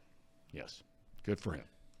 Seven Wow. children. Yes. Good for him.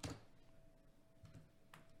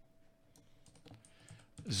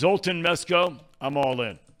 Zoltan Mesko, I'm all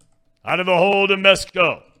in. Out of the hole to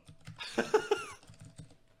Mesko.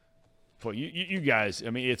 Boy, you guys,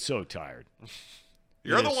 I mean, it's so tired.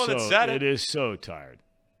 You're the one that said it. It is so tired.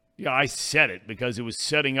 Yeah, I said it because it was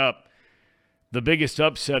setting up the biggest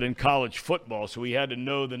upset in college football, so we had to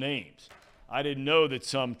know the names. I didn't know that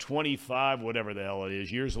some 25, whatever the hell it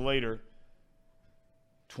is, years later,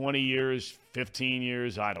 20 years, 15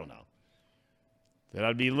 years, I don't know, that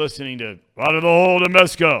I'd be listening to Out of the Hole to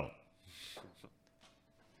Mesko.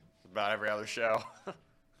 About every other show.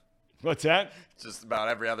 What's that? Just about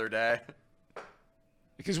every other day.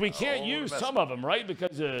 Because we can't use some of them, right?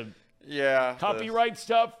 Because of Yeah. copyright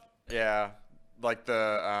stuff. Yeah. Like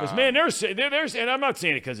the. Because, man, there's, and I'm not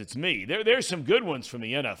saying it because it's me. There's some good ones from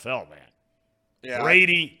the NFL, man. Yeah.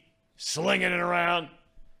 Brady slinging it around.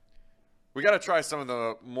 We got to try some of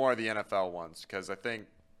the more of the NFL ones because I think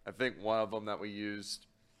one of them that we used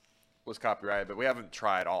was copyrighted, but we haven't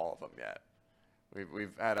tried all of them yet.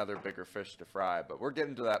 We've had other bigger fish to fry, but we're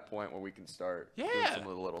getting to that point where we can start doing some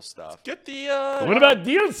of the little stuff. Get the What about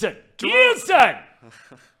Dielson? Dielson!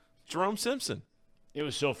 Jerome Simpson. It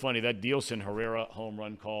was so funny. That Dielson Herrera home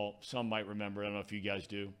run call, some might remember. I don't know if you guys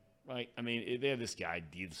do. Right? I mean, they have this guy,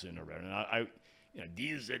 Dielson Herrera. And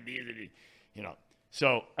Dielson.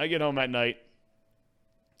 So I get home that night,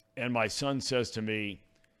 and my son says to me,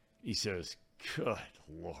 He says, good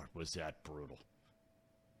Lord, was that brutal.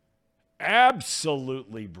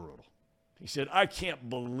 Absolutely brutal. He said, I can't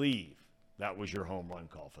believe that was your home run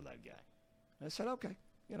call for that guy. I said, okay.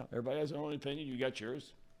 Everybody has their own opinion. You got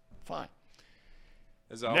yours. Fine.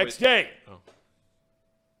 Next day,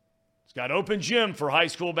 it's got open gym for high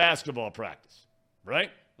school basketball practice,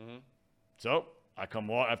 right? Mm-hmm. So I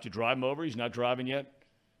I have to drive him over. He's not driving yet.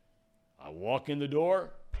 I walk in the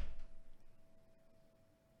door,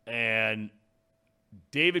 and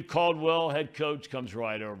David Caldwell, head coach, comes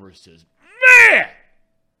right over and says, man,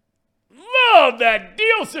 love that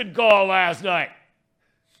Nielsen call last night.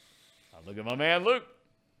 I look at my man, Luke.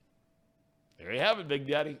 There you have it, Big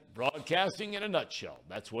Daddy. Broadcasting in a nutshell.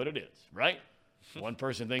 That's what it is, right? One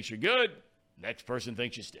person thinks you're good. Next person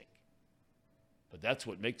thinks you stink. But that's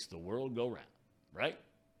what makes the world go round, right?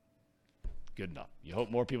 Good enough. You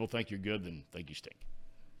hope more people think you're good than think you stink.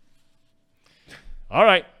 All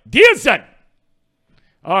right. Nielsen!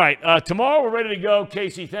 All right. Tomorrow we're ready to go.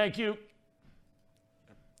 Casey, thank you.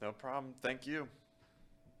 No problem. Thank you.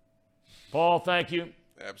 Paul, thank you.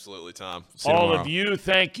 Absolutely, Tom. All of you,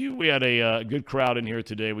 thank you. We had a good crowd in here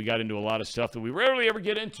today. We got into a lot of stuff that we rarely ever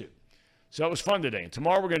get into. So it was fun today. And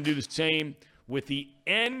tomorrow we're going to do the same with the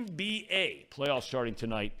NBA playoffs starting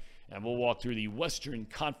tonight. And we'll walk through the Western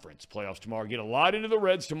Conference playoffs tomorrow. Get a lot into the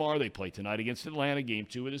Reds tomorrow. They play tonight against Atlanta, game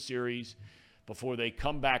 2 of the series, before they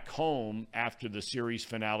come back home after the series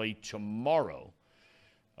finale tomorrow.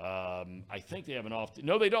 I think they have an off day.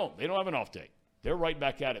 No, they don't. They don't have an off day. They're right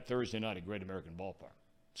back at it Thursday night at Great American Ballpark.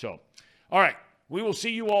 So, all right, we will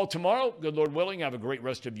see you all tomorrow. Good Lord willing, have a great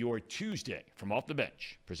rest of your Tuesday from Off the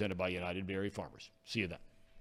Bench, presented by United Dairy Farmers. See you then.